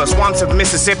through the swamps of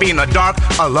Mississippi in the dark,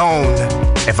 alone.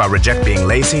 If I reject being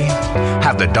lazy,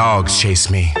 have the dogs chase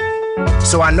me.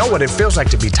 So I know what it feels like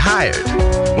to be tired.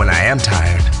 When I am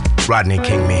tired, Rodney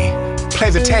King me. Play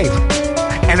the tape,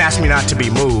 and ask me not to be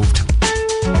moved.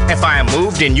 If I am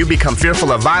moved and you become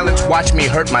fearful of violence, watch me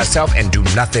hurt myself and do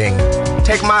nothing.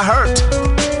 Take my hurt,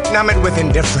 numb it with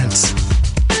indifference.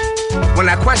 When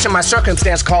I question my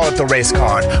circumstance, call it the race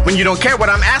card. When you don't care what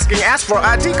I'm asking, ask for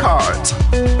ID cards.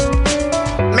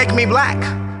 Make me black.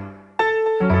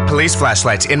 Police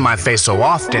flashlights in my face so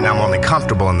often, I'm only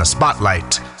comfortable in the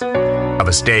spotlight of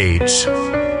a stage,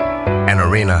 an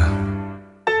arena,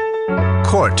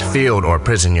 court, field, or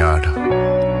prison yard.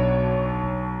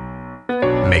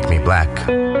 Make me black.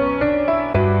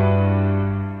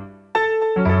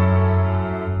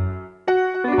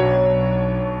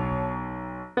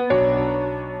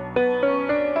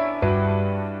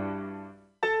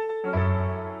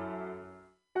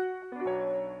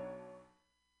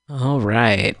 All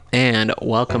right, and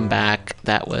welcome back.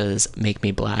 That was Make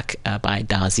Me Black by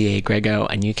Dazier Grego,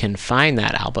 and you can find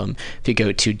that album if you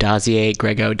go to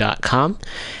daziergrego.com.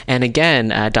 And again,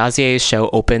 Dazier's show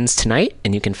opens tonight,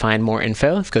 and you can find more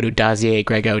info if you go to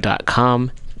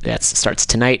daziergrego.com. That starts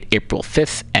tonight, April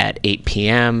 5th at 8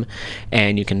 p.m.,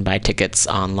 and you can buy tickets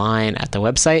online at the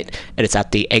website, and it's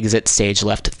at the Exit Stage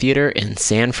Left Theater in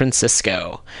San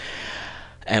Francisco,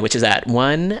 which is at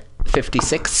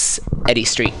 156 Eddy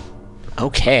Street.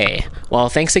 Okay. Well,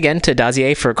 thanks again to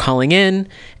Dazier for calling in,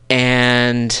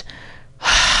 and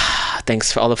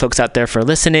thanks for all the folks out there for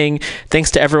listening. Thanks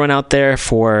to everyone out there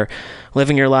for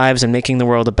living your lives and making the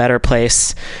world a better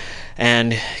place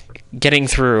and getting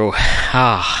through.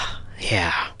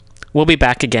 Yeah. We'll be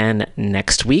back again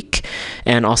next week.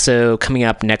 And also coming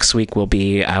up next week will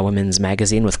be Women's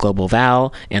Magazine with Global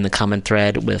Val and The Common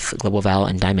Thread with Global Val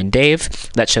and Diamond Dave.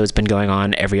 That show's been going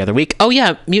on every other week. Oh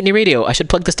yeah, Mutiny Radio. I should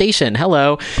plug the station.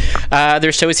 Hello.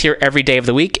 There's shows here every day of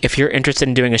the week. If you're interested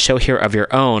in doing a show here of your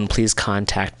own, please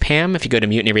contact Pam. If you go to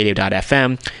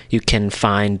mutinyradio.fm, you can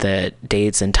find the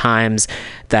dates and times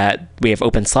that we have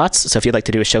open slots. So if you'd like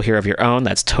to do a show here of your own,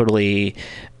 that's totally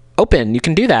open. You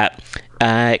can do that.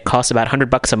 It costs about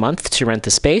 $100 a month to rent the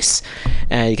space.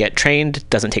 You get trained.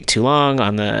 Doesn't take too long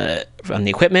on the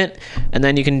equipment, and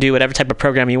then you can do whatever type of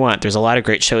program you want. There's a lot of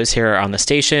great shows here on the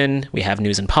station. We have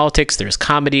news and politics. There's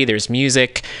comedy. There's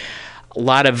music. A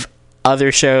lot of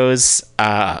other shows.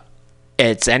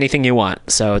 It's anything you want.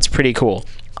 So it's pretty cool.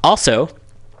 Also,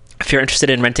 if you're interested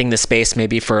in renting the space,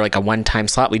 maybe for like a one-time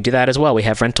slot, we do that as well. We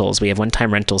have rentals. We have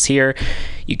one-time rentals here.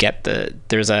 You get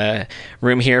there's a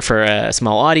room here for a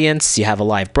small audience. You have a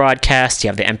live broadcast. You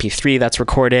have the MP3 that's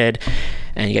recorded,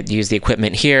 and you get to use the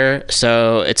equipment here.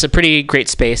 So it's a pretty great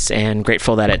space, and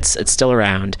grateful that it's still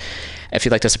around. If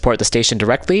you'd like to support the station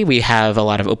directly, we have a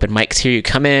lot of open mics here. You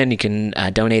come in, you can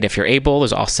donate if you're able.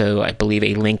 There's also, I believe,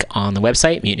 a link on the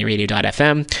website,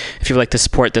 mutinyradio.fm. If you'd like to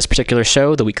support this particular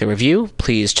show, The Weekly Review,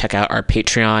 please check out our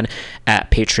Patreon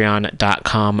at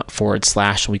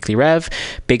patreon.com/weeklyrev.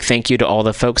 Big thank you to all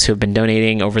the folks who have been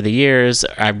donating over the years.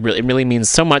 It really means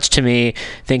so much to me.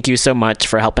 Thank you so much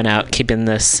for helping out, keeping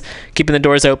the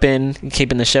doors open,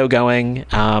 keeping the show going.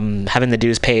 Having the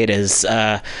dues paid is...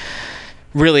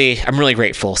 I'm really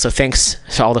grateful. So thanks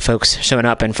to all the folks showing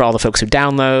up and for all the folks who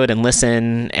download and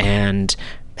listen and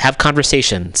have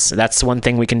conversations. That's one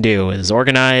thing we can do is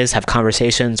organize, have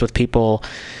conversations with people,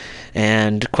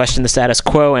 and question the status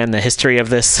quo and the history of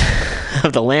this,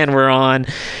 of the land we're on,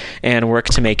 and work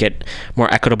to make it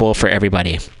more equitable for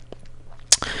everybody.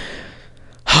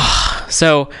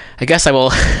 So I guess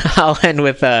I'll end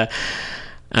with a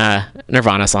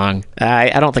Nirvana song.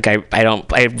 I don't think I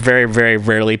very, very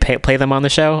rarely play them on the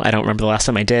show. I don't remember the last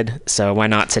time I did, so why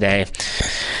not today?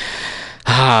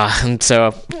 And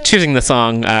so choosing the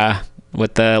song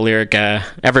with the lyric,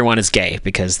 everyone is gay,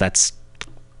 because that's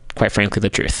quite frankly the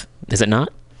truth. Is it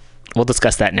not? We'll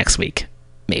discuss that next week.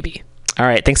 Maybe. All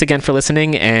right. Thanks again for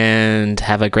listening, and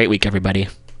have a great week, everybody.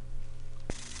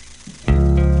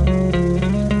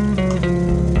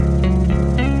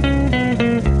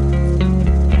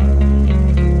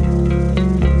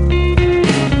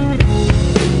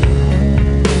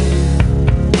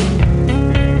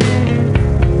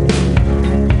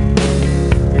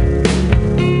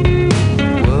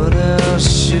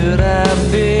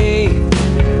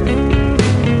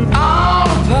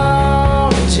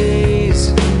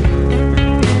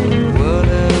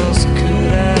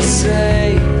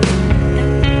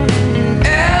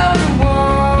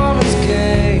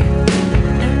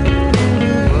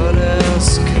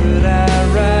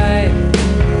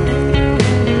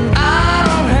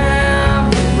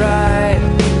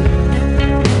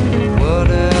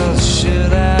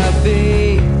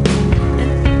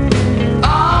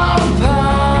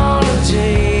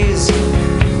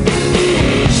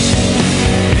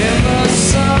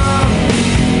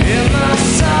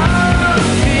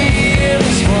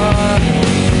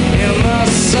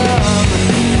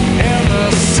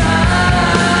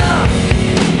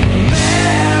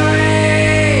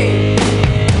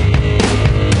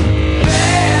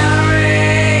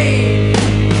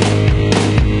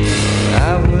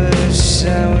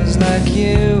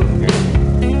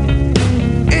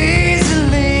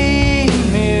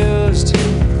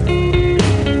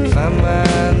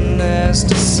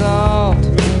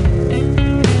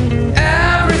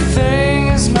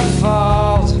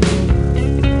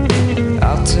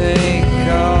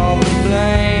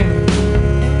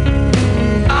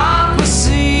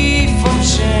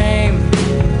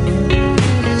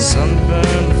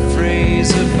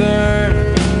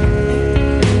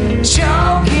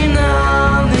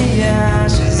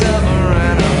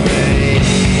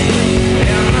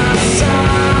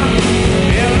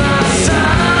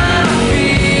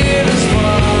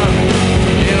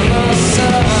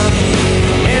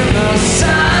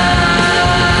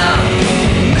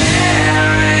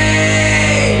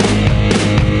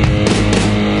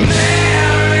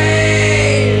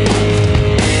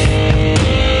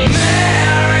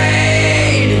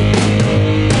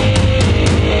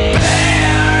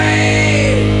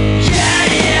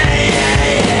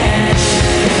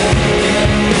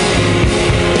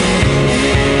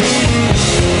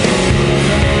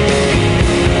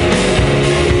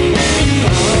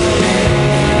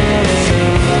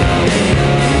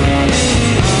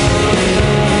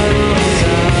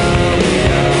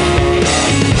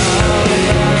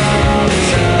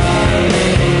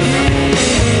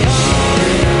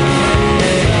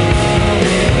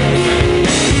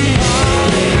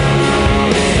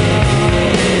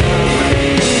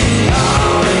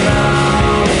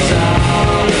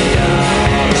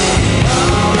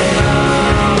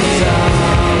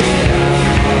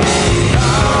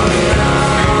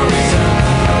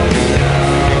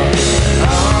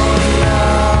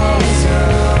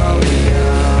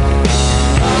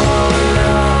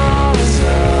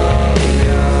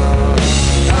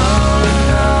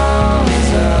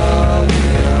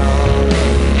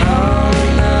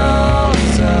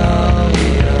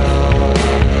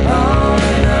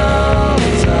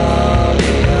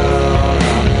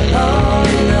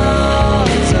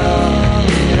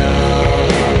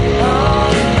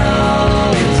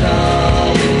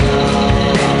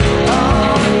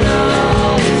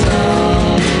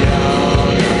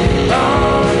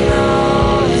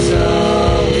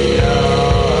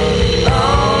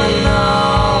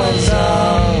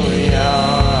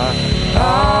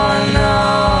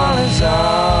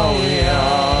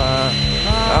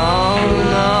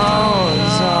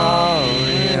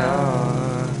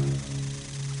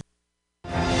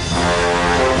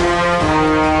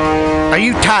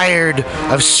 Tired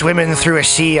of swimming through a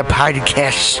sea of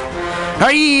podcasts?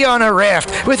 Are ye on a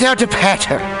raft without a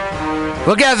paddle?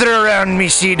 Well, gather around me,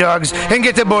 sea dogs, and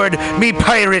get aboard me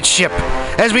pirate ship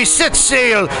as we set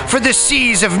sail for the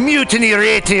seas of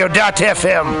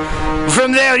MutinyRadio.fm.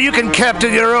 From there, you can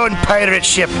captain your own pirate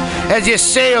ship as you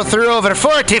sail through over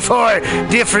 44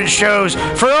 different shows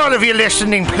for all of your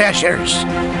listening pleasures.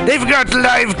 They've got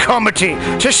live comedy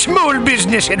to small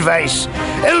business advice,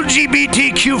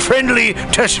 LGBTQ-friendly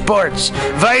to sports,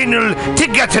 vinyl to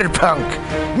gutter punk.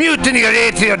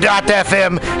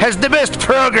 MutinyRadio.fm has the best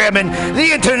programming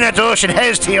the internet ocean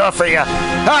has to offer you.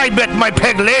 I bet my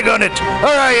peg leg on it.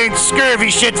 I ain't scurvy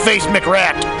shit-faced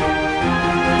McRat.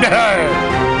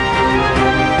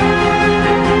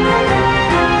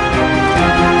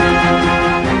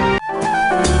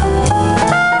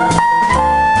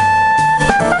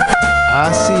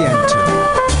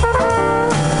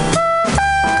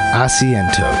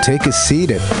 Asiento. Take a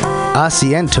seat at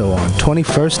Asiento on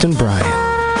 21st and Bryant.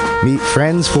 Meet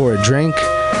friends for a drink,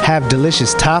 have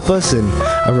delicious tapas, and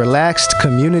a relaxed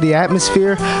community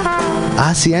atmosphere.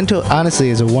 Asiento, honestly,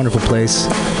 is a wonderful place.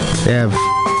 They have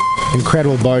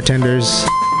incredible bartenders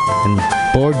and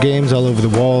board games all over the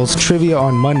walls, trivia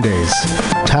on Mondays,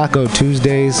 Taco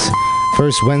Tuesdays,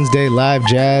 First Wednesday live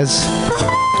jazz,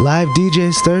 live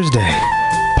DJs Thursday,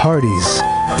 parties.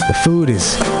 The food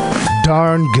is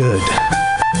darn good.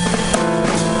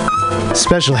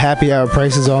 Special happy hour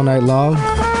prices all night long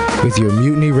with your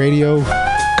Mutiny Radio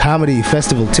Comedy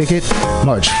Festival ticket,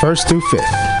 March 1st through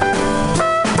 5th.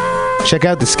 Check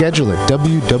out the schedule at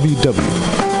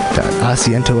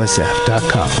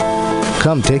www.asientosf.com.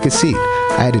 Come take a seat.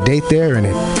 I had a date there and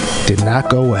it did not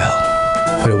go well.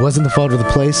 But it wasn't the fault of the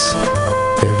place.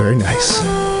 They're very nice.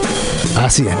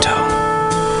 Asiento.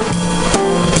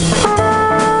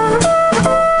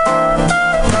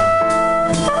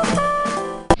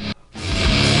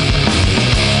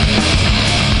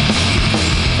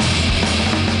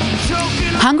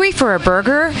 Hungry for a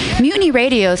burger? Mutiny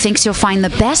Radio thinks you'll find the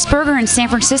best burger in San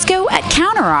Francisco at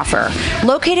Counteroffer,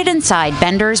 located inside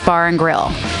Bender's Bar and Grill.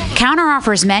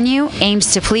 Counteroffer's menu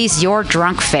aims to please your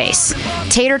drunk face.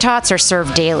 Tater tots are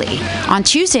served daily. On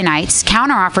Tuesday nights,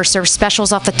 Counteroffer serves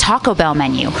specials off the Taco Bell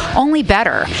menu, only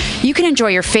better. You can enjoy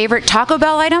your favorite Taco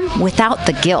Bell item without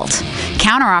the guilt.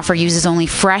 Counteroffer uses only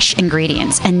fresh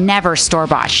ingredients and never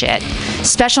store-bought shit.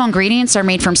 Special ingredients are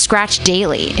made from scratch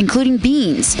daily, including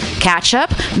beans,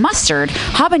 ketchup, mustard,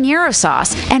 habanero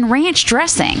sauce, and ranch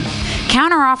dressing.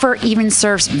 Counteroffer even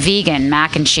serves vegan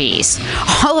mac and cheese.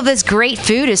 All of this great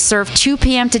food is served 2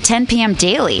 p.m. to 10 p.m.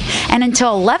 daily and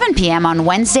until 11 p.m. on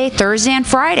Wednesday, Thursday, and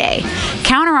Friday.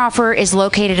 Counteroffer is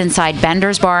located inside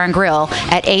Bender's Bar and Grill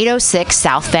at 806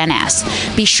 South Van Ness.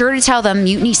 Be sure to tell them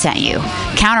Mutiny sent you.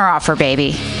 Counteroffer,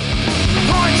 baby.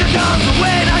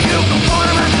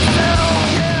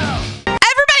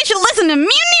 Everybody should listen to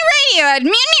Mutiny Radio at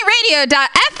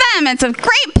MutinyRadio.fm. It's a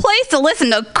great place to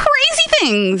listen to crazy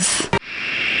things.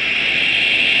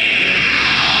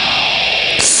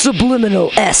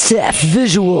 Subliminal SF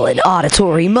visual and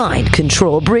auditory mind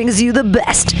control brings you the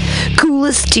best,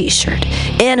 coolest t-shirt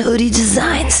and hoodie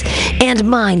designs and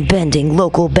mind-bending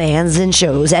local bands and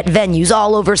shows at venues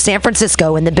all over San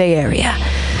Francisco and the Bay Area.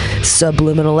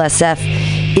 Subliminal SF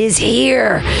is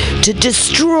here to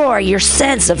destroy your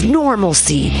sense of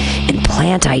normalcy and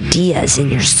plant ideas in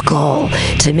your skull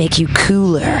to make you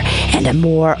cooler and a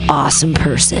more awesome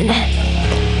person.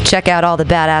 Check out all the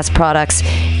badass products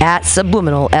at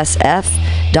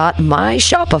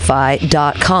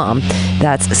subliminalsf.myshopify.com.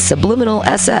 That's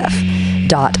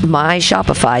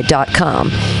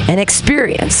subliminalsf.myshopify.com and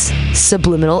experience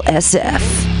Subliminal SF.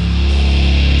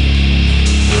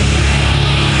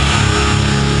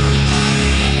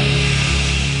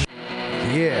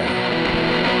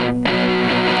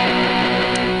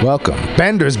 Welcome.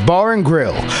 Bender's Bar and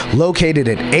Grill, located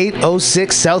at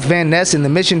 806 South Van Ness in the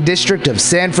Mission District of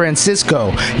San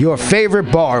Francisco. Your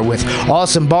favorite bar with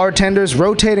awesome bartenders,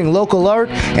 rotating local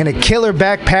art, and a killer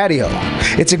back patio.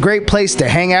 It's a great place to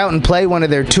hang out and play one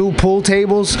of their 2 pool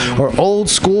tables or old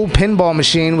school pinball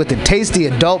machine with a tasty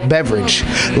adult beverage.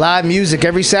 Live music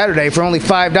every Saturday for only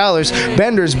 $5.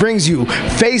 Bender's brings you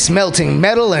face-melting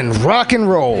metal and rock and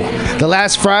roll. The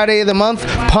last Friday of the month,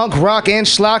 punk, rock, and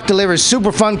schlock delivers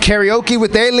super fun karaoke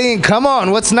with Aileen. Come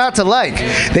on, what's not to like?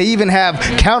 They even have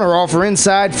Counteroffer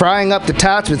inside, frying up the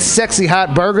tots with sexy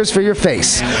hot burgers for your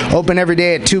face. Open every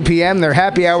day at 2 p.m. Their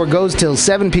happy hour goes till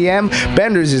 7 p.m.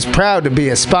 Bender's is proud to be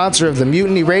a sponsor of the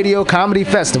Mutiny Radio Comedy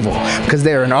Festival because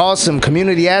they're an awesome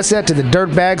community asset to the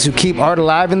dirtbags who keep art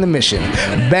alive in the Mission.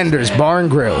 Bender's Bar and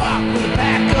Grill.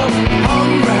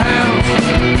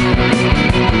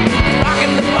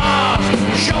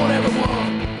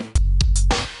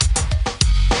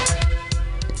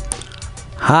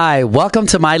 Hi, welcome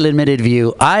to My Limited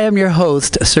View. I am your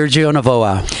host, Sergio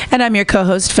Navoa. And I'm your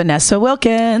co-host, Vanessa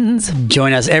Wilkins.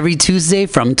 Join us every Tuesday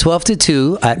from 12 to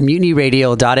 2 at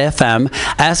MutinyRadio.fm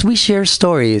as we share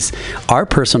stories, our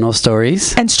personal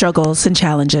stories. And struggles and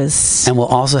challenges. And we'll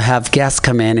also have guests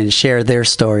come in and share their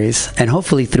stories. And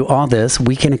hopefully through all this,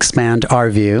 we can expand our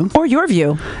view. Or your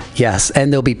view. Yes,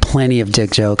 and there'll be plenty of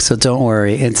dick jokes, so don't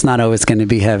worry. It's not always going to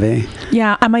be heavy.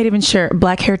 Yeah, I might even share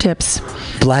black hair tips.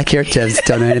 Black hair tips.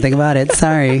 Don't know anything about it.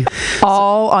 Sorry.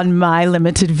 All on My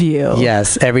Limited View.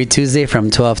 Yes, every Tuesday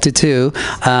from 12 to 2.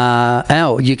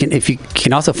 You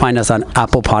can also find us on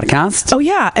Apple Podcasts. Oh,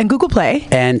 yeah, and Google Play.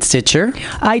 And Stitcher.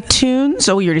 iTunes.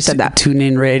 Oh, you already said that.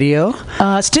 TuneIn Radio.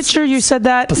 Stitcher, you said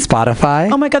that.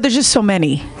 Spotify. Oh, my God, there's just so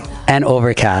many. And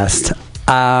Overcast.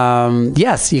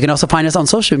 Yes, you can also find us on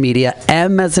social media.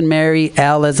 M as in Mary,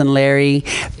 L as in Larry,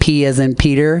 P as in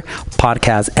Peter.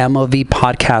 Podcast. MOV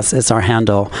Podcast is our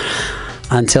handle.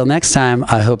 Until next time,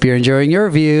 I hope you're enjoying your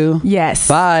review. Yes.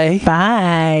 Bye.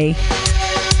 Bye.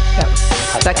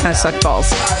 That kind of sucked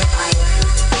balls.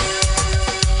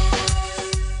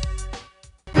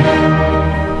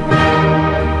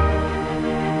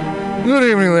 Good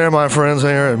evening there, my friends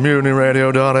here at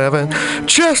MutinyRadio.fm.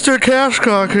 Chester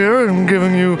Cashcock here, and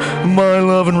giving you my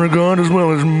love and regard as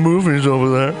well as movies over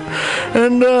there.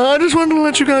 And I just wanted to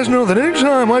let you guys know that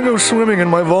anytime I go swimming in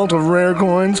my vault of rare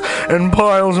coins and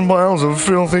piles of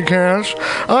filthy cash,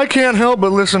 I can't help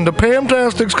but listen to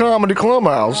Pamtastic's Comedy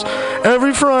Clubhouse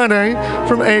every Friday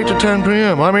from 8 to 10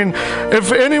 p.m. I mean,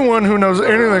 if anyone who knows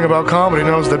anything about comedy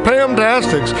knows that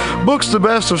Pamtastic's books the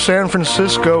best of San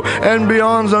Francisco and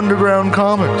beyond's underground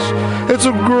comics. It's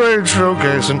a great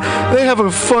showcase, and they have a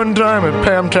fun time at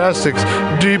Pamtastic's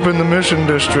deep in the Mission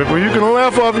District, where you can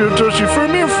laugh off your tushy for a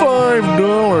mere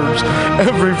 $5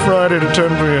 every Friday to 10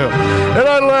 p.m. And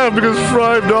I laugh because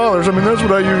 $5, I mean, that's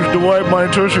what I use to wipe my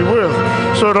tushy with.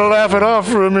 So to laugh it off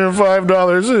for a mere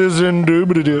 $5 is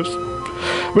indubitious.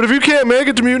 But if you can't make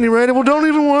it to Mutiny Radio, well, don't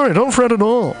even worry. Don't fret at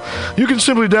all. You can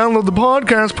simply download the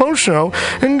podcast post-show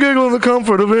and giggle in the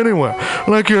comfort of anywhere,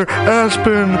 like your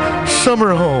Aspen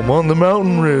summer home on the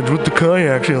mountain ridge with the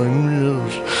kayak feeling.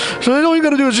 So all you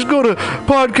got to do is just go to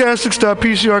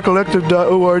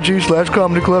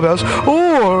podcastics.pcrcollective.org/comedy clubhouse,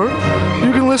 or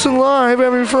you can listen live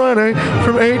every Friday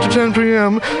from 8 to 10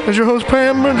 p.m. as your host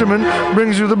Pam Benjamin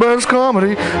brings you the best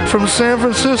comedy from San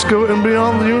Francisco and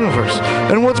beyond the universe.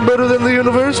 And what's better than the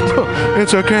universe?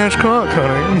 It's a cash cock,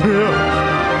 honey. Yeah.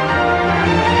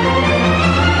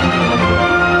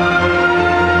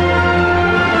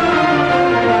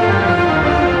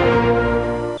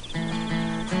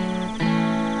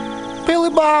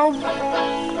 Billy Bob,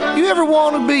 you ever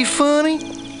want to be funny?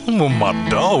 Well, my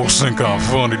dogs think I'm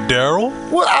funny, Daryl.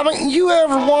 Well, I mean, you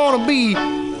ever want to be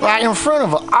like in front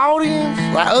of an audience,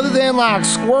 like other than like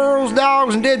squirrels,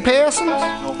 dogs, and dead peasants?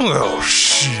 Well,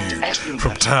 shoot.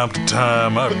 From time to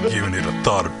time, I've given it a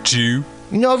thought or two.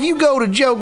 You know, if you go to Joe